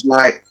depends.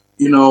 Like,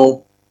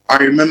 I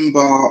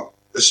remember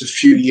just a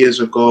few years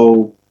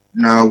ago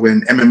now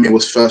when MMA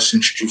was first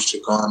introduced to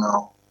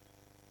Ghana,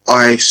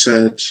 I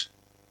said,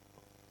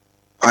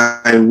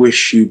 I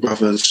wish you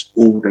brothers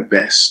all the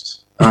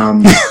best.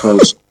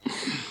 Because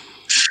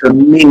for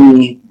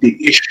me, the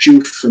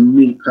issue for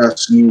me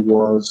personally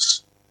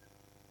was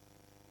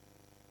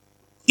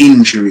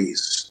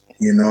injuries,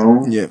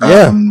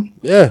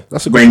 Yeah,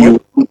 that's a good when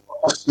point. you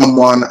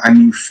someone and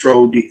you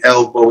throw the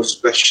elbow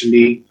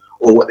especially,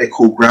 or what they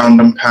call ground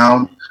and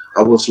pound,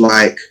 I was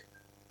like,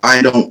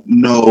 I don't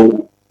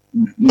know.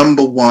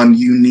 Number one,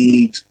 you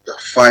need the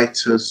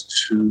fighters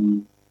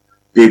to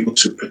be able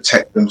to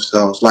protect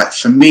themselves. Like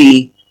for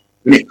me,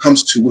 when it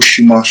comes to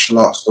wushu martial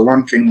arts, the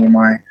one thing when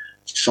my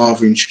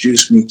father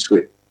introduced me to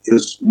it, it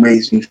was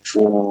amazing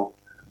for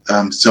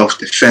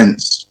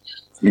self-defense,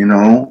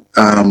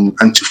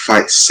 and to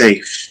fight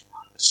safe.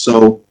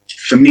 So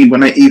for me,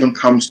 when it even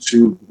comes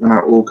to when I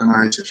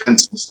organize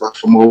events and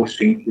stuff, I'm always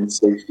thinking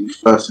safety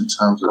first in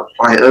terms of the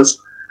fighters.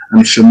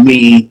 And for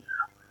me,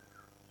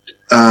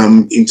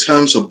 in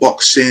terms of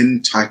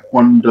boxing,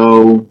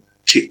 taekwondo,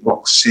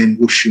 kickboxing,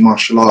 wushu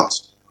martial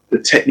arts, the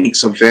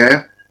techniques are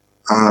there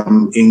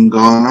in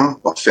Ghana.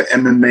 But for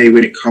MMA,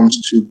 when it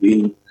comes to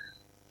the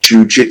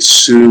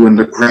jiu-jitsu and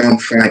the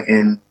ground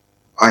fighting,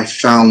 I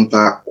found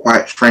that,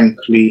 quite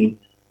frankly,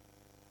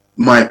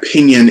 my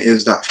opinion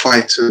is that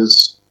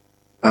fighters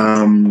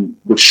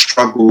would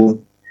struggle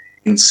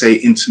in, say,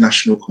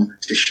 international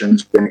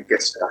competitions when it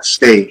gets to that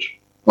stage.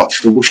 But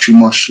for wushu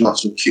martial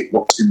arts or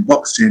kickboxing,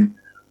 boxing,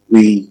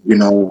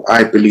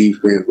 I believe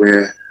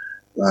we're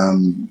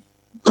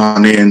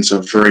Ghanaians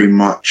are very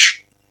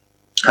much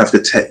have the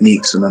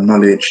techniques and the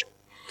knowledge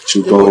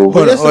to But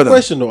go. that's the hold on.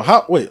 question though.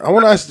 How? Wait, I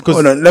want to ask because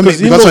Hold on, let me,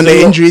 he because knows on a the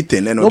lot- injury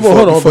thing, No, but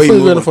hold on. Before you you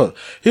go move any on. further,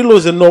 he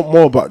knows a lot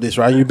more about this,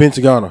 right? You've been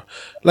to Ghana.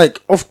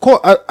 Like, of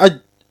course,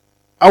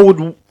 I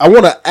want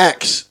to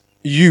ask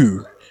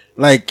you,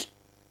 like,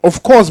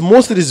 of course,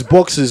 most of these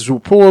boxers will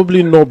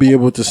probably not be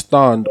able to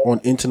stand on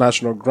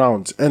international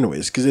grounds,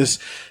 anyways, because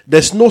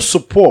there's no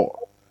support,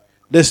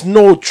 there's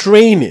no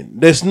training,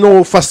 there's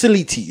no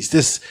facilities.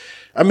 This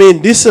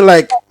is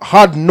like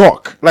hard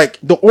knock. Like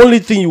the only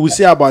thing you will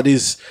say about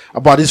these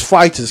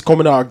fighters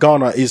coming out of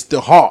Ghana is the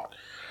heart,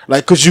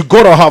 like, because you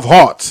gotta have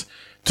heart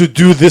to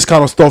do this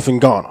kind of stuff in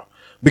Ghana,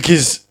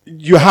 because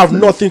you have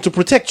nothing to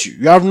protect you.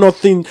 You have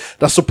nothing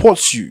that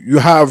supports you. You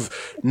have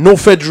no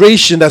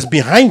federation that's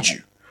behind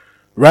you,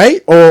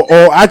 right?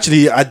 Or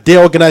actually, are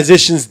there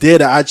organizations there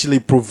that actually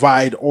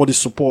provide all the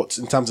supports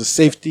in terms of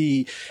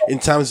safety, in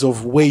terms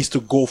of ways to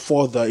go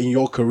further in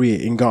your career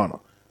in Ghana?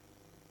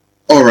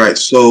 All right,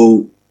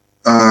 so,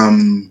 all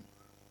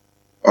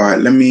right,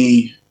 let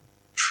me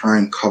try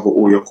and cover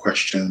all your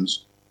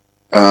questions.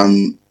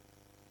 In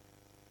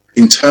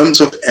terms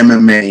of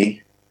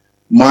MMA,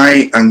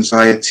 my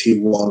anxiety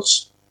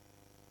was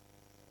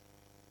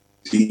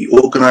the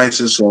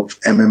organizers of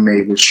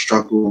MMA would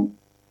struggle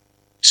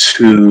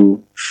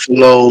to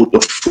follow the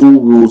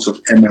full rules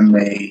of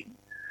MMA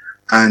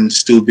and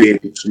still be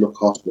able to look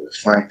after the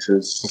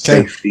fighters'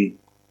 safety.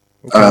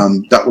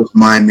 That was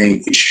my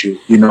main issue.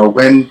 You know,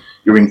 when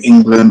you're in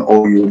England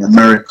or you're in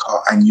America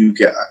and you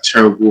get a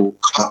terrible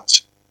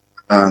cut,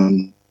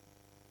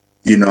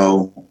 you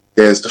know,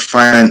 there's the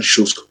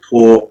financial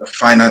support, the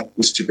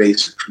finances to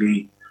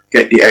basically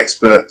get the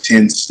experts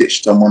in,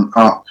 stitch someone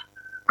up,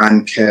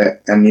 and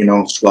care,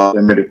 and swallow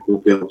the medical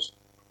bills.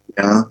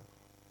 Yeah,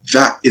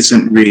 that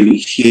isn't really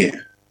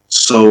here.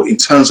 So in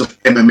terms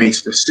of MMA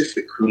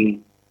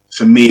specifically,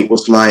 for me, it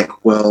was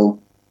like, well,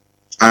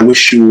 I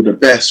wish you all the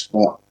best,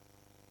 but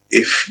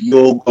if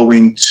you're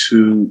going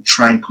to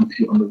try and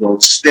compete on the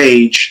world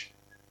stage,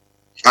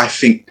 I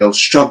think they'll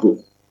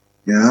struggle.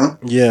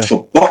 Yeah.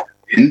 For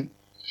boxing,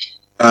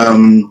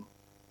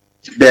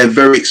 they're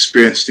very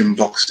experienced in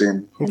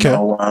boxing. Okay.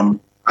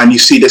 And you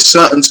see, there's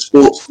certain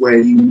sports where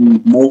you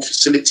need more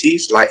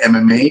facilities, like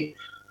MMA,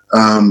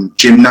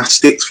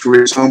 gymnastics, for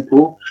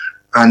example,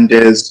 and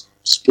there's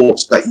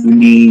sports that you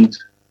need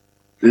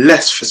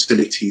less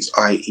facilities,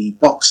 i.e.,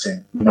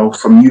 boxing.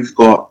 You've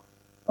got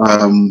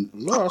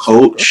a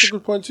coach, that's a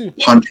good point too.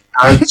 punch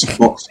pads,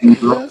 boxing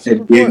gloves,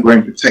 headgear,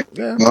 wearing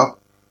protective glove,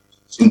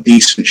 some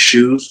decent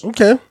shoes.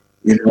 Okay.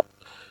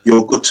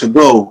 You're good to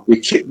go. With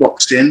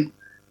kickboxing,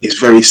 it's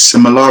very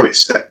similar,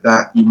 except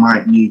that you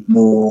might need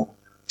more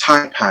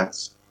Thai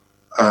pads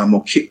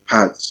or kick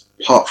pads.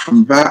 Apart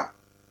from that,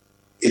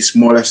 it's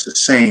more or less the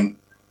same.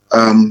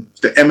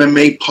 The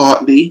MMA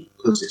partly,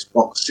 because it's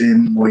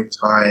boxing, Muay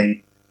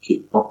Thai,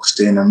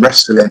 kickboxing and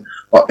wrestling.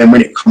 But then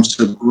when it comes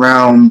to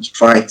ground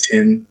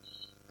fighting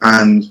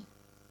and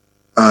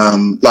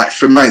like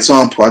for my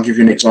example, I'll give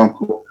you an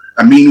example.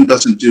 Aminu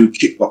doesn't do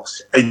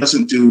kickboxing. He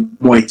doesn't do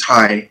Muay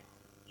Thai.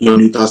 He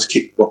only does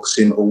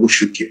kickboxing or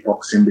wushu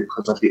kickboxing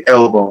because of the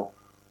elbow.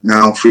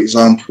 Now, for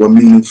example,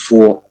 Aminu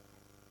fought,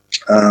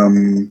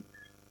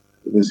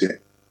 what was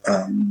it?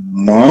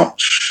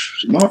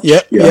 March?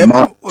 Yeah,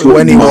 March.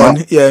 When he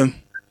won, yeah.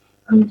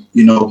 And,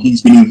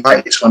 he's been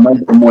invited to a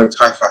number of Muay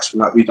Thai fights.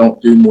 Like, we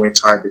don't do Muay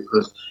Thai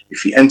because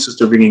if he enters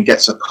the ring and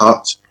gets a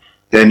cut,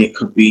 then it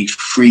could be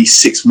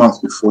 3-6 months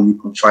before you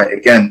can fight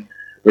again.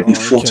 When he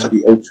fought at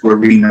the O2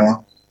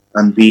 Arena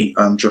and beat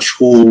Josh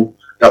Hall,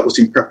 that was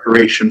in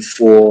preparation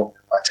for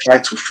a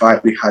title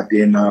fight we had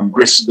in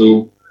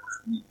Bristol.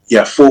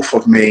 4th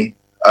of May.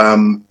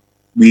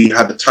 We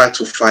had a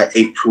title fight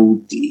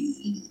April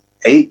the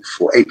 8th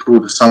or April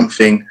the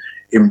something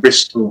in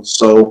Bristol.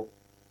 So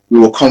we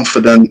were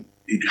confident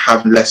he'd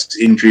have less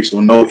injuries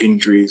or no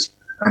injuries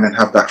and then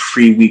have that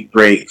 3-week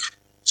break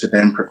to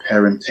then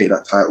prepare and take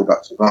that title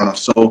back to Ghana.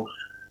 So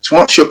to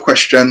answer your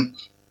question,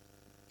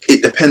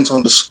 it depends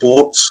on the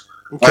sports.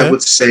 Okay. I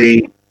would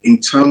say in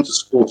terms of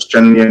sports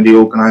generally and the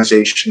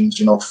organizations,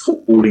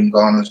 football in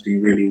Ghana is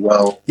doing really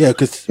well. Yeah,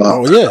 because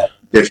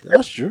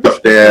that's true.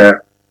 But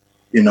they're,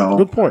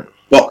 good point.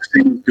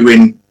 Boxing is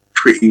doing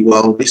pretty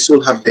well. They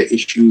still have their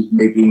issues,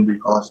 maybe in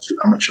regards to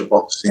amateur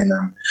boxing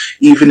and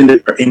even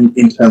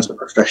in terms of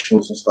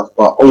professionals and stuff.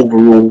 But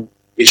overall,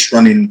 it's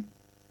running.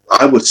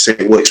 I would say,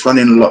 it's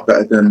running a lot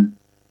better than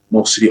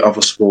most of the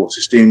other sports.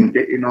 It's doing,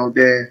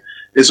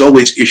 there's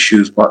always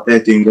issues, but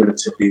they're doing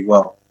relatively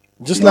well.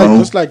 Just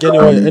like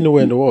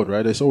anywhere in the world,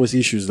 right? There's always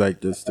issues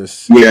like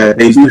this. Yeah,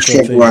 they do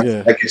struggle,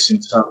 I guess, in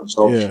terms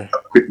of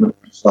equipment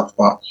and stuff.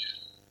 But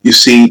you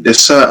see, there's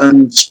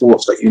certain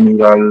sports that you need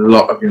a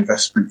lot of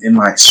investment in,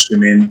 like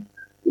swimming.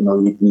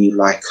 You need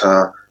like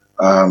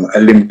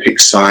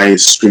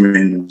Olympic-sized swimming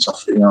and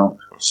stuff.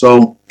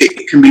 So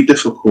it can be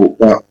difficult.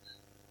 But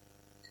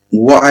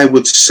what I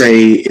would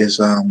say is,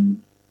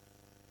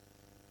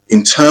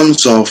 in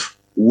terms of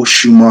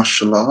wushu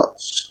martial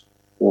arts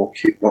or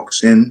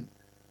kickboxing,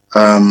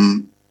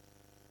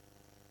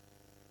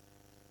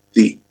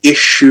 the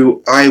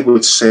issue I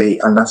would say,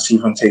 and that's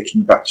even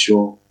taking back to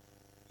your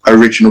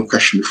original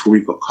question before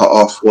we got cut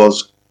off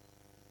was,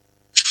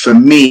 for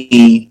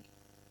me,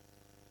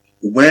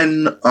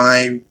 when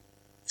I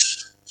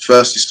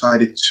first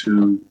decided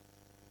to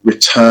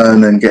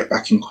return and get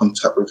back in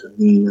contact with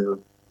Aminu,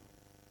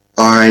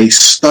 I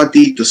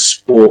studied the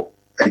sport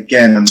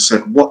again and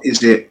said, what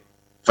is it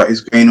that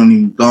is going on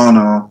in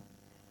Ghana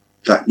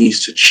that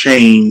needs to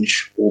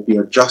change or be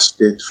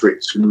adjusted for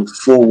it to move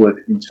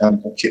forward in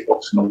terms of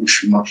kickboxing or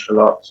wushu martial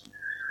arts?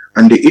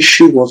 And the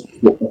issue was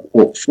the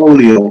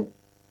portfolio.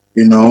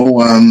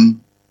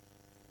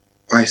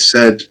 I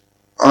said,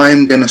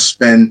 I'm going to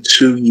spend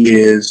 2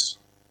 years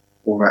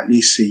or at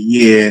least a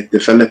year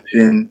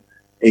developing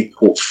a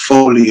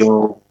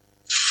portfolio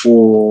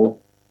for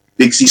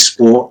Big Z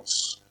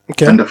Sports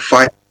and the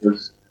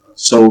fighters,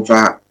 so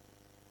that,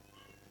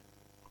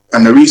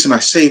 and the reason I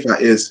say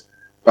that is,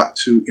 back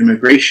to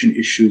immigration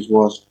issues,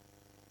 was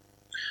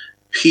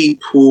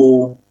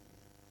people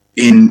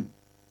in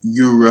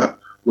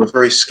Europe were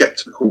very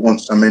skeptical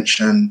once I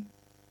mentioned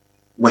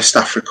West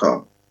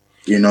Africa,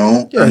 Yeah,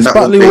 and it's that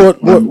partly was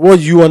what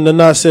you and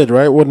Nana said,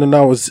 right? What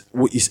Nana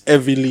is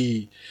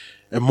heavily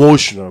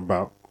emotional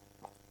about.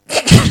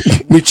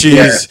 Which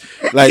is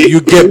like,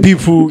 you get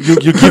people, you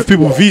give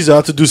people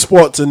visa to do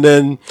sports, and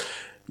then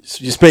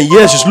you spend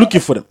years just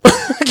looking for them,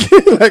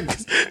 like,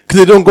 because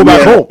they don't go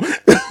back home.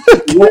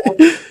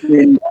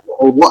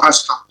 What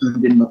has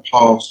happened in the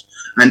past,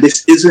 and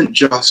this isn't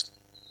just,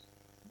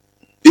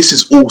 this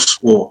is all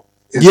sport.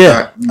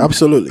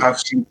 Absolutely. I've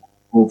seen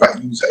people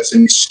that use it as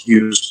an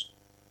excuse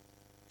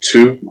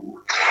to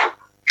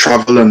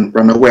travel and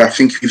run away. I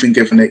think you even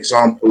give an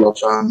example of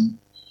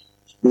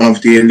one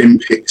of the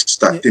Olympics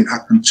that didn't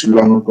happen too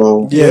long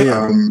ago.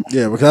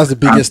 Because that's the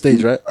biggest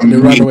stage, right? And they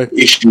ran away.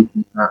 Issue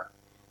with that.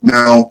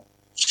 Now,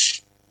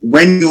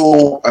 when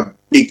you're a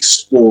big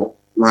sport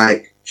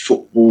like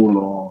football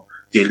or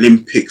the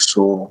Olympics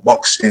or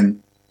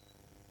boxing,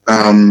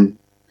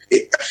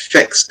 it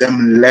affects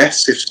them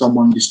less if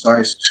someone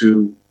decides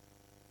to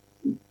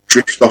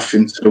drift off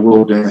into the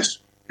wilderness,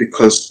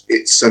 because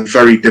it's a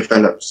very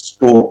developed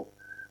sport,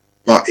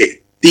 but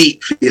it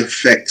deeply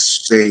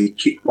affects, say,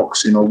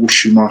 kickboxing or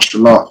wushu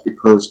martial arts,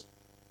 because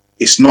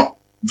it's not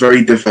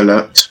very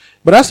developed.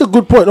 But that's a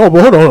good point. No,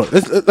 but hold on.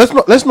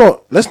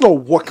 Let's not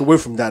walk away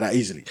from that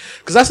easily,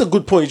 because that's a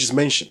good point you just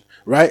mentioned,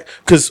 right?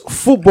 Because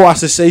football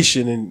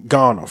association in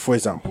Ghana, for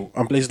example,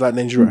 and places like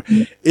Nigeria,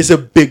 is a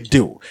big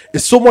deal.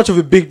 It's so much of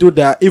a big deal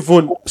that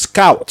even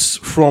scouts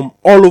from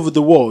all over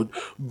the world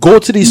go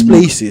to these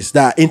places,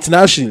 that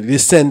internationally they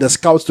send the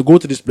scouts to go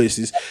to these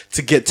places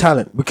to get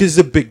talent, because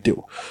it's a big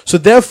deal. So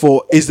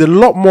therefore, it's a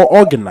lot more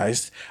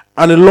organized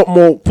and a lot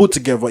more put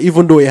together,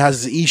 even though it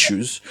has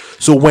issues.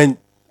 So when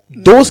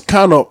those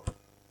kind of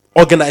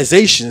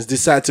organizations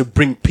decide to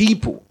bring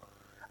people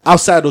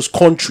outside those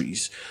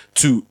countries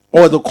to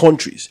other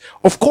countries,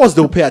 of course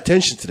they'll pay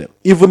attention to them,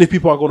 even if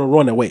people are going to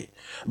run away,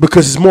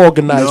 because it's more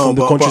organized from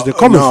the countries they're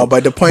coming from.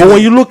 But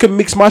when you look at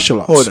mixed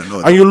martial arts,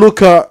 and you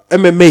look at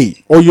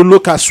MMA, or you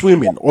look at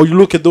swimming, or you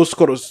look at those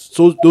sort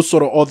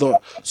of other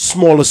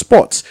smaller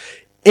sports,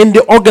 in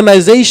the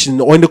organization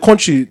or in the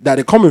country that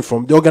they're coming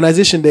from, the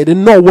organization they're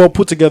not well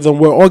put together and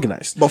well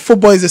organized. But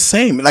football is the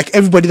same. Like,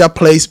 everybody that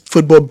plays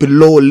football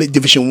below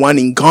Division 1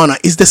 in Ghana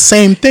is the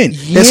same thing.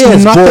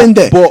 There's nothing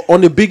there. But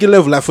on a bigger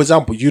level, like, for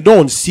example, you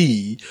don't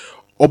see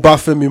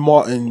Obafemi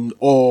Martin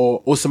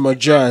or Osama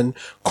Jan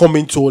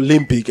coming to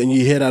Olympic, and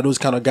you hear that those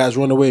kind of guys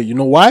run away. You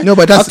know why? No,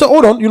 but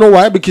hold on. You know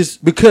why? Because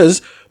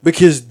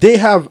they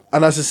have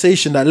an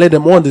association that let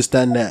them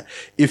understand that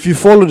if you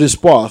follow this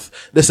path,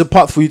 there's a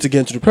path for you to get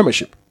into the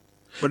Premiership.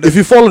 But if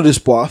you follow this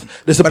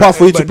path, there's a path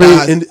for you to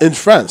play in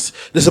France.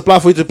 There's a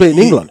path for you to play in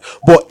England.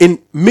 But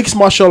in mixed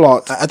martial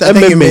arts,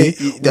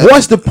 MMA,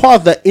 what's the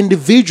path that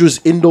individuals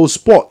in those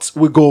sports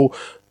will go,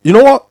 you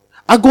know what?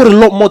 I got a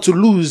lot more to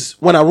lose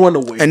when I run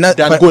away than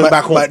going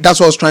back home. But that's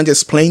what I was trying to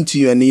explain to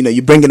you, and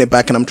you're bringing it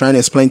back, and I'm trying to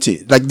explain to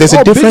you. Like, there's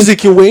a difference. Big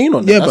can weigh in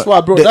on that. That's why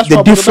I brought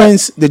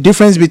the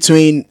difference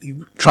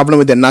between traveling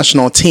with the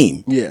national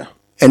team,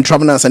 and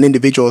traveling as an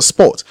individual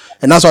sport,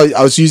 and that's why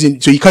I was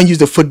using. So you can't use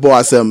the football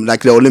as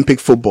like the Olympic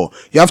football.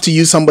 You have to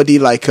use somebody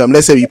like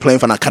let's say you're playing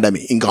for an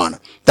academy in Ghana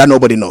that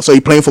nobody knows. So you're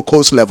playing for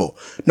coast level,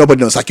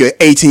 nobody knows. Like, you're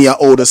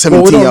 18-year-old or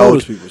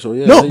 17-year-old. So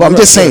but I'm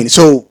just saying.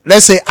 So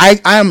let's say I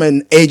am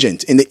an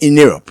agent in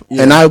Europe,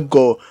 and I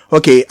go,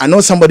 okay, I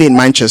know somebody in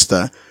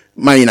Manchester,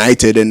 Man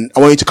United, and I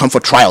want you to come for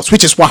trials,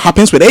 which is what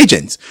happens with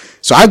agents.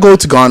 So I go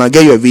to Ghana,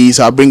 get you a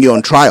visa, I'll bring you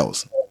on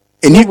trials.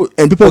 And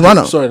people run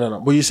out. Sorry,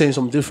 no. But you're saying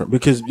something different,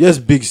 because yes,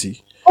 Big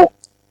Z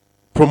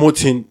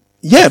promoting.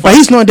 Yeah, but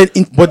he's not that.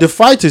 But the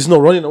fighter is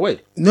not running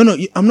away. No,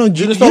 I'm not.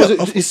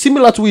 It's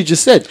similar to what you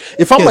just said.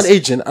 If I'm an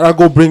agent and I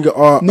go bring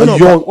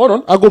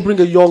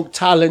a young,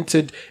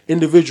 talented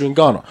individual in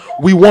Ghana,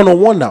 we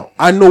one-on-one now.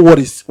 I know what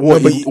his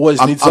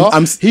needs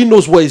are. He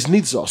knows what his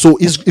needs are. So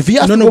if he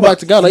has to go back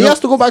to Ghana, he has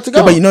to go back to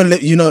Ghana. But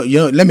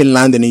let me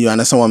land in you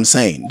understand what I'm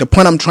saying. The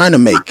point I'm trying to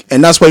make,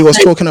 and that's what he was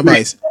talking about,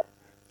 is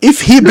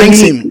if he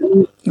brings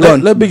him,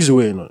 let Big Z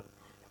weigh in on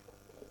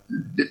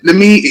it. Let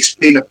me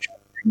explain a few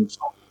things.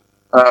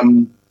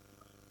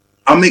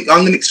 I'm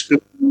going to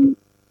explain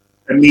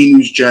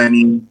Aminu's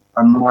journey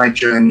and my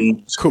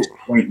journey to this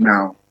point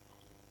now,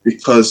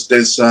 because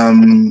there's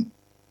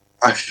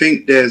I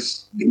think there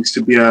needs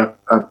to be a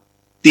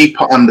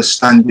deeper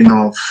understanding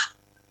of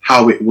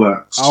how it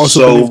works. I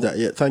also believe that.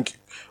 Yeah, thank you.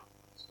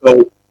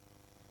 So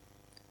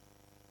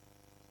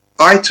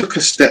I took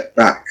a step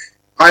back.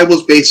 I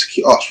was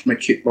basically asked from a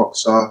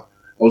kickboxer. I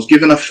was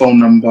given a phone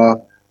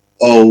number.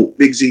 Oh,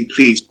 Big Z,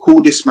 please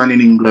call this man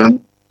in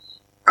England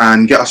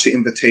and get us an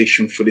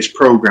invitation for this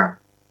program.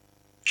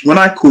 When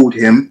I called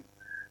him,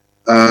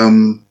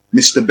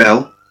 Mr.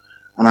 Bell,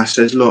 and I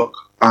said, look,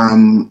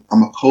 I'm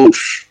a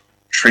coach,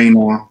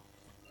 trainer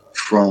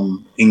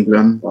from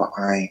England, but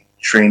I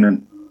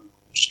train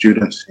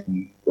students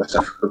in West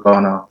Africa,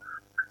 Ghana,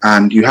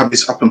 and you have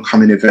this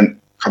up-and-coming event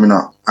coming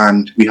up,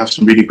 and we have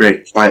some really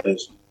great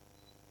fighters.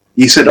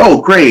 He said,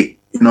 oh, great,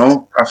 you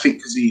know, I think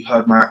because he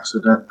heard my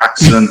accent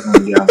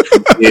and yeah, I'm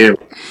from here,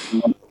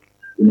 you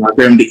know, I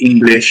gave him the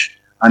English,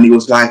 and he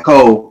was like,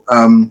 oh,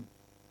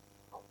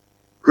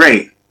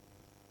 great.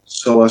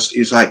 So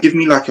he's like, give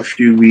me like a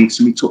few weeks,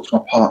 let me talk to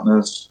my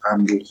partners,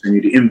 and we'll send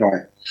you the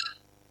invite.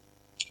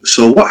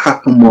 So what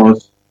happened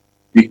was,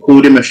 we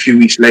called him a few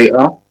weeks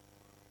later,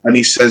 and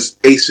he says,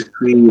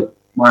 basically,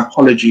 my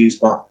apologies,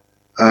 but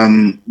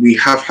we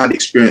have had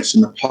experience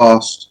in the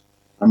past,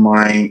 and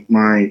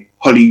my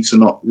colleagues are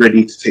not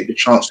ready to take the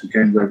chance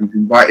again, where we've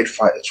invited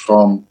fighters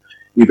from,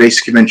 we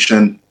basically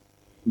mentioned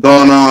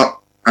Ghana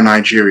and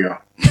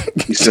Nigeria.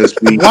 He says,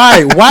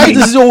 why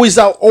does it always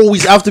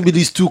have to be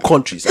these two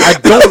countries? I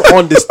don't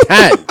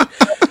understand.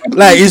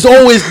 Like, it's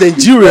always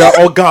Nigeria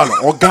or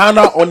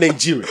Ghana or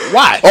Nigeria.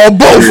 Why? Or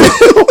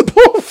both.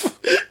 Both.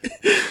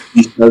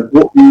 He says,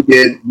 what we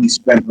did, we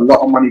spent a lot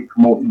of money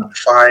promoting the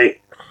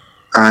fight,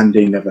 and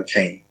they never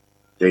came.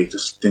 They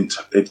just didn't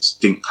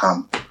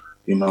come.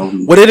 You know.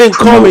 Well, they didn't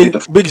come in.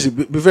 Be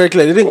very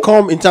clear. They didn't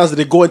come in terms of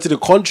they go into the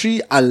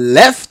country and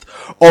left,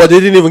 or they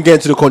didn't even get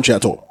into the country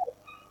at all.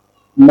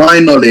 My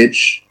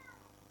knowledge,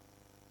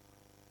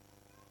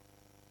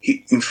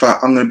 in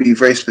fact, I'm going to be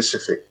very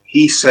specific.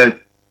 He said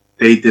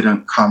they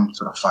didn't come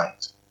to the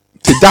fight.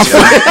 To that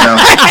fight?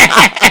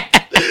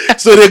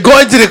 So they go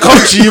into the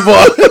country,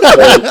 but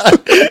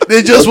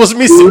they just was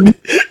missing.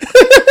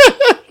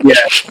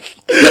 Yeah.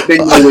 The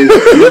thing is,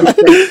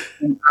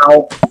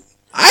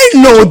 I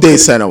know they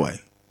sent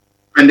away.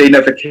 And they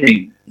never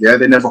came. Yeah,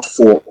 they never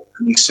fought.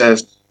 And he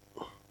says,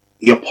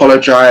 he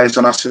apologized,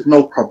 and I said,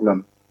 no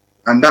problem.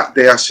 And that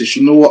day I said,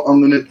 you know what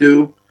I'm going to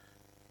do?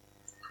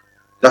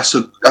 That's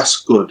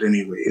good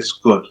anyway. It's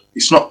good.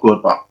 It's not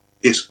good, but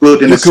it's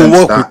good in the sense that... You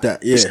can work with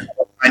that, yeah.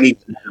 I need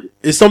to do.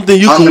 It's something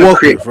you can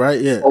work with,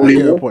 right? Yeah, I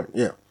get your point,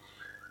 yeah.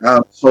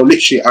 So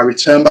literally, I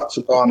returned back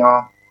to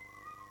Ghana,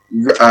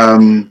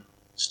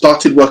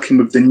 started working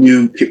with the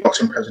new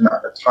kickboxing president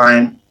at the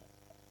time,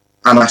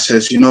 and I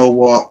says, you know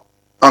what?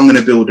 I'm going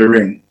to build a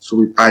ring.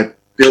 So I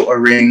built a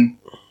ring,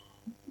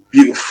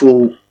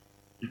 beautiful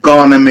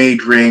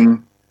Ghana-made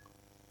ring,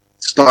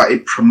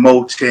 started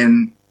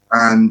promoting,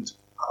 and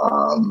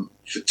for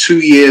 2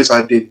 years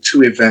I did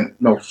 4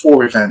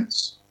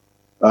 events.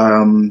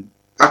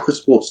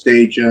 Aquasport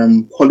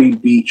Stadium, Poly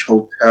Beach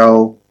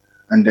Hotel,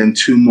 and then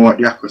 2 more at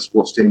the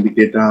Aquasport Stadium. We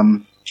did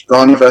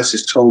Ghana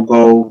versus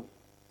Togo.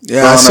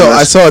 Yeah,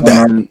 I saw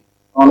that.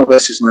 Ghana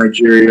versus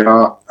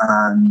Nigeria,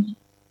 and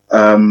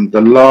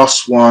the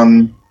last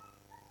one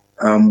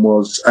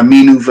was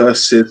Aminu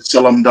versus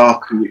Salam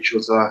Darku, which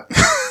was a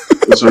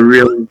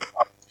really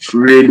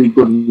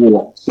good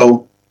war.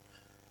 So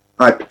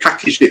I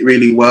packaged it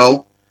really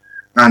well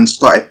and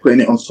started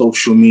putting it on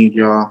social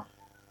media.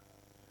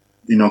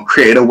 You know,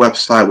 created a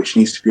website which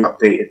needs to be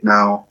updated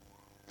now,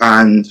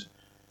 and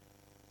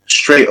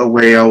straight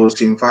away I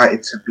was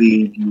invited to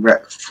be the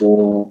rep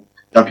for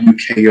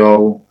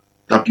WKO,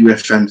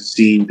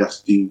 WFMC,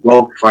 that's the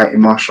World Fighting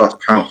Martial Arts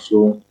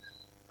Council,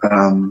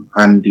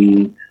 and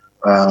the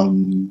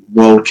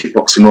World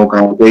Kickboxing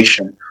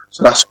Organization.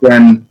 So that's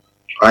when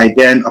I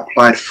then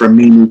applied for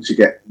Aminu to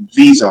get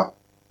visa.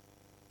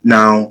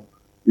 Now,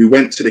 we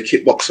went to the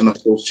Kickboxing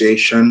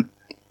Association,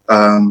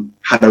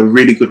 had a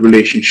really good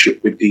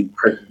relationship with the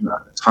president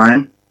at the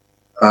time,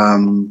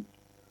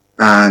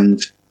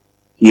 and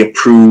he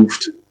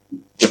approved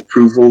the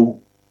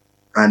approval,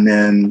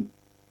 and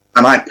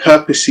I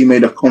purposely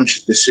made a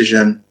conscious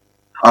decision.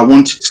 I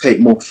wanted to take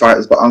more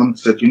fighters, but I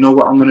said, you know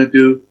what I'm going to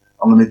do?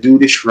 I'm going to do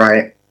this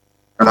right,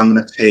 and I'm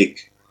going to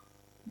take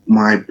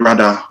my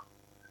brother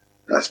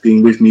that's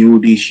been with me all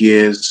these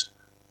years,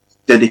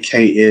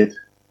 dedicated,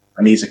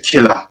 and he's a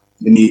killer,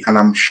 and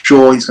I'm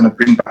sure he's going to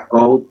bring back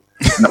gold,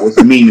 and that was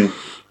Aminu.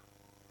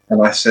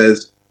 And I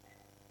says,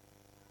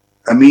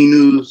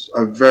 Aminu's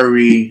a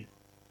very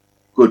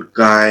good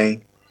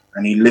guy,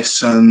 and he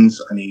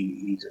listens, and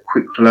he's a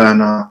quick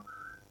learner.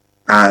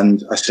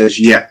 And I says,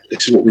 yeah,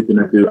 this is what we're going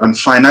to do. And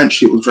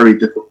financially, it was very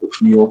difficult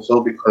for me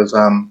also, because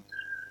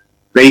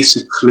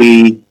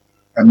basically,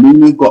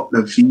 Aminu got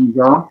the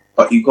visa,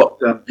 but he got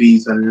the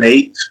visa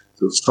late.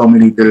 There was so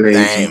many delays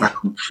and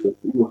back and forth.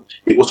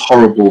 It was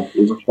horrible.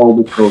 It was a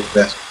horrible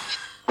process.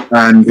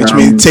 and Which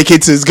means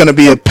tickets is gonna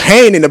be a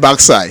pain in the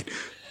backside.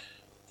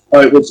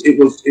 it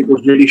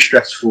was really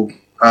stressful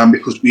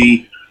because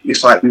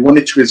it's like we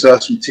wanted to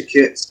reserve some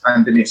tickets,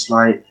 and then it's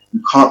like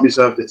you can't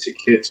reserve the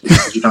tickets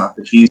because you don't have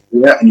the visa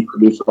yet, and you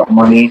could lose a lot of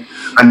money,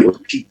 and it was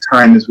peak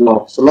time as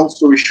well. So long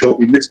story short,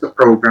 we missed the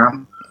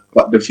program,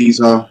 but the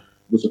visa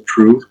was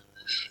approved.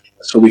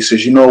 So we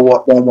says, you know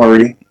what, don't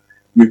worry,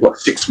 we've got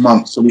 6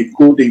 months. So we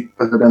called the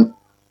president,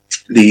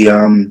 the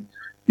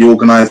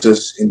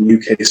organisers in the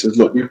UK. Says,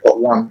 look, we've got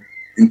one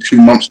in 2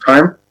 months'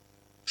 time.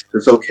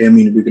 It's okay. I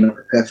mean, we're going to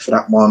prepare for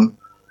that one,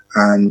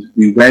 and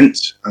we went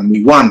and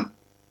we won.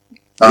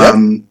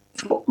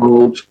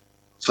 Road.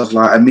 So I was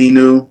like,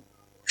 Aminu,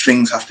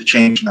 things have to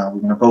change now.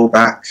 We're going to go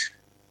back,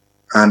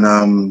 and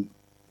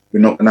we're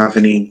not going to have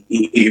any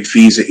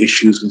visa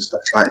issues and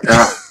stuff like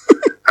that.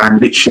 And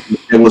literally,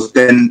 there was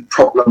then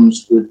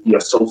problems with the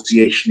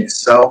association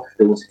itself.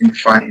 There was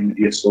infighting with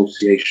the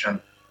association,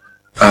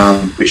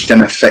 which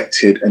then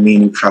affected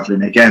Aminu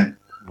travelling again.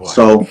 Wow.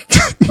 So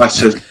I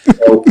said,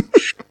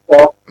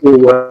 fast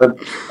forward,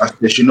 I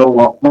said, you know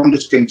what, I'm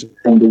just going to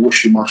form the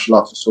Wushu Martial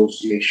Arts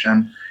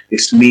Association.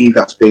 It's me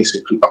that's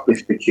basically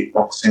uplifted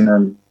kickboxing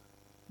and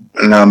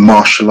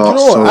martial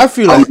arts. You know what? So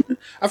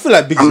I feel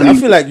like Big Z, I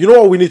feel like, you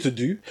know what we need to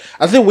do?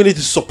 I think we need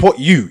to support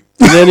you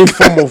in any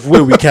form of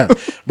way we can,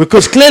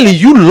 because clearly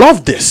you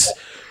love this.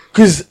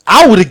 Because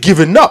I would have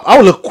given up. I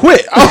would have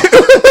quit.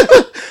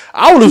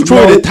 I would have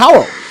thrown the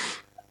towel.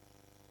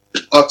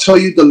 I'll tell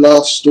you the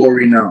last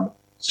story now.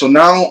 So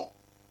now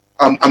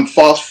I'm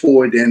fast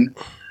forwarding.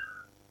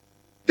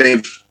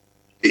 The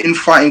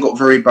infighting got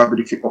very bad with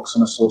the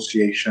Kickboxing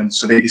Association,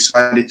 so they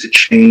decided to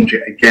change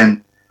it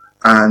again.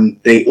 And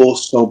they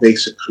also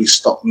basically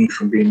stopped me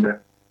from being the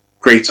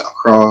Greater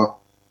Accra,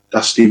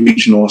 that's the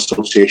regional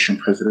association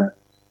president.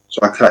 So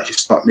I could actually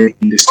start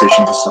making decisions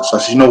and stuff. So I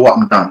said, you know what,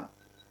 I'm done.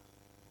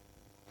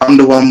 I'm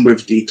the one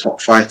with the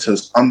top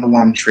fighters. I'm the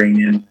one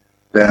training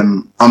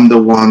them. I'm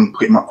the one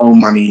putting my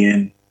own money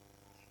in.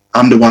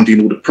 I'm the one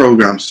doing all the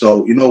programs.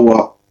 So you know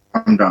what,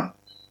 I'm done.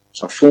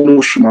 So I formed the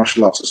Wushu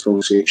Martial Arts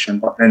Association,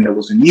 but then there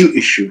was a new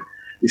issue.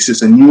 This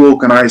is a new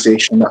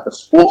organization that the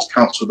Sports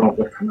Council don't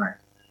recognize.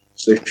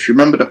 So if you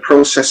remember, the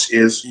process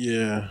is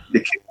the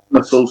Kickboxing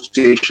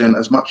Association,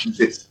 as much as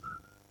it's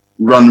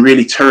run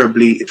really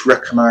terribly, it's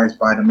recognized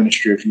by the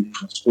Ministry of Youth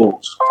and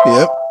Sports.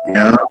 Yep.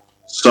 Yeah.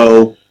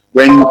 So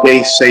when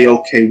they say,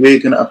 okay, we're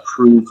going to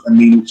approve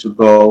Aminu to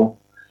go,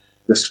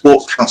 the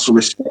Sports Council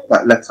respect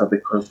that letter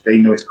because they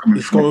know it's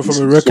coming from a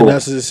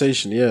recognized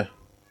association, yeah.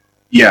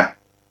 Yeah.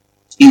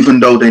 Even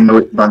though they know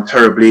it's done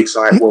terribly, it's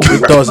like, well,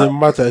 it doesn't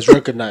matter, it's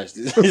recognized.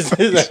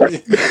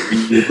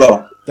 You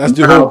go. That's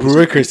the whole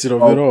bureaucracy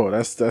of it all.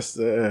 That's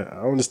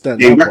I understand.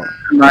 They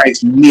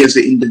recognize me as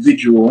an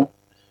individual,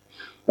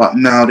 but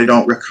now they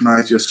don't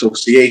recognize the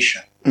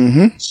association.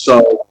 Mm-hmm.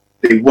 So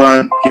they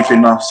weren't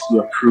giving us the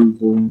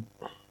approval.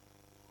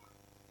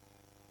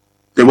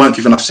 They weren't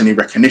giving us any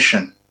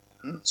recognition.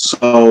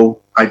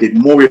 So I did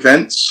more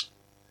events,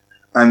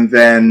 and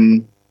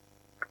then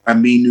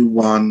Aminu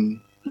won.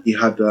 He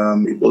had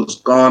it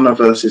was Ghana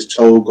versus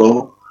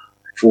Togo.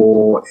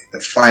 For the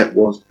fight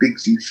was Big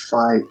Z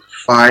Fight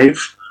 5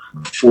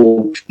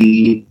 for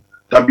the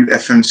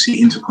WFMC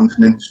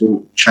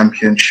Intercontinental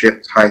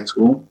Championship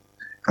title.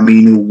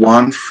 Aminu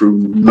won through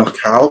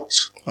knockout.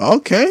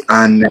 Okay.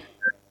 And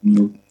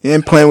he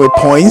ain't playing with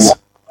points.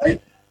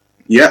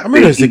 Yeah. I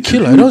mean, he's a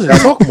killer. He doesn't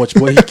talk much,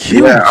 but he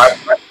kills. Yeah,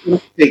 I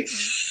think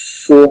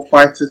 4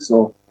 fighters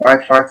or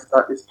 5 fighters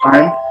at this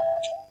time.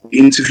 We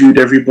interviewed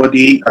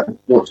everybody at the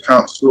Sports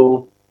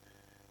Council,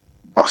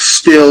 but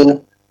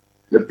still,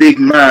 the big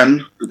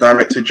man, the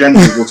Director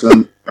General,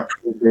 wasn't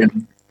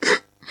approving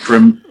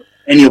from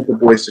any of the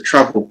boys to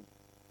travel.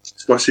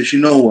 So I said,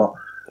 you know what?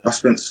 I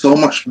spent so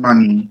much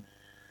money,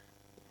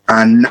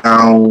 and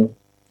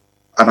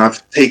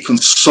I've taken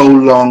so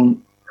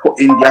long, put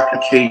in the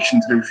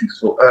applications and everything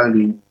so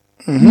early.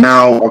 Mm-hmm.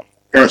 Now, our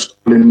parents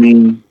calling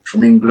me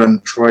from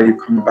England, Troy,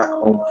 you're coming back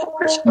home for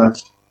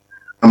Christmas.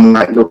 I'm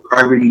like, look,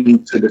 I really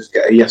need to just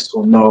get a yes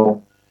or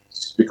no,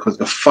 because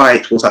the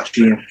fight was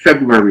actually in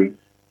February.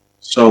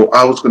 So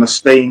I was going to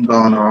stay in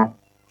Ghana,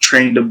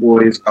 train the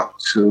boys up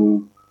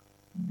to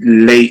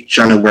late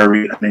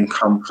January, and then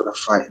come for the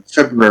fight in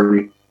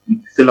February.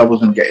 And still I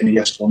wasn't getting a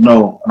yes or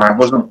no. And I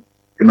wasn't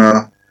going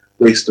to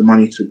waste the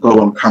money to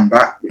go and come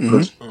back,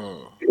 because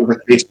it was a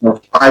case of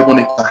I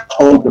wanted to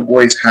hold the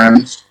boys'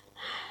 hands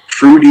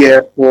through the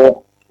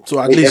airport. So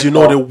at least you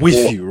know they're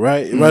with you,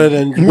 right? Rather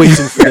than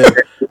waiting for them.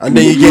 And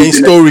then you're getting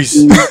stories.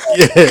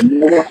 Yeah.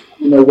 You're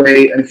running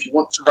away, and if you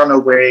want to run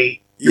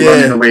away, you're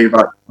running away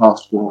without the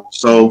passport.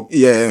 So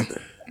yeah,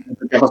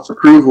 give us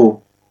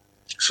approval.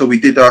 So we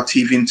did our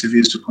TV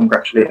interviews to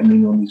congratulate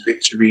Aminu on his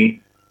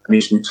victory and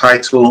his new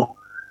title,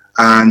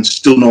 and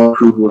still no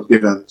approval was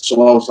given.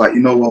 So I was like, you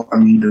know what,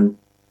 Aminu,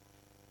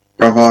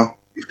 brother,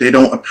 if they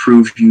don't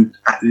approve you,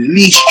 at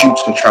least you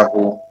to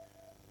travel,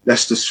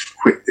 let's just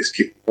quit this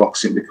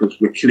kickboxing, because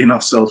we're killing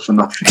ourselves for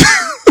nothing.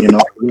 You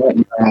know,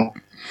 right now,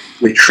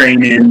 we're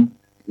training,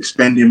 we're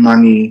spending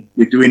money,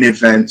 we're doing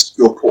events,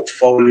 your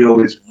portfolio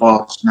is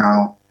vast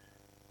now.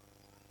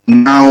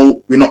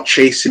 Now we're not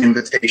chasing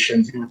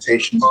invitations are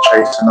chasing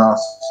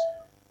us.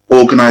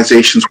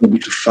 Organizations want you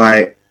to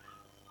fight,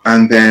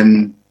 and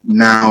then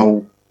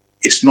now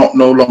it's not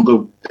no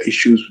longer the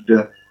issues with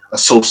the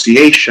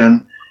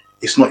association,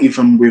 it's not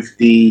even with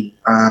the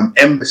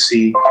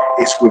embassy,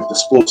 it's with the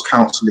sports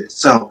council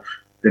itself.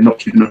 They're not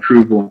giving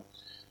approval.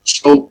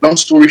 So long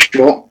story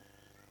short,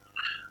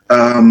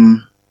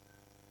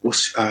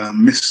 who's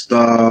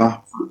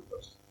the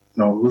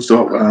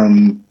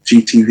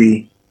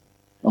GTV?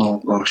 Oh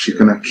gosh, you're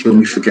gonna kill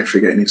me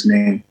forgetting his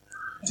name.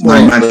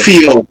 My man,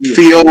 Theo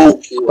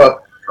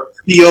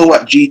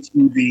at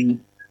GTV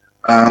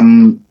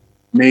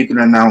made an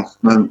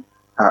announcement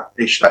that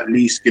they should at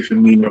least give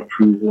me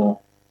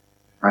approval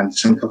and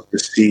sent us to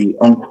see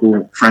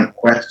Uncle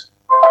Frank West,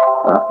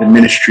 the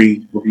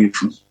Ministry of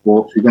Youth and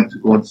Sports. We went to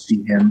go and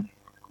see him,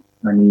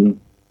 and he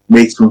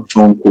made some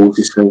phone calls.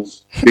 He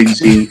says, Big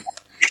Z,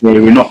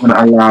 we're not going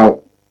to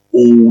allow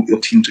all your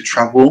team to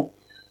travel,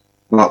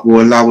 but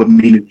we'll allow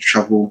Aminu to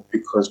travel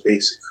because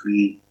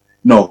basically,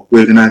 no,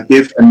 we're going to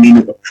give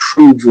Aminu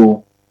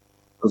approval,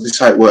 because this is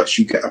how it works.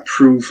 You get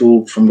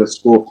approval from the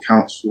Sport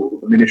Council,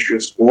 the Ministry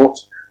of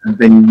Sports, and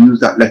then you use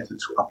that letter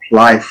to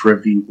apply for a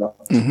visa.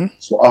 Mm-hmm.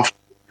 So after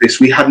this,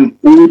 we hadn't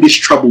all this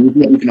trouble. We've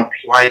not even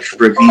applied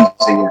for a visa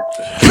yet.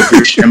 The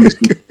British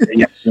Embassy,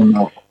 yes or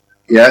no.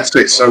 Yeah, so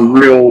it's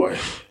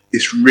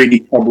really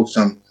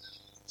troublesome.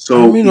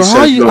 So I mean,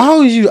 how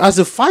are you as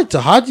a fighter?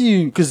 How do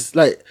you? Because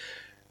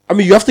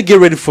you have to get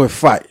ready for a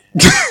fight.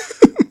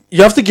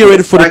 You have to get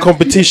ready for the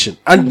competition,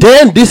 and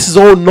then this is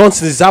all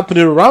nonsense is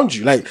happening around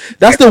you. Like,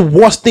 that's the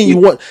worst thing you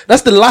want.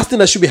 That's the last thing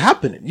that should be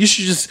happening. You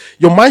should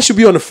your mind should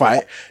be on the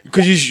fight,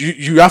 because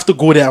you have to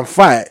go there and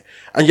fight,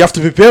 and you have to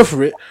prepare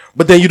for it.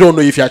 But then you don't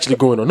know if you're actually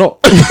going or not.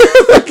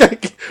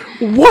 Like,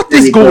 what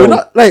is going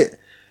on? Like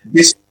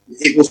this,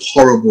 it was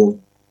horrible.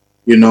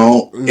 It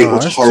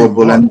was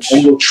horrible, and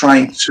you're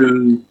trying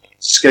to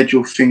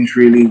schedule things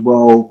really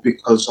well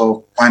because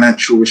of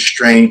financial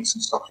restraints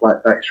and stuff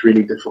like that. It's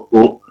really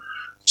difficult.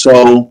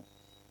 So,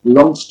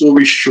 long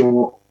story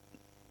short,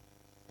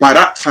 by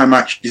that time I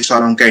actually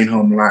decided I'm going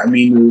home.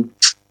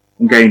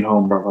 I'm going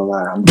home, brother.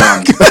 Like, I'm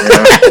done.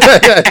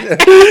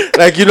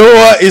 Like, you know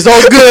what? It's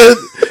all good,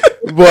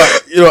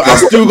 but I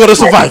still gotta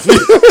survive.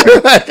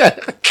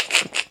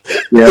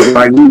 Yeah, when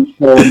I reach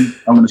home,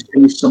 I'm gonna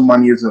save some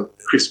money as a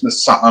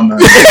Christmas something.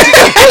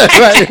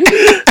 Right.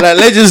 Like,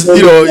 let's just,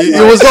 it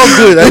was all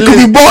good. At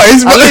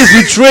least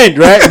we trained,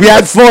 right? We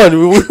had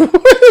fun. We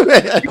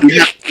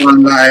had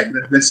fun, like,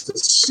 let's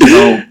just,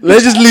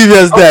 let's just leave it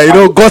as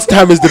that. God's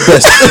time is the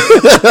best.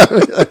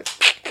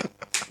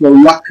 So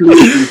luckily,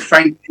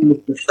 thank you,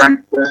 Mr.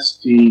 Frank West.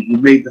 He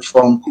made the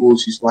phone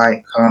calls. He's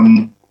like,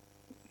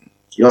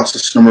 he asked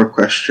us a number of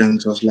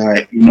questions. I was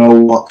like, you know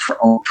what,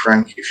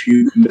 Frank, if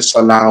you can just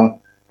allow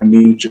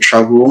me to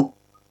travel,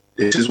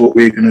 this is what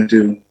we're going to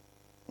do.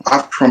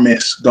 I've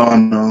promised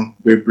Ghana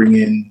we're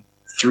bringing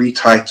 3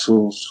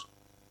 titles.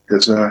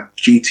 There's a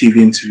GTV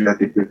interview I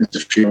did with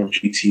Mr. Phil of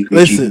GTV.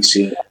 Listen,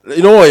 GDC.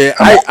 You know what?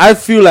 I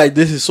feel like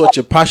this is such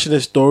a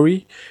passionate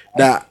story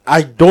that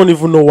I don't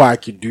even know what I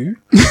could do.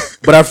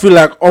 But I feel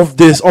like off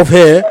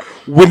here,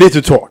 we need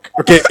to talk.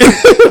 Okay?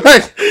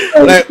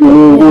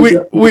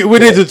 we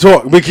need to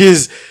talk,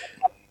 because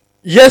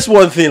yes,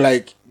 one thing,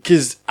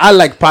 because I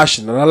like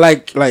passion, and I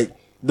like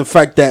the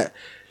fact that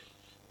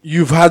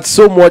you've had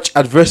so much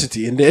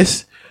adversity in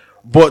this,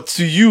 but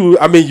to you,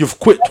 you've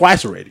quit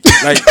twice already.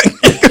 Like,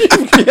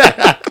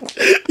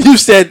 you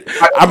said,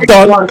 I'm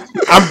done. No,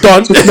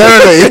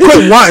 he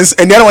quit once,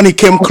 and the other one he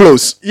came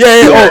close.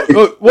 Yeah.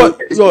 What?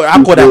 No,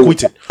 I call that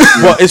quitting.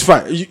 Well, it's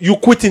fine. You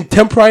quitting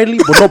temporarily,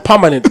 but not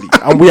permanently,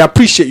 and we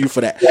appreciate you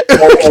for that.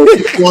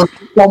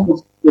 One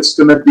was just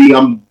gonna be,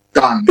 I'm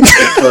done,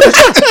 because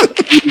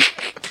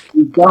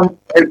we've done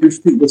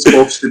everything we're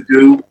supposed to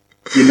do.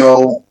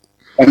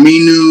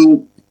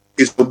 Aminu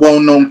is the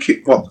well-known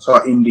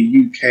kickboxer in the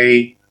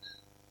UK.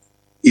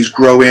 He's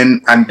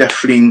growing, and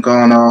definitely in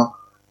Ghana.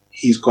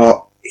 He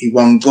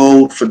won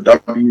gold for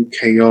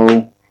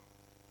WKO.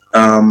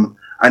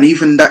 And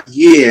even that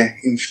year,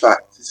 in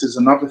fact, this is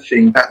another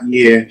thing, that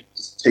year,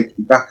 just to take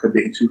you back a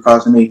bit, in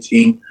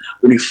 2018,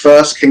 when he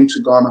first came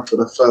to Ghana for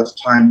the first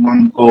time,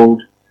 won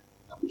gold,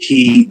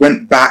 he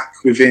went back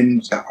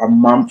within a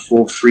month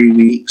or 3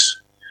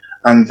 weeks,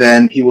 and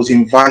then he was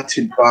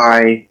invited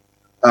by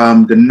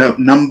the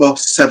number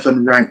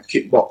 7 ranked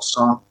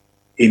kickboxer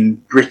in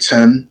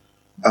Britain,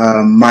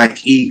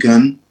 Mike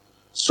Egan.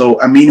 So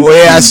I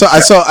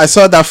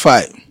saw that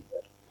fight.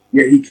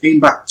 Yeah, he came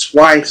back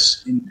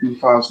twice in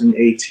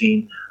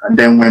 2018 and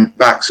then went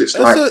back. So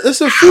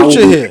it's a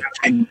future here.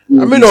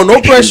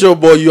 No pressure,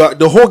 but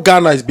the whole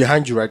Ghana is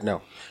behind you right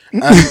now,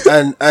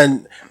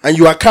 and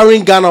you are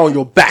carrying Ghana on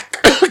your back.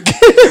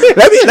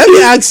 let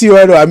me ask you,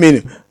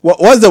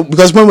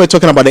 because when we're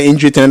talking about the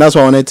injury thing, and that's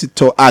what I wanted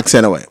to ask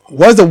anyway.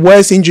 What's the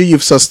worst injury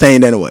you've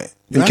sustained anyway?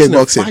 in asking a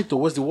kickboxing? fighter,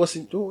 what's the worst? I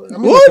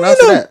mean, What? can I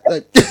answer No. that?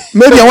 Like,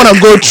 Maybe I want to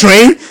go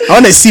train. I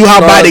want to see how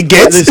bad it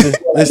gets.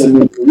 Listen.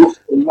 What's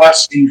the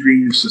worst injury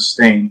you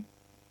sustained?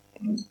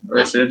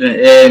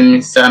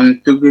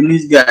 Some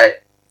Togolese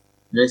guy.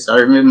 Yes, I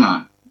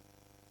remember.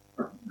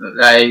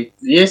 Like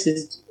yes,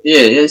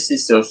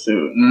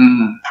 also.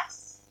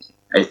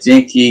 I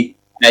think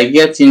I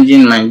get injured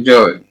in my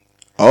jaw.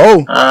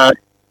 Oh,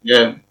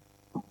 Yeah.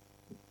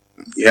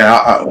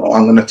 Yeah,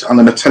 I'm gonna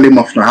tell him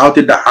off now. How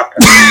did that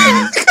happen?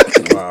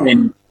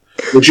 Wow.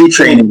 Was you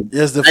training?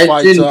 Yes, the I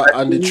fighter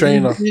and the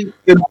trainer. I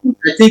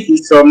think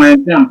it's on my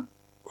gum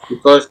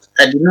because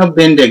I did not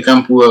bend the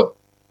gum well.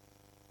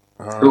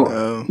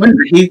 So when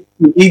he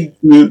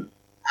hit me,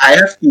 I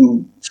have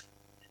to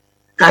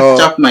catch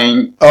up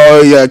my.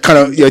 oh yeah, kind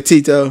of your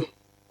teeth. Yeah,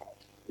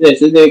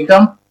 so the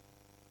gum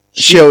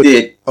Shield.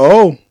 did.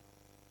 Oh,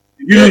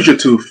 Did you lose your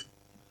tooth?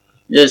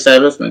 Yes, I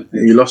lost my Yeah,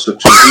 tooth. you lost a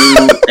tooth.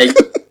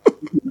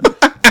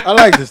 I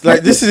like this.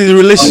 Like, this is the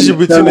relationship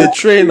between a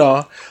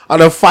trainer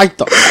and a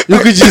fighter. You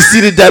could just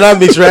see the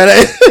dynamics, right?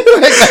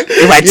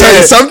 If I tell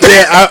you something,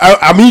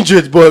 I'm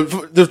injured,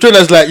 but the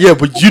trainer's like, yeah,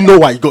 but you know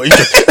why you got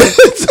injured.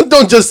 So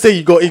don't just say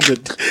you got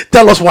injured.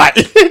 Tell us why.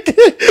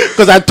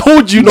 Because I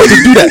told you not to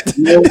do that.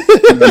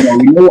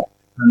 You know,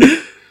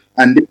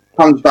 and it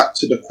comes back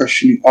to the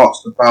question you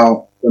asked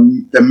about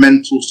the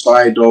mental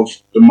side of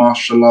the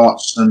martial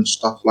arts and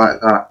stuff like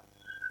that.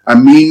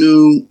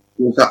 Aminu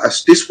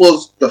was this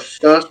was the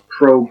first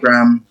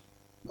program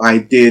I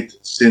did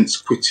since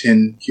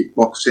quitting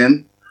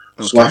kickboxing.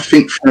 Okay. So I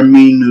think for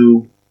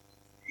Aminu,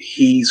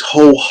 his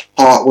whole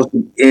heart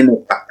wasn't in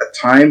it at the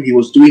time. He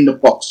was doing the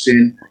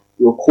boxing.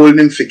 We were calling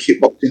him for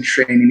kickboxing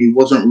training. He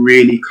wasn't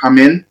really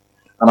coming.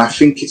 And I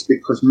think it's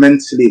because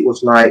mentally it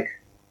was like,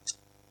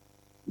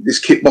 this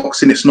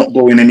kickboxing, it's not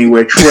going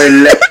anywhere. Troy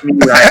left me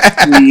like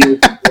 3 years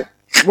ago.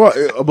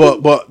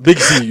 But Big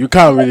Z, you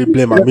can't really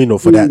blame Amino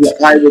for that.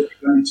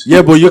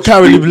 Yeah, but you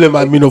can't really blame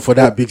Amino for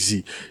that, Big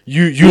Z.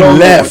 You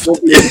left.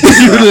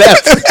 You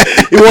left.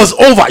 It was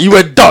over. You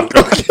were done.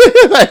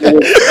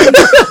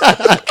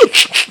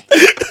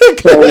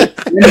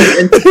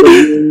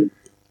 So,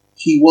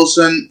 he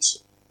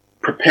wasn't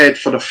prepared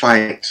for the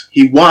fight.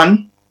 He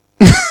won,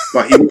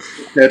 but he wasn't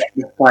prepared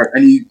for the fight,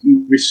 and he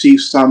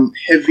received some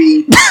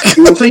heavy.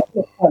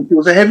 It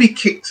was a heavy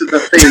kick to the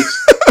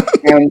face,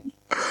 and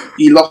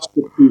he lost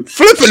the tooth.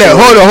 Flipping it.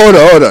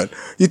 Hold on.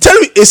 You tell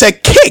me it's a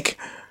kick.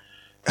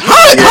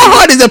 How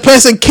hard is the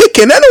person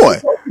kicking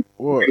anyway?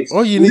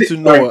 All you need to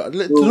know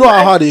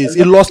how hard it is.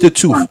 He lost the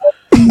tooth.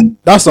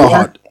 That's not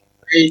hard.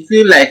 I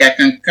feel like I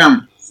can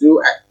come.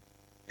 So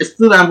I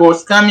stood and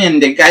was coming,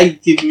 and the guy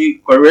gave me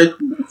correct.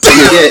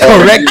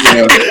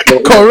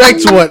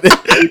 Correct what?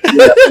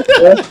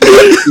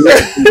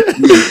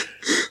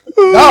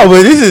 No,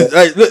 but this is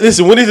like,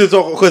 listen, we need to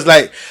talk because,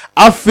 like,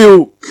 I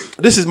feel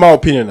this is my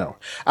opinion now.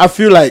 I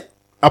feel like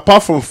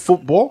apart from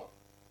football,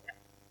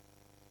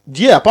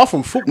 no,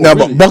 really.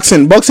 but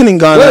boxing in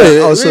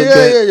Ghana also.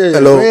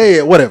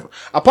 Yeah, whatever.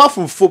 Apart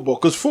from football,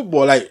 because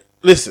football, like,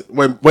 listen,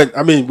 when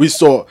I mean, we've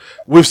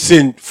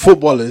seen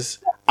footballers,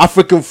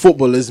 African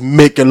footballers,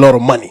 make a lot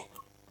of money.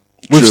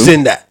 We've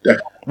seen that. Yeah.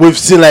 We've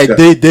seen like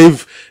they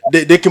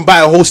can buy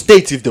a whole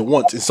state if they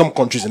want in some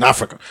countries in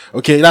Africa.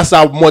 Okay, that's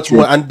how much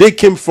money, and they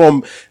came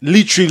from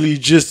literally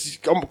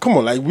just come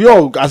on, like we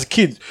all as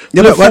kids.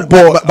 Yeah, but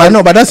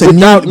that's a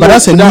new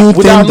thing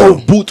without though.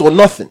 No boot or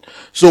nothing.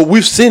 So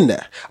we've seen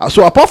that.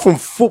 So apart from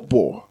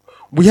football,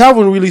 we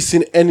haven't really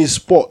seen any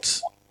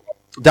sports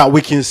that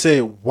we can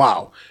say,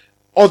 wow,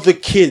 other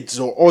kids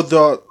or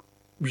other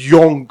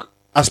young,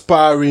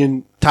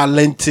 aspiring,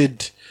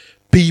 talented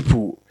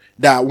people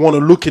that want to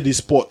look at this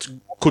sport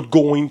could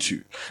go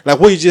into. Like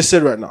what you just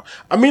said right now.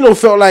 Amino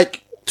felt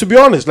like, to be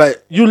honest,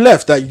 like you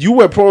left, like you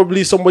were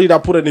probably somebody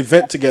that put an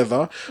event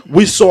together.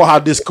 We saw how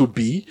this could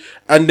be,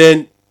 and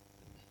then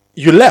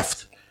you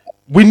left.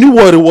 We knew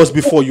what it was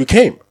before you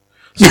came.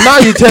 So now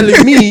you're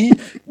telling me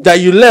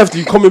that you left,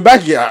 you're coming back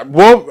here.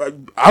 Well,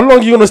 how long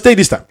are you gonna stay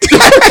this time?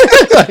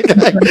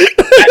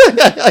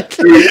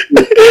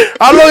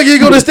 How long are you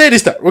gonna stay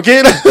this time?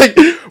 Okay,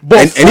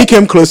 and he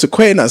came close to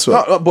quitting as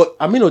well. No, but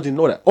Amino didn't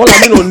know that. All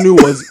Amino knew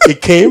was it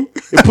came,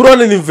 it put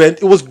on an event,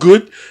 it was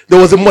good, there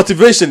was a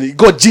motivation, it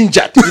got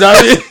gingered, you know what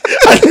I mean?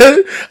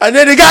 And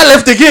then the guy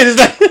left again. It's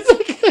like,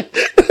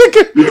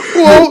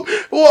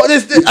 well,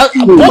 there's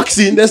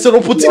boxing, there's an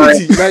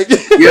opportunity. Like,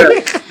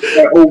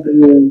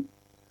 overall,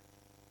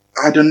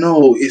 I don't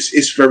know.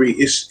 It's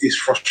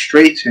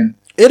frustrating.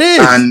 It is,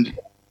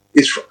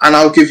 and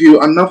I'll give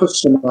you another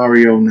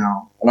scenario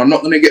now, and I'm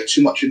not going to get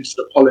too much into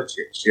the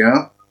politics.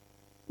 Yeah,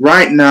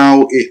 right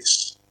now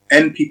it's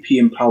NPP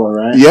in power,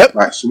 right? Yep.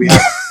 Right. So we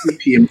have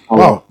NPP in power.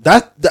 Wow,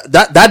 that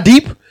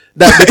deep.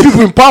 That the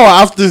people in power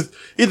have to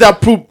either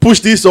push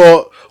this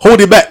or hold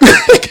it back.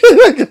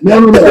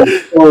 No.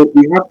 So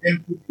we have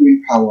NPP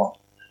in power.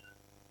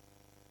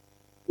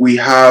 We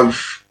have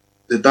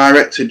the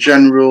Director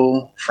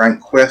General,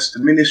 Frank West, the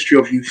Ministry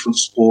of Youth and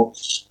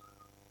Sports.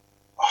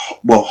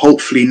 Well,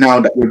 hopefully now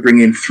that we're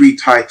bringing 3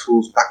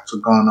 titles back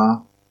to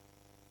Ghana,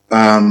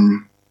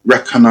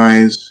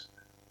 recognize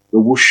the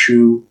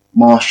Wushu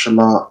Martial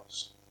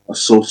Arts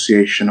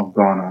Association of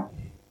Ghana.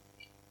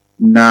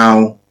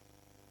 Now,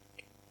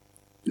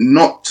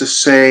 not to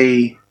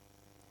say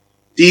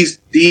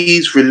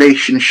these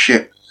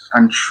relationships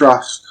and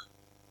trust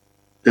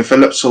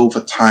develops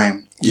over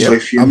time. Yep, So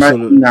if you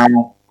absolutely. imagine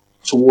now,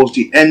 towards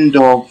the end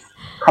of,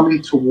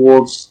 coming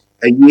towards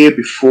a year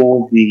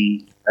before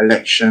the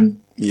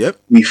election, Yep.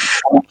 we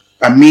found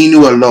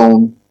Aminu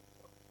alone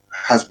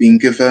has been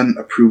given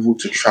approval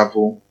to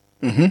travel.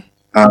 Mm-hmm.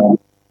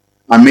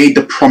 I made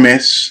the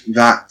promise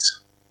that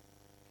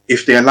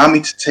if they allow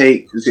me to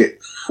take,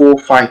 4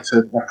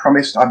 fighters, I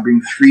promised I'd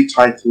bring 3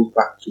 titles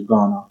back to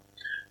Ghana.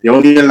 They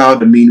only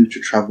allowed Aminu to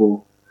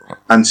travel,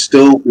 and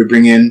still we're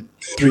bringing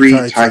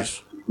 3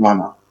 titles to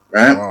Ghana,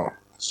 right? Wow.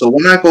 So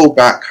when I go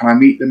back, can I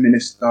meet the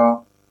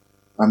minister?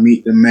 I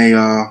meet the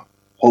mayor,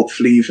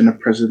 hopefully even the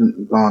president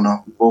of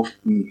Ghana. We both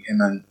meet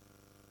him,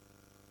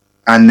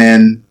 and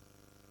then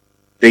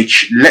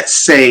let's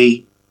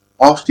say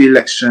after the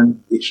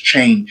election, it's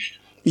changed.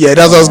 Yeah,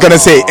 that's what I was gonna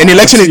say. An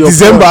election I in see your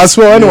December point. as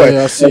well. Anyway,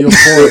 Yeah, I see your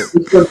point.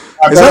 Because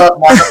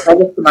my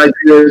brother from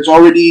Nigeria is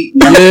already.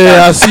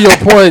 Yeah, I see your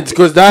point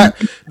because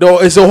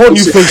it's a whole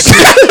new face.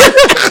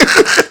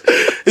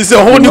 It's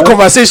a whole new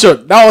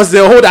conversation. That was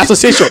the whole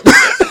association.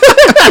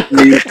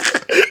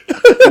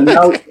 And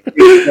now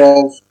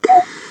it's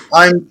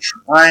I'm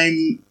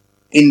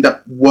in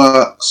the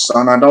works,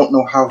 and I don't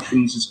know how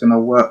things is gonna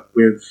work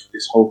with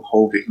this whole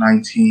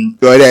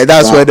COVID-19. well, yeah,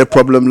 that's where the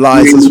problem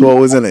lies as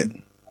well, isn't it?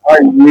 I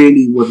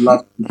really would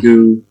love to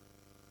do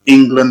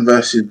England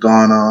versus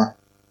Ghana.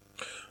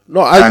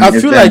 No, And I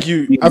feel then like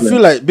I feel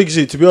like Big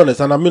Z, to be honest,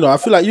 and I mean, I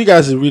feel like you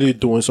guys are really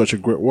doing such a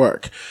great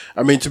work.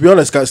 I mean, to be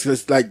honest, guys,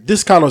 it's like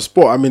this kind of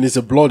sport, I mean, it's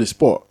a bloody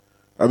sport.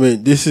 I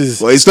mean, this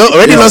is. Well, it's not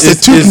already lost a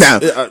tooth now.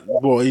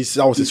 Well,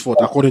 that was his fault,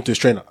 according to his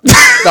trainer.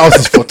 That was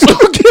his fault.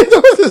 Okay,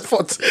 that was his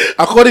fault.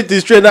 According to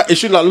his trainer, he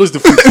should not lose the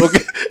foot.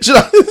 Okay,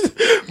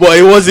 but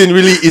it wasn't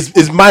really.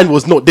 His mind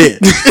was not there.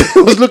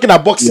 He was looking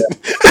at boxing.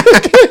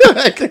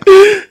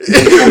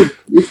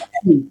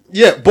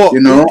 Yeah, but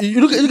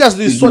you guys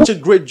do such a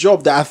great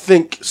job that I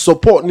think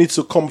support needs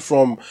to come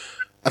from.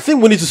 I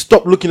think we need to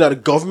stop looking at the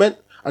government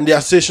and the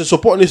association.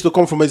 Support needs to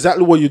come from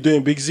exactly what you're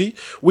doing, Big Z,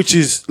 which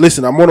is,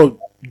 listen, I'm gonna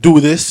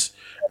do this,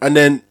 and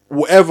then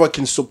whoever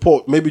can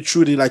support, maybe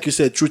through the, like you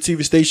said, through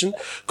TV station,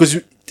 because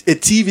a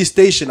TV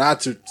station had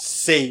to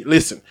say,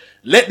 listen,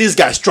 let these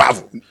guys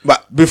travel.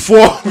 But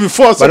before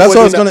that's what I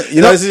was gonna,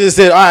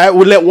 said, all right,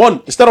 we'll let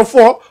one instead of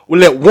 4,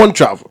 we'll let 1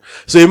 travel.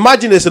 So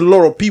imagine there's a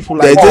lot of people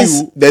like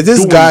there's this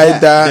doing guy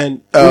that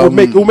then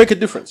it will make a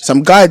difference.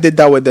 some guy did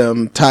that with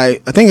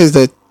Thai. I think it's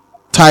the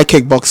Thai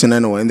kickboxing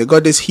anyway, and they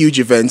got this huge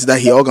event that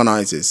he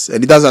organizes,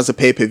 and he does as a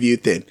pay-per-view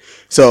thing.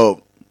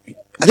 So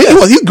I think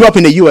he grew up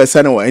in the US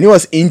anyway, and he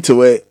was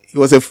into it. He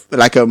was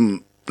like a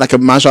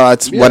martial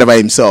arts whatever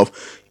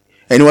himself,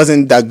 and he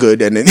wasn't that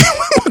good. And then he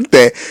went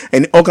there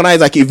and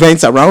organized like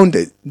events around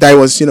it. That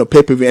was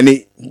pay-per-view, and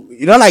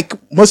like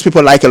most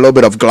people like a little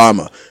bit of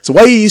glamour. So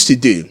what he used to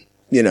do,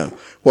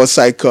 was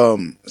like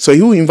so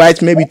he would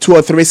invite maybe 2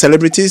 or 3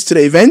 celebrities to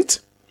the event.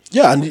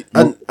 Yeah,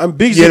 and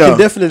Big Z can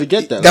definitely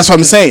get that. That's what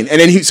I'm saying.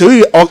 And then he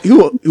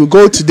will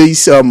go to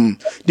these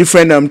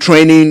different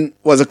training,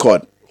 what's it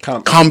called?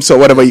 Camps or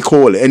whatever you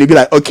call it. And he'd be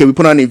like, okay, we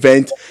put on an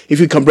event. If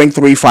you can bring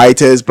 3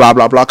 fighters, blah,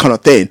 blah, blah, kind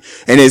of thing.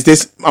 And there's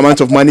this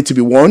amount of money to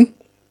be won.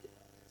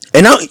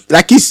 And now,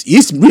 like,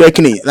 he's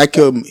reckoning, like,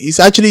 he's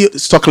actually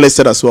stock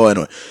listed as well,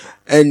 anyway.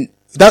 And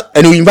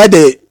we invite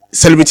the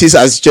celebrities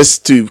as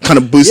just to kind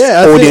of boost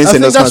audience, I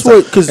think and that's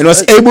what, and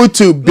was able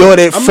to build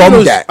it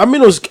from that. I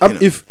mean,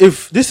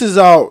 if this is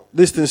how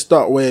this thing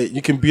start, where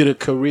you can build a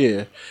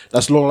career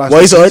that's long lasting.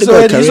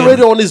 Well, he's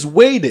already on his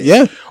way there.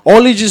 Yeah.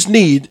 All he just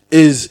need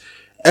is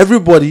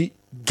everybody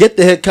get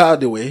the heck out of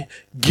the way,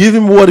 give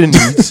him what he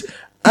needs,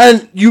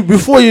 and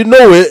before you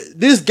know it,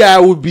 this guy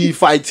would be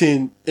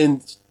fighting in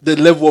the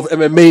level of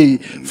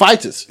MMA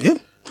fighters. Yeah.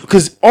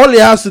 Because all he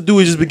has to do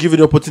is just be given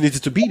the opportunity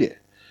to be there.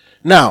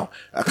 Now,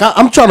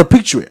 I'm trying to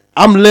picture it.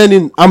 I'm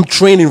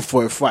training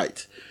for a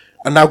fight.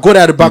 And I've got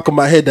at the back of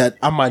my head that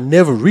I might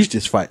never reach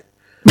this fight.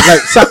 Like,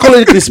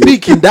 psychologically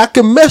speaking, that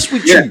can mess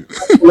with you.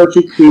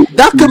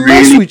 That can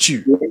mess with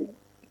you.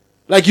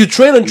 Like, you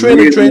train,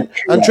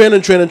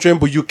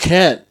 but you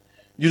can't.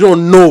 You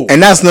don't know.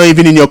 And that's not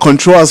even in your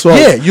control as well.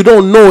 Yeah, you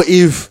don't know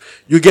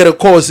if you get a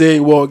call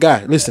saying, well,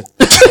 guy, listen.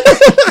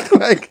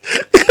 like,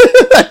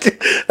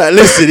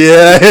 listen,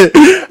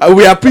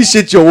 we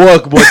appreciate your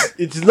work, but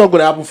it is not going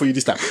to happen for you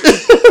this time.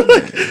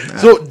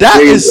 So that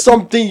is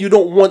something you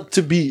don't want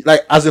to be,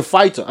 like, as a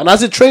fighter and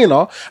as a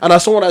trainer and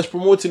as someone that's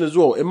promoting as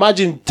well.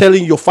 Imagine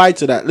telling your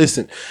fighter that,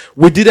 listen,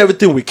 we did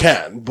everything we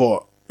can,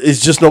 but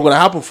it's just not going to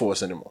happen for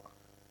us anymore.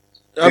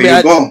 I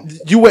mean,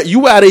 you were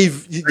at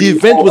the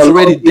event was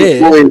already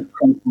there.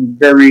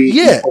 Very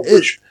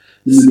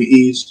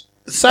communities.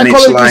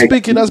 Psychologically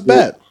speaking, that's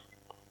bad.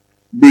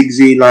 Big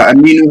Z, like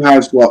Aminu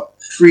has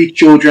 3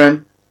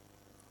 children.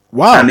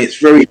 Wow, and it's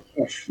very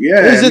tough.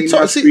 Yeah, it's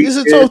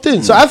a tough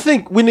thing. So I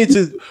think we need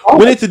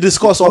to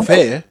discuss off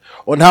here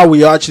on how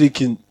we actually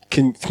can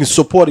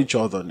support each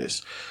other on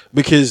this.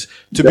 Because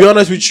to be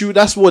honest with you,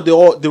 that's what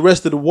the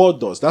rest of the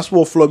world does. That's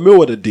what Floyd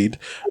Mayweather did,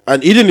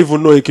 and he didn't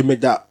even know he could make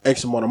that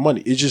X amount of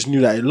money. He just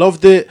knew that he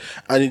loved it,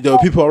 and there were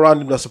people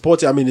around him that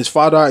supported. I mean, his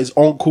father, his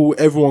uncle,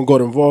 everyone got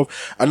involved,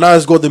 and now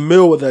he's got the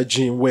Mayweather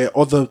gene where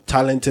other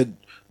talented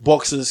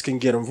boxers can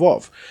get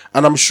involved.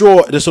 And I'm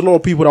sure there's a lot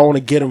of people that want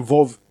to get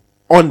involved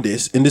in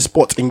this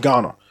sport in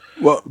Ghana.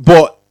 Well,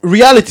 but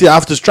reality, I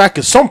have to strike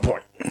at some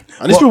point,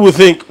 and these people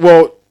think,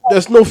 well,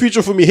 there's no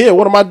future for me here.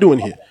 What am I doing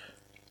here?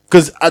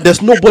 Because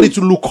there's nobody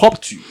to look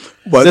up to.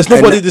 But there's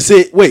nobody to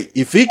say, wait,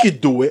 if he could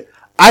do it,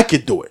 I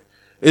could do it.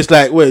 It's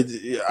like, wait,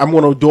 I'm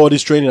going to do all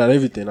this training and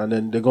everything, and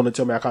then they're going to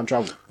tell me I can't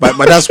travel. But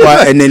that's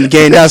why, and then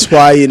again, that's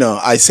why,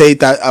 I say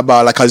that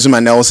about like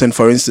Azuma Nelson,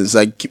 for instance,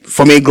 like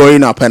for me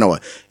growing up anyway,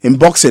 in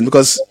boxing,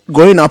 because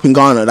growing up in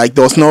Ghana, like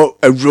there was no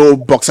a real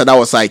boxer that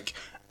was like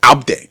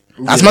up there.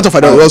 As a matter of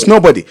fact, there was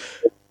nobody.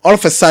 All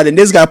of a sudden,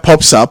 this guy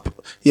pops up,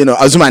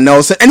 Azuma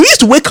Nelson, and we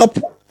used to wake up,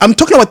 I'm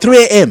talking about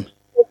 3 a.m.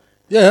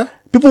 Yeah.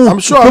 I'm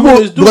sure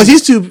because he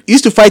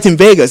used to fight in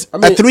Vegas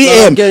at 3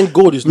 a.m. Getting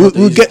gold is not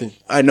the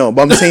I know,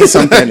 but I'm saying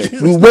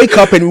something. We wake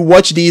up and we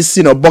watch these,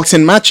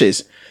 boxing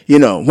matches,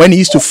 when he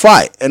used to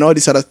fight and all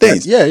these other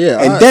things.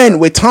 Yeah. And then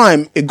with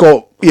time, it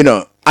got,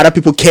 other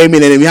people came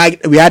in and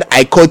we had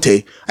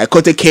Ikote.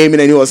 Ikote came in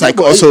and he was like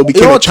also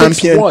became a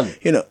champion.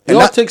 It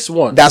all takes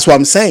one. That's what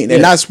I'm saying. Yeah.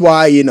 And that's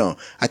why,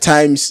 at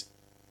times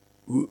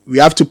we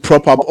have to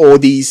prop up all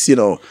these,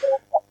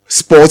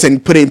 sports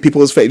and put it in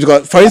people's face.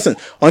 Because, for instance,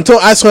 until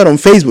I saw it on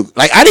Facebook,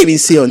 like I didn't even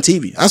see it on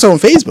TV. I saw it on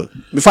Facebook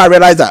before I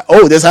realized that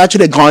there's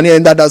actually a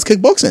Ghanaian that does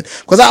kickboxing.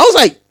 Because I was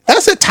like,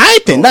 that's a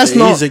Titan. That's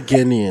not. He's a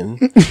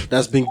Ghanaian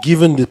that's been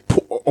given the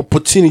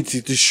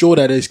opportunity to show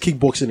that there's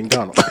kickboxing in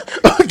Ghana.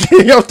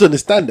 Okay, you have to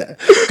understand that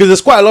because there's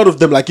quite a lot of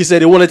them. Like you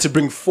said, they wanted to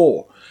bring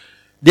 4.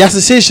 The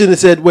association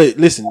said, "Wait,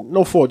 listen,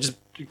 no 4. Just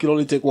you can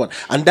only take 1."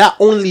 And that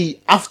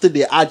only after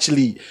they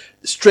actually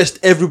stressed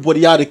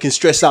everybody out. They can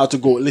stress out to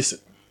go. Listen.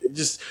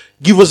 Just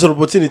give us an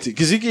opportunity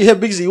because you can hear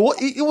Big Z.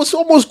 He was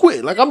almost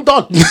quit. Like I'm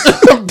done.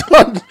 I'm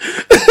done.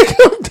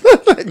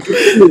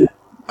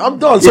 I'm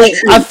done. So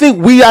I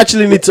think we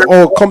actually need to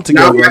all come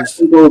together. Now we have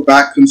to go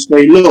back and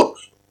say, look,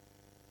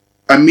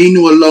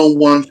 Aminu alone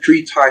won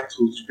 3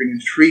 titles, bringing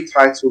 3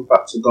 titles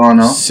back to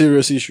Ghana.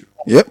 Serious issue.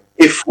 Yep.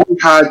 If we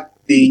had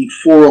the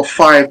 4 or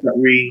 5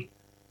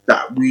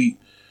 that we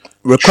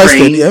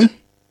requested, yeah,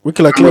 we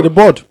could clear the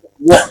board.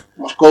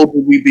 What gold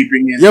would we be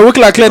bringing? Yeah, we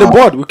could clear the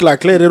board. We could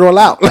clear it all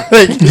out.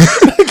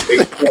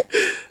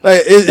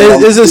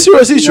 It's a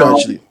serious issue,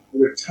 actually. In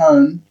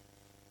return,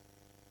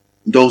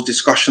 those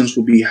discussions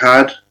will be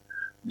had.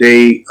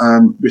 They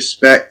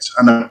respect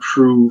and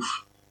approve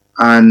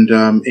and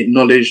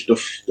acknowledge the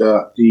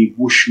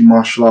Wushu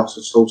Martial Arts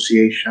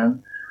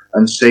Association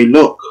and say,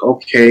 look,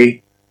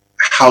 okay,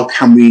 how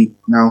can we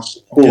now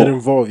support? Get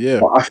involved, yeah.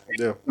 I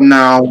think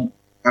now,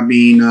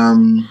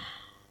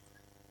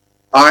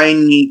 I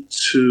need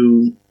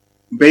to,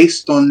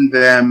 based on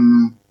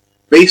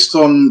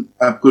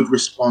a good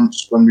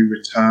response when we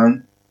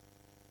return,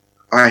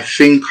 I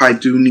think I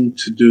do need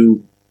to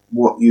do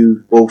what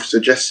you both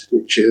suggested,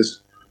 which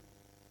is,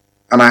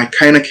 and I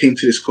kind of came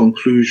to this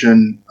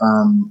conclusion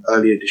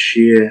earlier this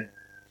year,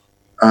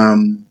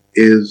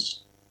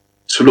 is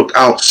to look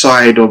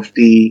outside of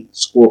the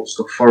sports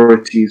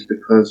authorities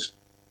because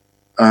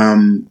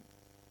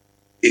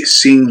it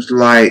seems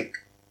like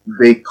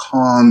they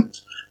can't,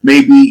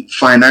 maybe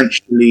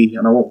financially,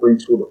 and I won't go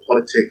into all the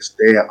politics,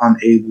 they are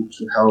unable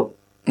to help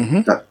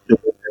that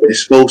they're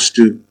supposed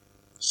to.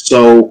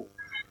 So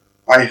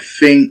I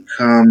think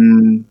I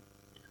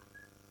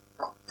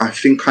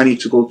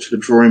need to go to the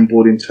drawing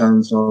board in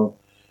terms of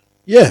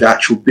the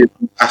actual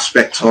business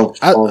aspect of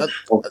I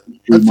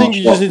think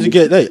you just need to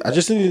get I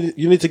just think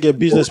you need to get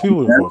business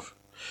people involved.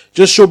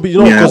 Just show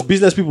because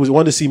business people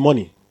want to see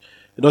money.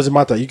 It doesn't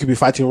matter. You could be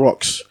fighting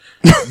rocks.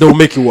 They'll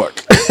make it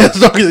work. As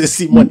long as they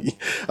see money.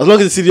 As long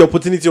as they see the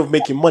opportunity of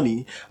making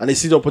money and they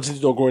see the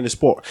opportunity of growing the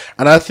sport.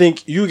 And I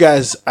think you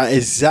guys are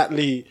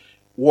exactly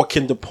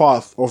walking the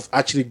path of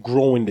actually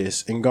growing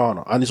this in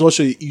Ghana. And it's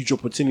also a huge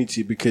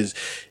opportunity because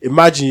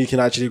imagine you can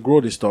actually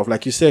grow this stuff.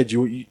 Like you said,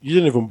 you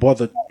didn't even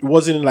bother. It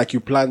wasn't like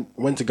you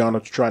went to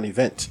Ghana to try an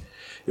event.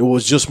 It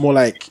was just more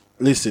like,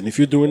 listen, if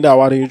you're doing that,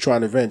 why don't you try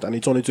an event? And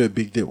it turned into a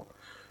big deal.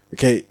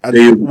 Okay,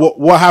 and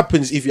what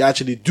happens if you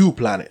actually do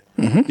plan it?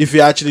 If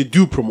you actually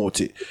do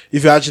promote it?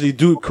 If you actually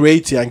do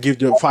create it and give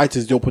the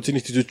fighters the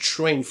opportunity to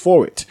train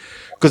for it?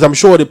 Because I'm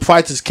sure the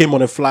fighters came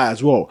on a fly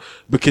as well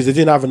because they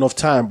didn't have enough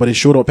time, but they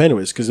showed up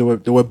anyways because they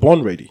were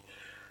born ready.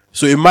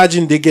 So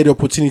imagine they get the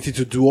opportunity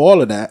to do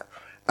all of that,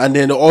 and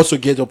then they also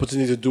get the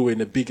opportunity to do it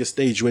in a bigger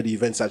stage where the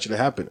event's actually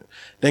happening.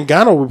 Then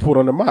Ghana will be put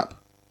on the map.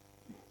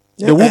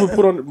 They will be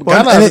put on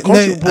Ghana as a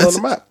country will be put on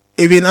the map.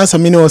 Even as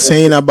Aminu was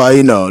saying about,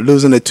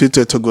 losing the two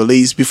to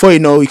Togolese, before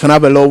you can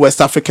have a little West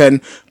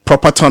African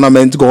proper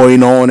tournament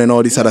going on and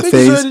all these other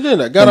things.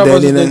 Ghana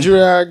versus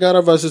Nigeria,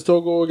 Ghana versus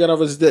Togo, Ghana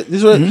versus that.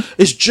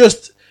 It's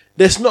just,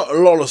 there's not a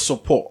lot of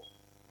support.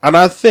 And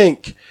I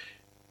think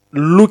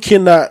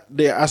looking at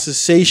the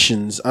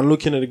associations and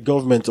looking at the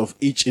government of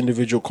each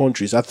individual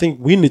countries, I think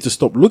we need to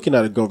stop looking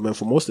at the government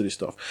for most of this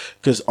stuff.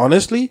 Because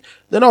honestly,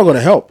 they're not going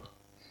to help.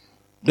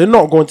 They're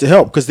not going to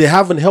help because they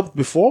haven't helped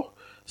before.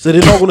 So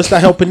they're not going to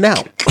start helping now.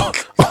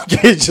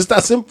 Okay, it's just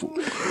that simple.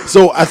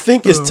 So I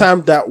think it's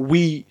time that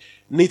we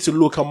need to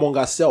look among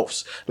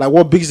ourselves. Like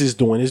what Biggs is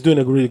doing. He's doing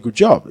a really good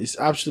job. He's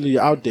absolutely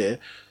out there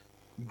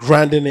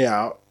grinding it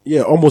out.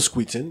 Yeah, almost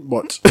quitting,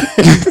 but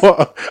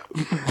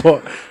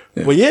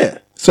but yeah.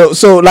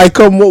 So like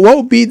what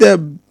would be the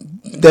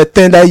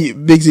thing that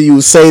Biggsy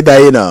you say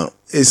that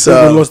is we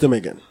lost them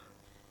again.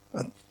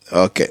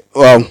 Okay,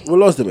 well we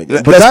lost them again.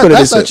 Let's But put it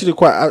that's this way. actually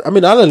quite. I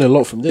mean, I learned a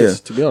lot from this,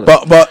 to be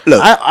honest. But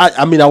look,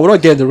 I mean, I will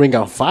not get in the ring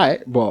and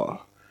fight,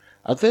 but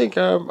I think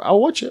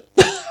I'll watch it.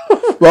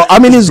 well,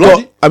 Aminu's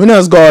bloody.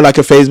 got like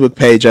a Facebook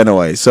page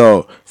anyway.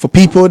 So for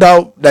people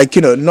that like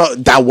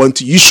not that want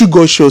to, you should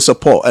go show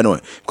support anyway,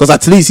 because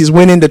at least he's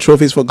winning the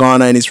trophies for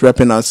Ghana and he's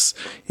repping us,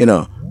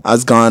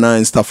 as Ghana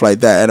and stuff like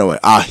that. Anyway,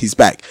 he's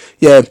back.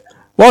 Yeah.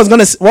 What I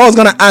was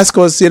gonna ask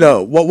was,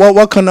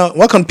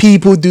 what can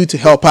people do to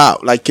help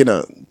out, like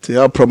to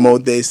help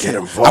promote this? Get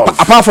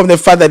involved. Apart from the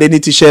fact that they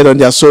need to share it on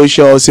their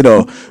socials,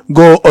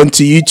 go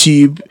onto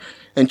YouTube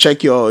and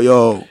check your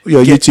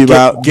YouTube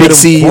out. Get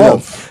Biggsy,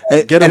 involved.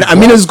 Get and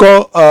involved. Aminu's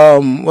got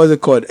what's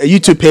it called? A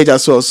YouTube page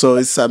as well. So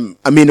it's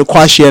Aminu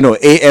Kwashi,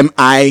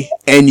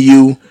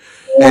 AMINU,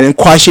 and then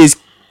Kwashi is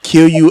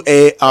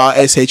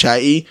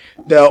QUARSHIE.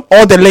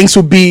 All the links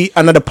will be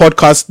under the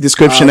podcast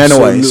description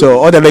anyway. Absolutely. So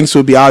all the links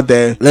will be out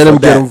there. Let them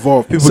for get that.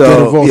 involved. People So, get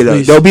involved,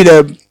 please. there'll be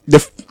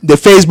the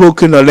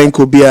Facebook link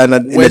will be in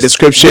the West-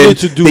 description. we need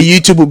to do- The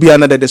YouTube will be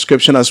under the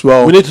description as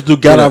well. We need to do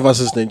Ghana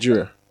versus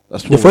Nigeria.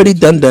 That's what They've we already need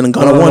to done do. that and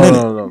Ghana No, won, no, innit?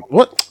 no, no.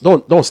 What?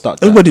 Don't start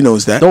that. Everybody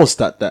knows that. Don't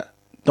start that.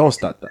 Don't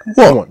start that.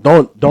 What? Come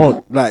on.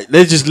 Don't. Like,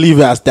 let's just leave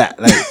it as that.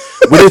 Like,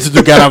 we need to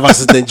do Ghana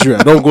versus Nigeria.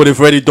 Don't go. They've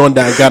already done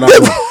that in Ghana.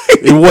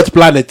 In what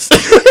planet?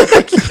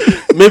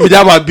 Maybe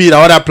that might be the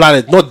other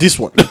planet, not this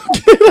one.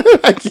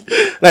 but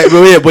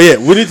yeah,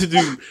 we need to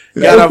do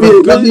Ghana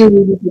versus. That'd be a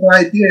really good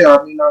idea.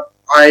 I mean,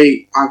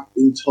 I've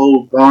been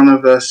told Ghana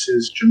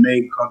versus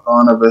Jamaica,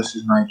 Ghana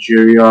versus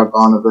Nigeria,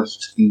 Ghana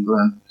versus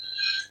England.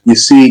 You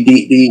see,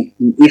 the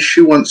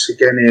issue once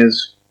again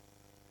is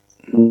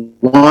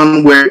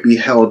one, where it be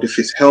held. If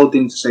it's held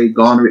in, say,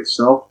 Ghana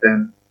itself,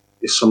 then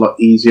it's a lot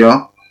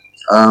easier.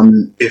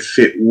 If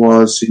it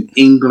was in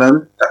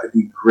England, that would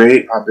be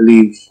great. I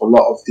believe a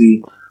lot of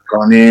the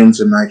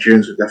Ghanaians and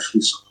Nigerians would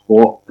definitely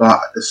support. But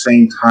at the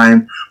same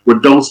time,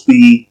 would those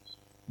be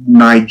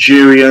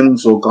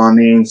Nigerians or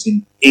Ghanaians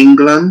in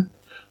England?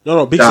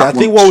 No, Biggsy, That I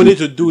think one what we too. need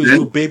to do is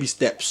do baby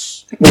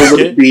steps. Or would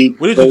Okay? it be-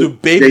 We need to do there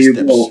baby you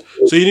steps. go.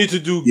 So you need to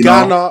do You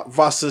Ghana know.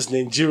 versus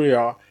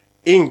Nigeria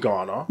in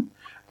Ghana,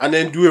 and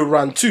then do a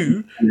round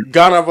two,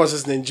 Ghana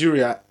versus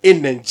Nigeria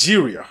in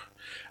Nigeria.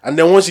 And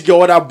then once you get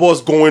all that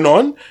buzz going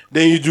on,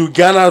 then you do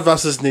Ghana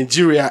versus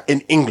Nigeria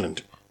in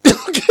England.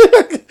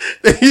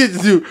 Then you need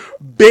to do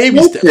baby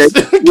Okay.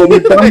 steps. Well,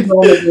 we've done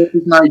Ghana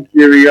versus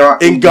Nigeria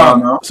in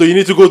Ghana. So you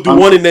need to go do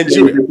one in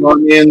Nigeria. The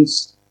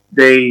Ghanaians,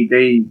 they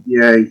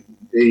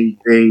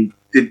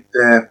did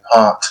their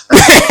part.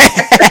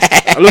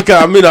 Look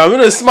at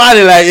I'm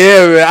smiling like,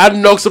 yeah, man, I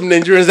knocked some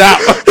Nigerians out.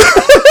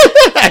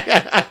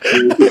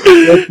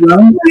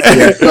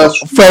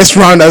 First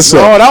round, that's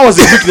all. Oh, that was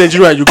a weak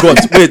Nigerian you got.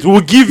 Wait,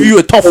 we'll give you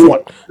a tough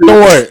one.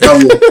 Don't worry.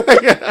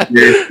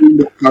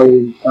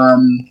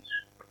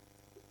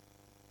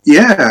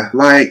 Yeah,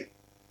 like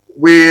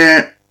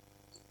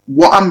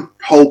what I'm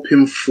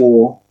hoping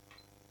for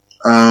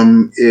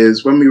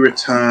is when we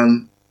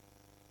return,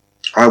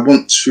 I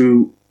want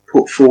to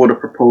put forward a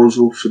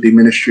proposal for the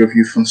Ministry of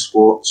Youth and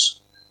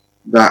Sports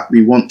that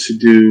we want to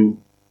do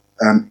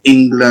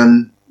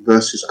England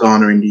versus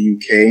Ghana in the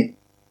UK,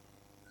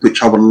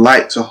 which I would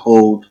like to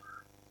hold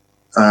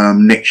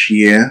next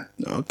year,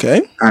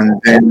 Okay.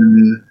 and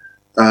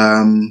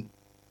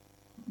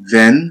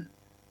then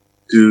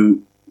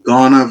do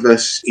Ghana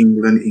versus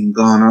England in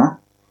Ghana,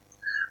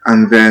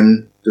 and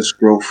then just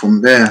grow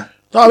from there.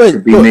 No, I mean,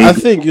 Could be look, I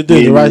maybe- think you're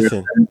doing the right maybe-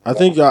 thing. I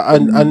think,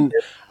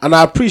 and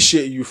I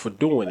appreciate you for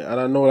doing it. And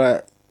I know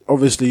that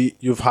obviously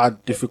you've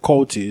had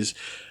difficulties,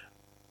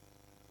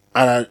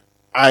 and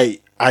I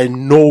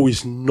know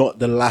it's not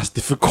the last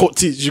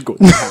difficulties you're going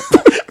to have.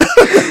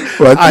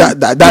 Well, that's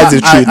the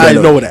truth. I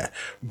know that,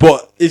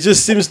 but it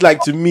just seems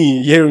like to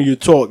me, hearing you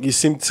talk, you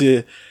seem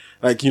to,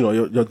 like,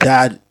 your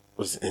dad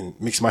was in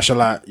mixed martial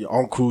art, your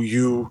uncle,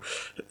 you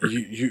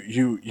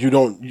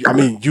don't. I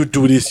mean, you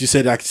do this. You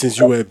said like since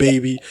you were a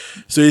baby,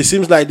 so it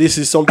seems like this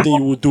is something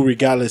you will do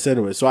regardless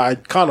anyway. So I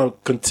kind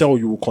of can tell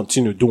you will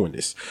continue doing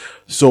this.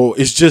 So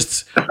it's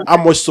just how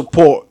much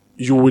support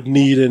you would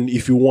need, and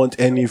if you want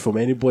any from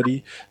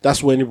anybody,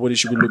 that's what anybody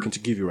should be looking to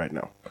give you right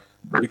now.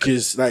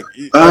 Because like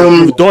you've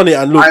done it,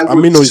 and look, I would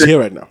Amino is say- here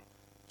right now.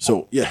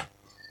 So yeah,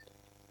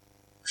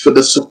 For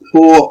the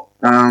support,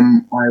 I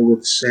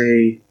would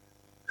say,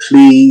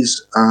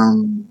 please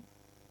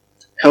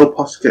help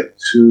us get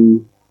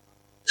to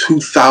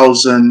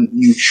 2,000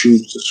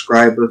 YouTube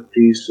subscribers.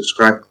 Please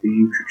subscribe to the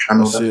YouTube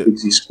channel. That's That's it. Big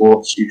Z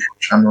Sports YouTube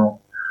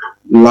channel.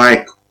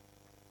 Like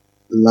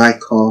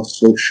our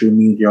social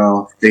media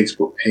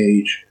Facebook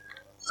page,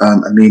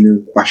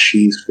 Aminu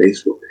Kwashi's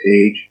Facebook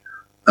page,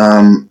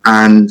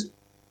 and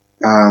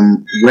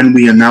when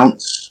we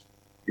announce,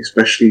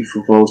 especially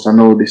for those, I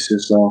know this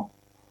is a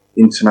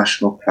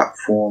international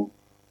platform,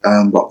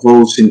 but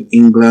those in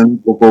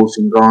England or those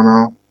in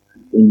Ghana,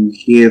 when you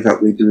hear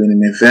that we're doing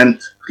an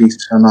event,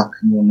 please turn up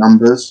in your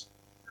numbers,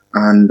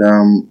 and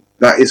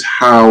that is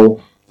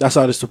how. That's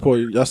how the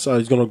support. That's how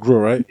it's gonna grow,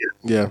 right?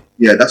 Yeah.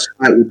 Yeah, that's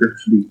how it will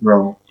definitely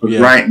grow. But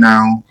Yeah. right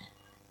now,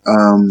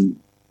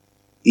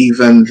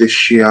 even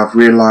this year, I've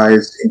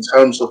realized in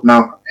terms of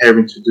now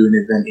preparing to do an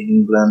event in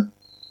England,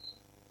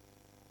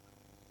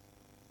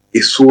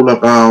 it's all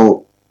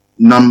about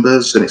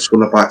numbers and it's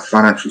all about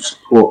financial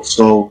support.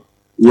 So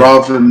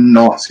rather than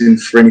asking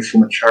for any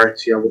form of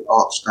charity, I would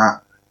ask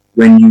that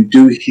when you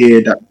do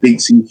hear that Big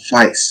Z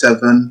Fight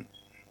 7,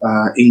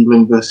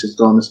 England versus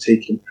Ghana is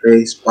taking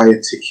place, buy a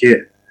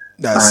ticket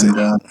That's and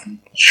it.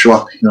 show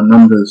up in your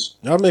numbers.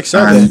 That makes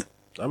sense. And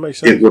That makes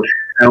sense. it would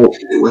help.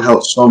 It would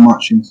help so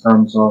much in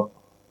terms of,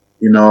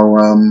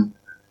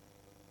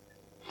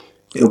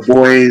 the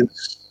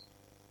boys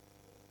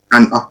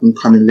and up and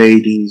coming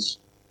ladies.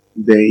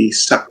 They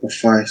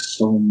sacrifice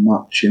so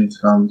much in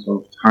terms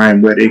of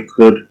time where they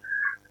could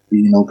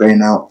be,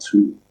 going out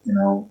to,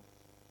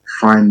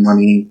 find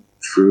money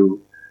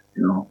through,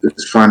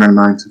 just find a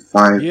 9 to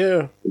 5.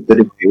 Yeah. They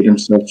dedicate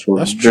themselves to a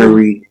That's true.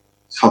 very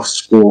tough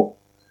sport.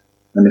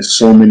 And there's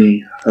so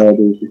many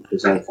hurdles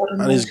because of, I don't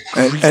know. And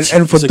it's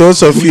And for It's a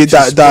those of you gritty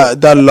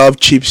sport. that love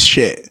cheap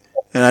shit,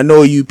 and I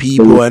know you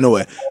people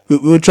anyway,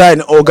 we'll try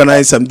and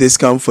organize some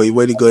discount for you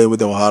when you go in with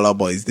the Wahala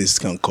Boys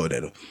discount code.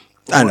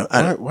 I know.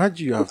 Why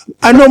do you have?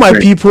 I know my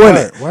people,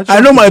 innit? Why'd you I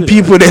know have to my do that?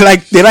 people.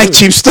 They like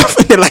cheap stuff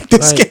and they like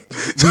this game.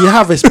 Like, we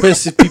have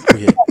expensive people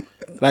here,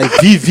 like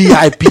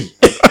VVIP,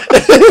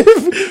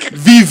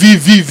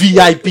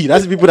 VVVVIP.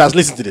 That's the people that's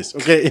listening to this.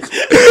 Okay.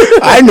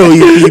 I know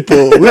you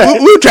people.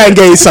 We'll try and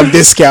get you some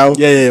discount.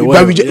 Yeah, But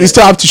whatever, we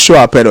still have to show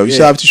up, you know. We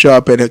still have to show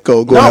up and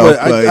go No, help. but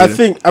I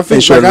think,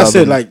 and show like I love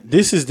said, and- like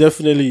this has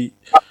definitely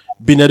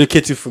been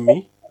educative for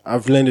me.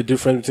 I've learned the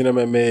difference between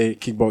MMA,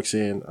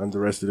 kickboxing, and the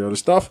rest of the other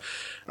stuff.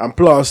 And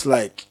plus,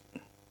 like,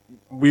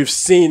 we've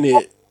seen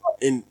it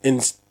in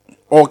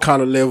all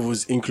kind of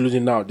levels,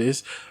 including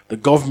nowadays. The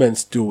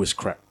government's do is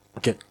crap.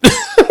 Okay,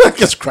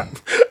 it's crap.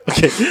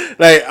 Okay,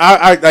 like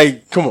I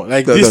like, come on,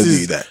 like Don't this do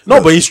is that.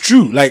 no, but it's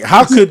true. Like,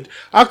 how could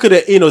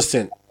an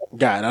innocent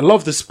guy, and I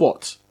love the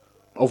sport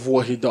of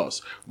what he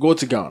does, go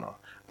to Ghana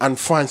and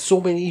find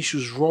so many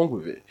issues wrong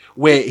with it,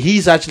 where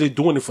he's actually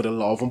doing it for the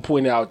love and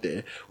putting it out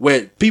there,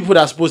 where people that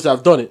are supposed to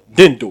have done it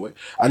didn't do it,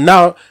 and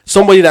now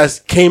somebody that's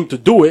came to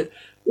do it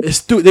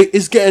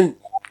is getting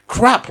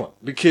crap on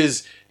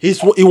because he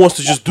wants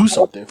to just do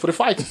something for the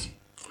fighters.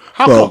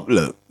 How Well, come?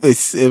 look,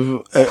 it's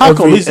How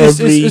come?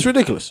 It's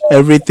ridiculous.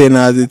 Everything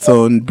has its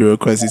own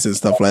bureaucracies and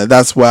stuff like that.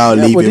 That's why I'll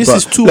Yeah, leave but it. this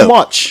is too look,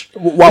 much.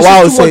 While This I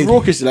is was too much saying,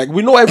 bureaucracy. Like,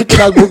 we know everything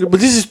has bureaucracy, but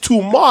this is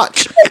too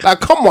much. Like,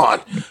 come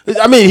on.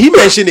 I mean, he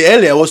mentioned it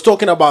earlier. I was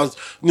talking about,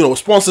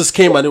 sponsors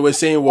came and they were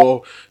saying,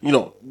 well,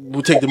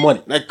 we'll take the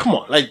money. Like, come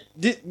on. Like,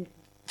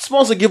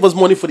 sponsor give us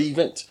money for the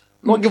event,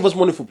 not give us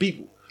money for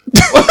people.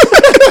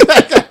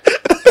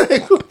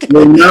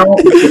 Well, now,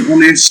 to be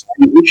honest,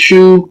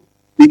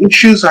 the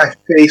issues I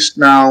face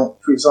now,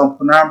 for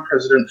example, now I'm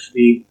president for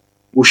the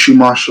Wushu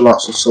Martial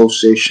Arts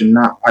Association.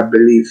 That, I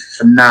believe,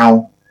 for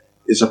now,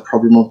 is a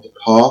problem of the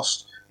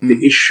past.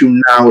 The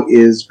issue now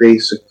is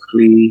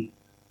basically,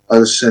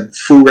 as I said,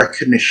 full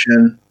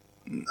recognition,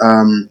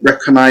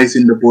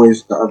 recognizing the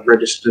boys that have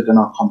registered and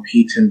are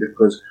competing,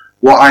 because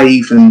what I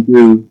even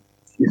do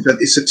is that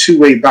it's a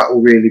two-way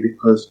battle, really,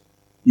 because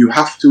you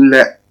have to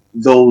let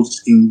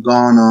those in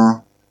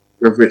Ghana,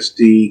 whether it's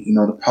the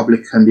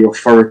public and the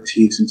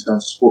authorities in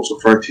terms of sports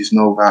authorities,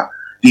 know that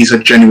these are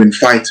genuine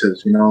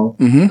fighters, and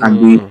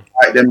we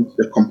invite them to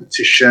the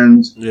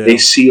competitions. Yeah. They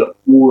see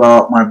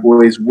all my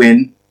boys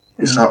win.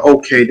 It's like,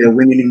 okay, they're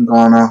winning in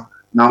Ghana.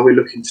 Now we're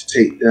looking to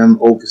take them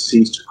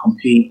overseas to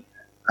compete,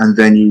 and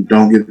then you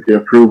don't give the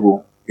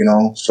approval,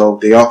 So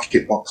they are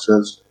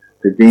kickboxers.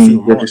 They've been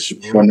Too much,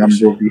 registered for a bro.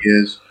 number of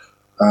years,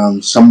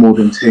 some more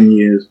than 10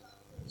 years.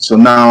 So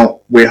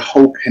now we're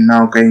hoping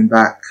going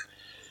back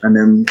and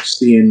then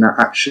seeing that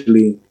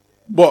actually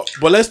But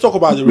let's talk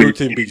about the real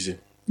thing, Big Z.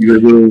 you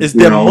will, Is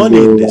there money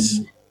in will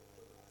this?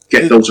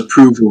 get those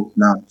approvals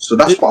now. So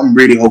that's what I'm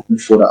really hoping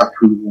for, that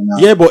approval now.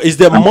 Yeah, but is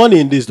there money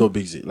in this though,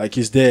 Big Z? Like,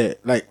 is there,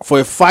 like, for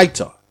a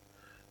fighter,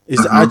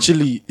 is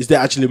there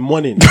actually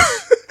money in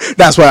this?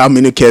 that's why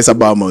Aminu cares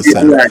about most.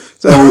 Yeah, right.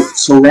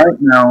 So right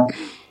now,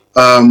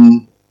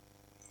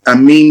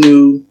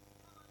 Aminu,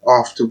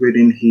 after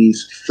winning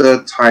his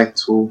third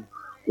title,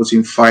 was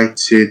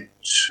invited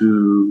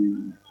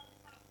to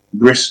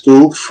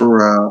Bristol for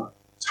a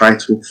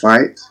title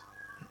fight,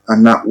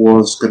 and that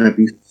was going to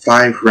be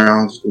 5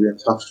 rounds. It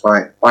was a tough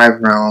fight,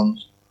 5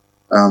 rounds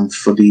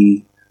for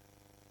the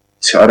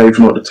I don't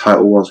even know what the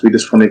title was. We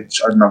just wanted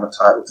another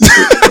title.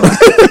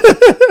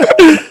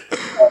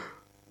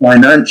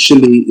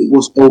 Financially, it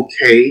was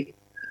okay.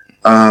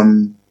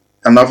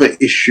 Another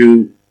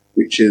issue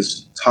which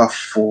is tough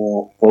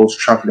for those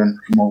traveling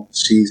from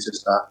overseas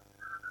is that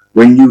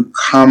when you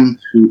come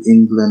to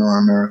England or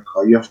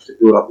America, you have to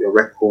build up your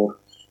record.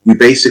 You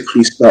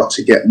basically start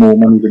to get more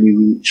money when you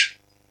reach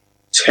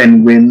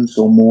 10 wins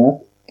or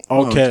more.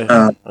 Okay.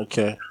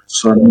 Okay.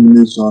 So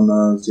Minu's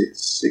on, is it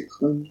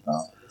 6 wins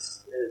now?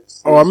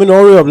 Oh, I mean,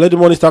 hurry up. Let the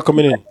money start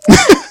coming in.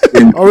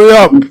 Hurry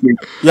up.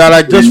 Yeah,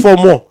 like just 4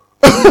 more.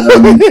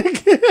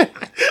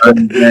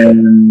 And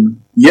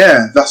then,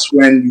 yeah, that's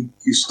when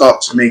you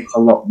start to make a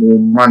lot more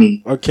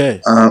money.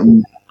 Okay.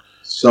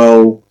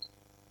 So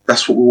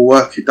that's what we're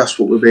working. That's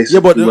what we're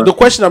basically. Yeah, but the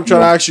question I'm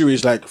trying to ask you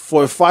is like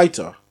for a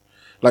fighter,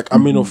 like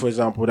Amino, for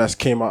example, that's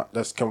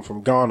come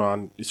from Ghana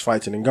and is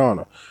fighting in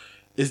Ghana.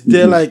 Is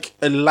there like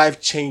a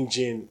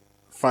life-changing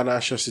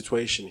financial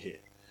situation here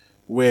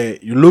where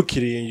you look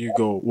at it and you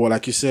go, well,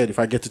 like you said, if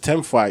I get to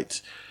 10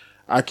 fights,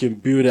 I can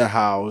build a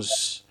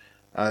house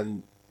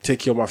and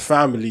take care of my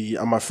family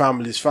and my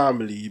family's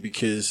family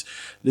because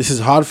this is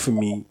hard for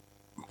me.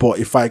 But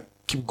if I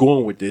keep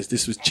going with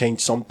this would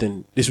change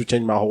something. This would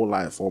change my whole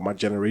life or my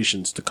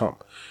generations to come.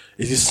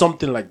 Is this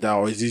something like that,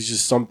 or is this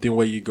just something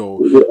where you go?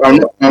 I'm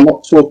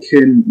not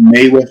talking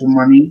Mayweather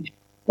money,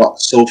 but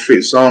so for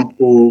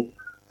example,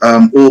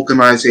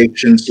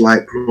 organizations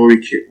like Glory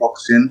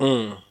Kickboxing,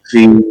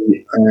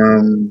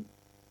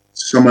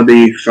 some of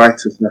the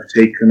fighters have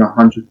taken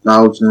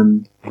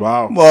 100,000.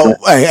 Wow. Well,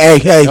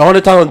 hey.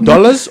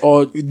 $100,000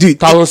 or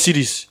Dude, 1,000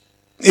 cities?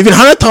 Even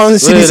 100,000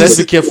 cities. Let's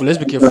be careful.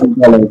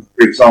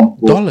 For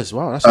example, Dollars.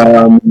 Wow. That's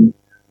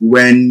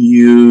when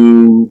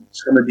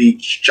some of the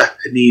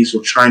Japanese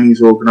or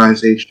Chinese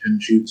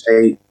organizations, you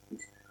take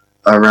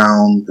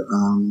around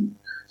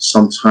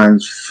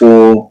sometimes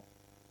four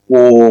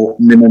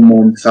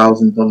minimum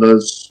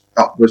 $1,000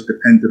 upwards,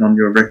 depending on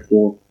your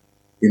record,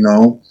 you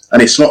know.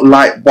 And it's not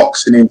like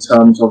boxing in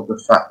terms of the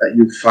fact that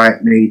you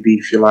fight maybe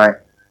if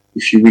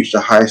you reach the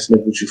highest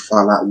levels, you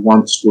fight like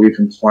once or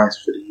even twice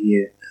for the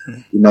year.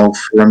 You know,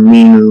 for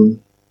Aminu,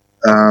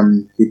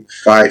 he'd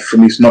fight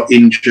from he's not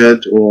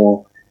injured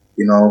or,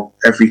 you know,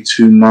 every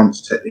 2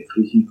 months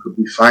technically he could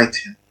be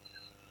fighting.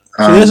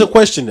 So here's a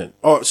question then.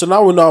 Oh, so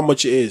now we know how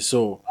much it is.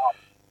 So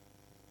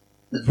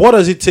what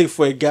does it take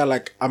for a guy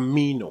like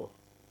Amino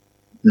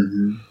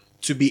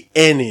to be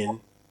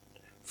earning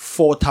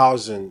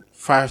 $4,000,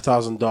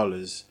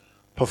 $5,000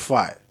 per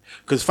fight?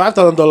 Because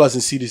 $5,000 in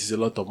cedis is a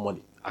lot of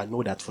money. I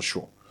know that for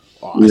sure.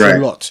 It's a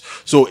lot.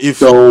 So if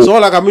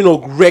someone like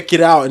Amino wreck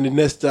it out in the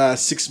next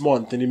 6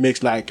 months and he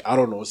makes like, I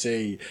don't know,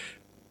 say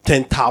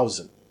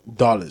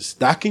 $10,000,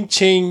 that can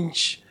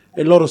change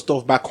a lot of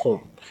stuff back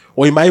home.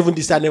 Or he might even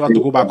decide never to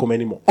go back home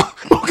anymore.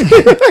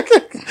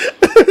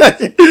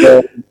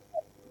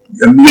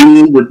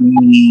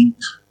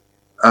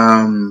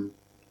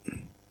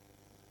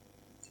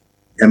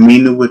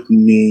 Amino would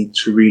need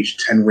to reach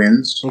 10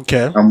 wins.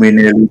 Okay. And we're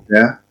nearly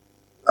there.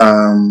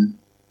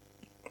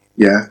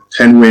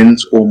 10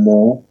 wins or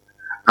more.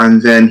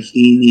 And then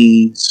he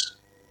needs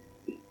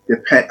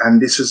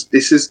and this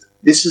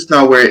is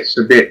now where it's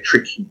a bit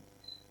tricky.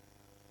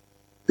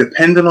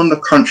 Depending on the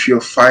country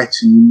you're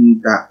fighting, you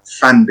need that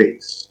fan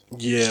base.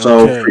 Yeah.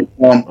 So for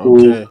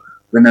example,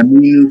 when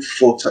Aminu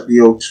fought at the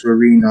O2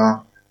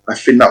 Arena, I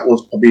think that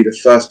was probably the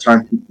first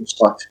time people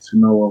started to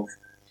know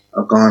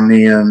of a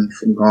Ghanaian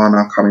from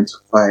Ghana coming to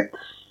fight.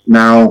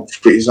 Now,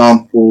 for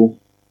example,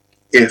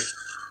 if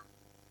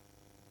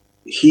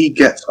he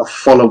gets a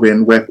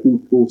following where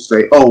people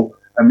say, oh,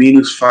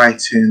 Aminu's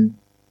fighting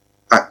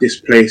at this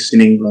place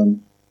in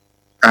England,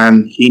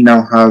 and he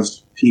now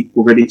has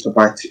people ready to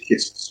buy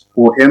tickets to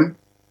support him.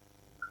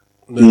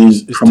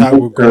 His tag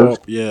will go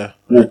up, yeah.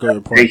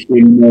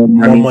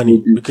 More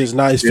money because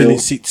now he's filling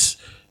seats.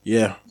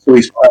 Yeah. So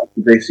his price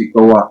will basically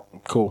go up.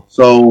 Cool.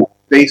 So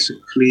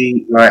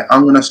basically, like,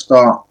 I'm gonna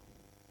start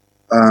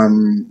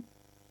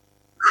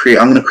create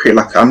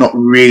like, I'm not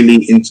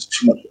really into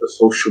too much of the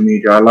social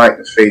media. I like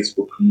the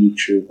Facebook and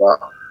YouTube,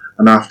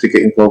 and I have to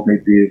get involved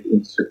maybe with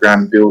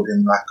Instagram,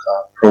 building like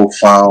a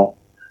profile,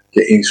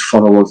 getting his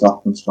followers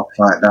up and stuff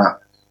like that.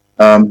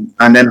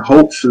 And then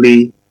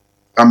hopefully,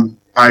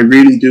 I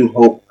really do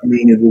hope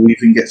Aminu will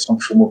even get some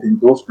form of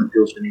endorsement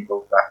deals when he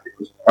goes back,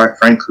 because quite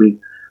frankly,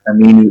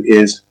 Aminu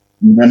is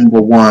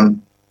number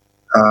one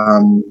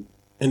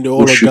in the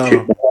whole of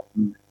Ghana.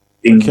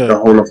 The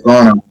whole of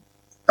Ghana.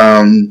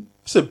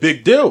 It's a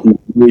big deal.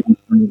 Really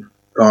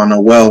Ghana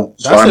well.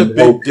 That's a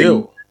big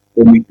deal.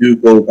 When we do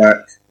go back,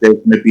 there's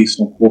going to be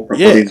some corporate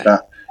bodies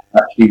that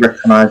actually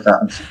recognize that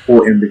and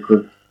support him,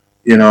 because,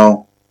 you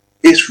know,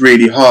 it's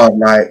really hard.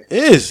 Like,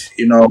 it is.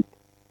 You know,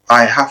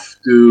 I have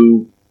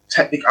to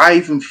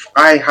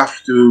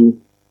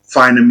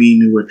find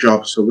Aminu a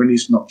job. So when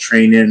he's not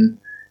training,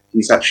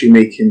 he's actually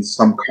making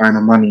some kind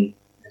of money.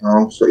 You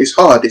know, so it's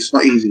hard. It's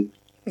not easy.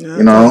 Yeah,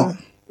 you know.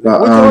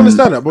 But, I don't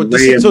understand that. But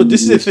this is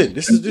the thing.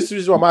 This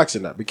is why I'm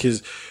asking that,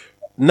 because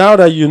now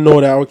that you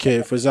know that,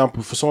 okay, for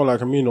example, for someone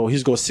like Amino,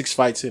 he's got 6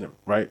 fights in him,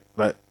 right?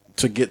 Like,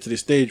 to get to the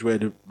stage where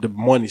the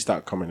money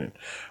start coming in.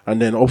 And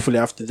then hopefully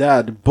after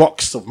that, the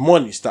box of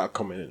money start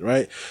coming in,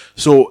 right?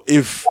 So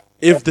if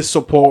the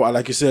support,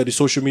 like you said, the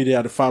social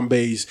media, the fan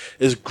base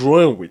is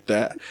growing with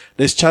that,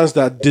 there's chance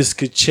that this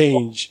could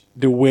change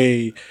the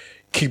way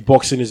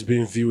kickboxing is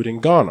being viewed in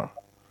Ghana.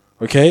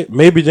 Okay?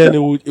 Maybe then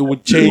it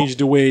would change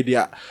the way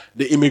the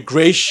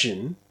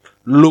immigration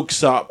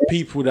looks at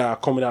people that are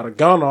coming out of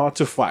Ghana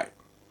to fight.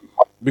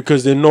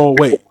 Because they know,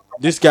 wait,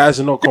 these guys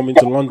are not coming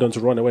to London to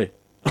run away.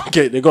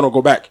 Okay, they're gonna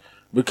go back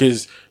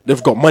because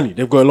they've got money.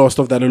 They've got a lot of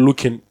stuff that they're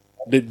looking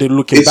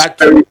back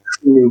to. Very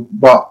true,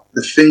 but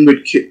the thing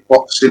with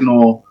kickboxing,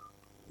 or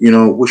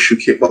wushu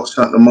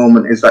kickboxing at the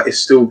moment, is that it's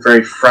still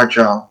very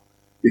fragile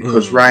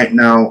because right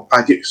now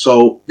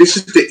so this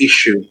is the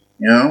issue.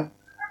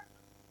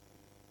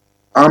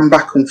 I'm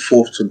back and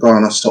forth to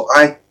Ghana, so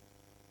I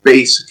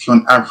basically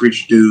on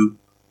average do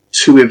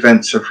 2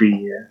 events every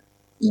year.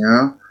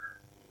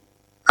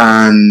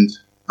 And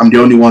I'm the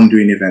only one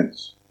doing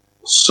events.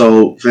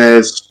 So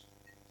there's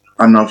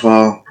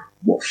another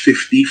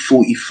 50,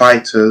 40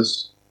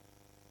 fighters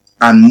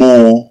and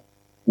more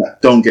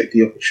that don't get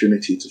the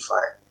opportunity to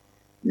fight,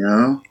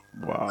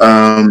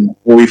 Wow.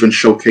 or even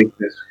showcase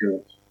their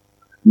skills.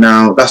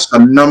 Now that's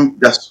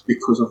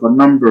because of a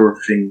number of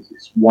things.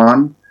 It's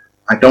one,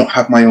 I don't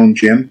have my own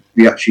gym.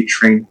 We actually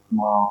train from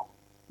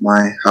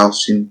my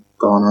house in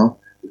Ghana.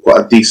 We've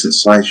got a decent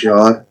sized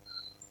yard.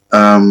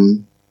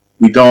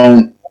 We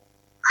don't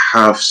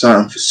have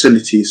certain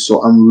facilities,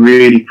 so I'm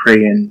really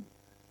praying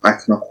I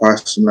can acquire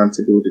some land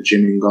to build a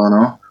gym in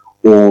Ghana,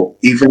 or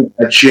even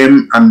a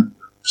gym and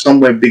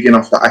somewhere big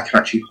enough that I can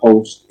actually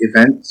host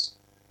events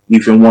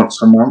even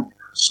once a month,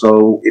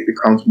 so it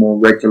becomes more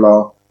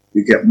regular.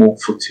 We get more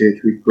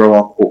footage, we grow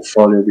our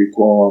portfolio, we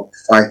grow our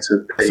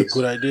fighter base. That's a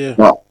good idea.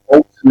 But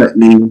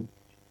ultimately,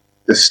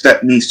 the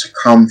step needs to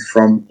come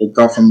from the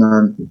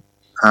government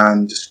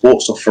and the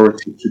sports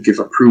authority to give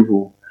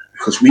approval,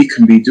 because we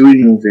can be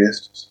doing all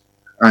this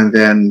and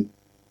then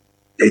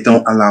they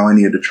don't allow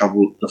any of the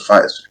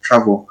fighters to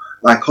travel.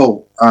 Like,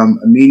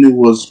 Aminu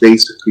was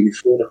basically,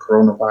 before the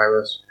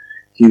coronavirus,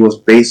 he was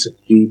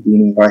basically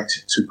being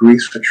invited to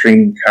Greece for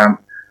training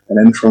camp, and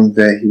then from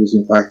there he was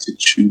invited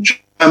to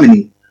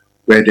Germany,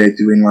 where they're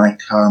doing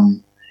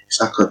it's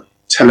like a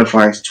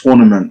televised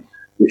tournament,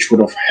 which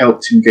would have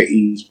helped him get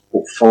his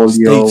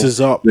portfolio. Status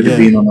up, would have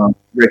been on a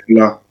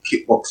regular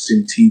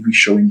kickboxing TV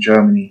show in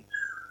Germany.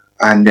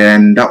 And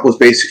then that was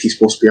basically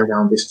supposed to be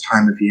around this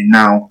time of year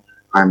now,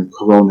 and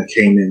Corona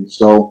came in.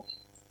 So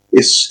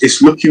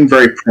it's looking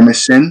very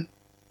promising,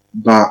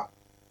 but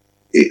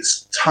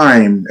it's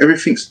time.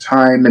 Everything's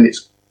time, and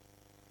it's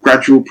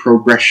gradual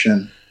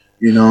progression,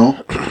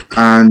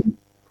 And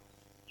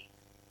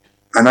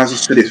as I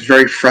said, it's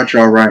very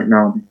fragile right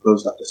now,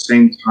 because at the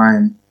same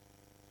time,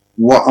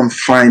 what I'm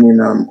finding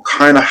I'm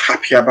kind of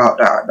happy about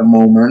that at the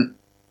moment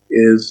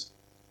is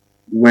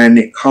when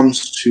it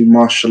comes to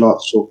martial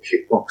arts or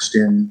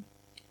kickboxing,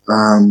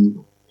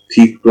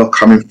 people are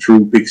coming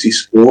through Big Z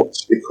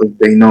Sports, because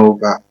they know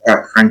that,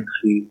 quite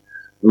frankly,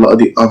 a lot of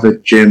the other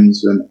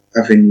gyms and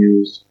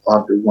avenues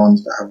are the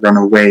ones that have run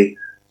away.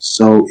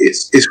 So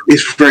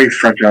it's very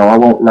fragile. I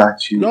won't lie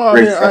to you. No,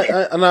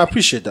 I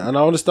appreciate that, and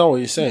I understand what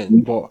you're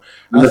saying, but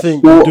and I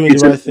think you're doing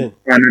the right thing.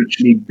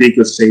 Financially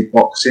bigger, say,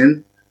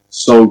 boxing,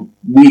 so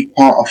we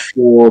can't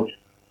afford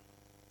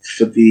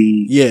for the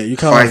you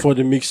can't afford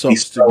the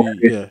mix-ups to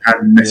be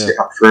and mess it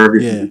up for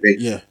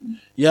everybody.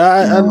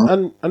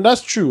 And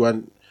that's true,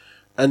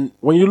 and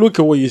when you look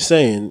at what you're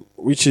saying,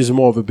 which is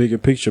more of a bigger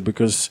picture,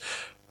 because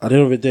at the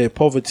end of the day,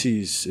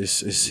 poverty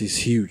is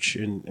huge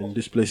in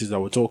these places that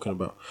we're talking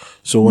about.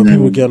 So when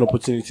people get an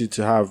opportunity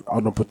to have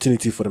an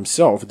opportunity for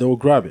themselves, they will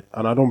grab it.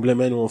 And I don't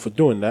blame anyone for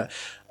doing that.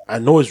 I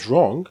know it's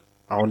wrong.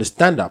 I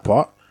understand that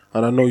part.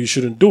 And I know you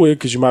shouldn't do it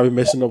because you might be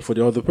messing up for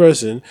the other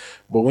person.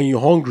 But when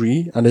you're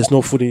hungry and there's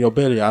no food in your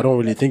belly, I don't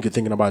really think you're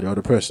thinking about the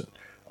other person.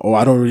 Or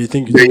I don't really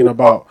think you're thinking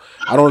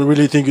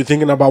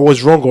about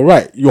what's wrong or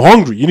right. You're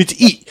hungry. You need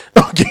to eat.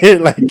 Okay?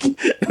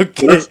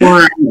 That's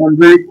why I'm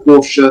very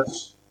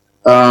cautious.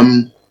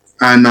 And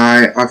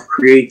I've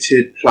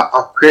created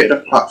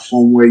a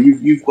platform where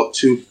you've got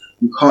to,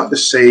 you can't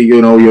just say,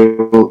 you're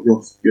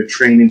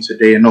training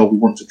today and we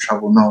want to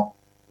travel. No.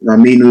 I've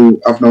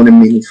known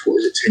Aminu for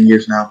 10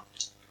 years now.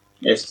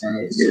 Yes, 10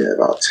 years. Yeah,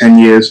 about 10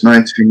 years,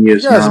 9, 10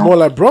 years now. Yeah, it's more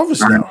like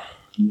brothers now.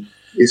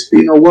 It's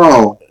been a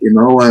while,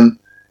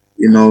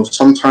 and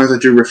sometimes I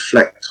do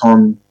reflect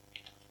on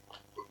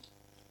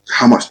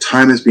how much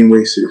time has been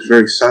wasted. It's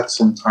very sad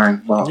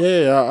sometimes, but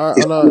I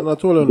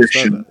totally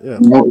understand that. Yeah,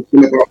 it's all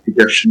about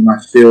progression. I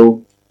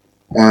feel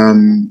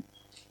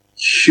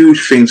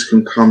huge things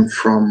can come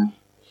from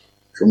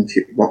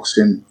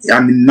kickboxing. I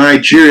mean, in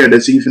Nigeria,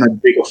 there's even a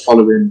bigger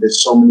following.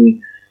 There's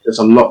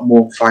a lot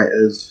more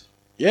fighters.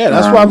 Yeah,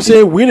 that's why I'm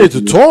saying we need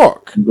to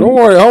talk. Don't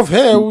worry, off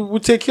here we'll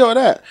take care of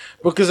that,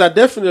 because I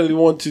definitely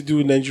want to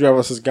do Nigeria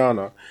versus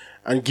Ghana.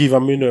 and give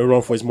Aminu a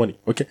run for his money.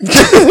 Okay,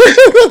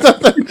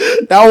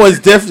 that was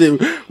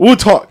definitely. We'll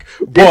talk,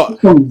 but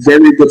some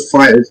very good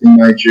fighters in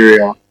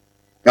Nigeria,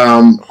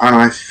 and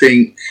I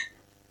think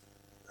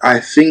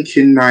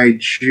in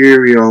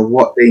Nigeria,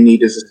 what they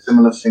need is a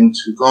similar thing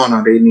to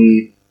Ghana. They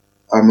need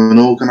an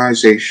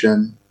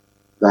organization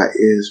that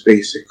is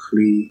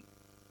basically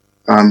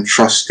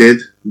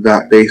trusted,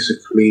 that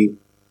basically,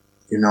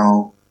 you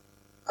know,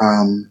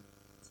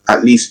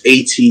 at least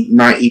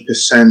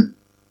 80-90%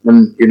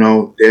 when, you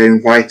know, they're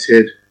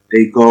invited,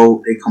 they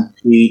go, they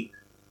compete,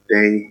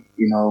 they,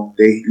 you know,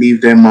 they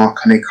leave their mark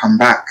and they come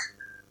back.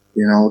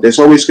 You know, there's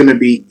always going to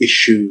be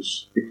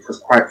issues because,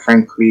 quite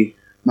frankly,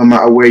 no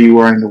matter where you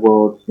are in the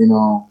world, you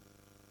know,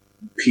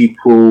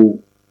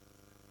 people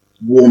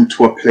warm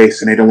to a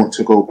place and they don't want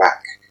to go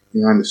back.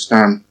 You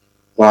understand?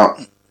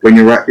 But when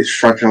you're at this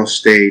fragile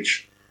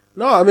stage...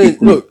 No, I mean,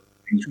 look,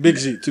 Big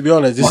Z, to be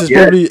honest, this is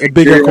probably a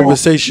bigger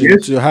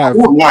conversation to have. I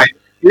won't lie.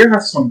 You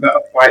have some better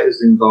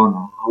fighters in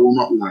Ghana. I will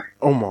not lie.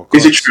 Oh my God.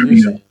 Is it true?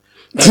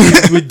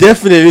 We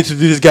definitely need to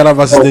do this Ghana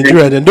versus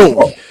Nigeria, then don't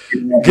we?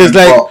 Because,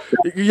 like,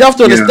 you have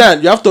to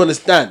understand. You have to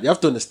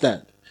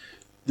understand.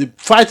 The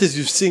fighters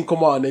you've seen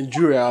come out in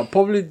Nigeria are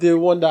probably the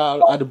one that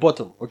are at the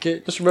bottom.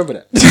 Okay, just remember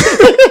that.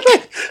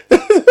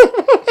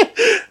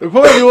 They're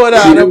probably the one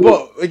that are at the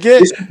bottom. Okay.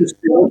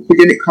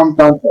 Again, it comes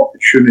down to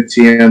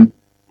opportunity, and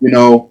you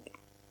know,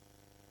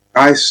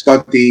 I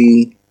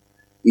study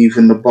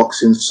even the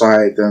boxing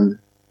side and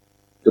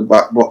the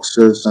back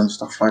boxers and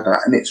stuff like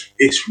that, and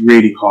it's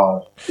really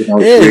hard. You know,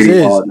 it's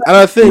really hard.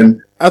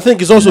 And I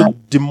think it's also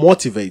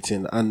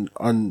demotivating,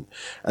 and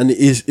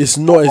it's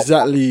not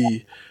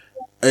exactly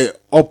a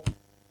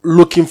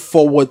looking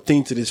forward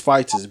thing to these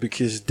fighters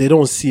because they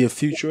don't see a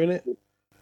future in it.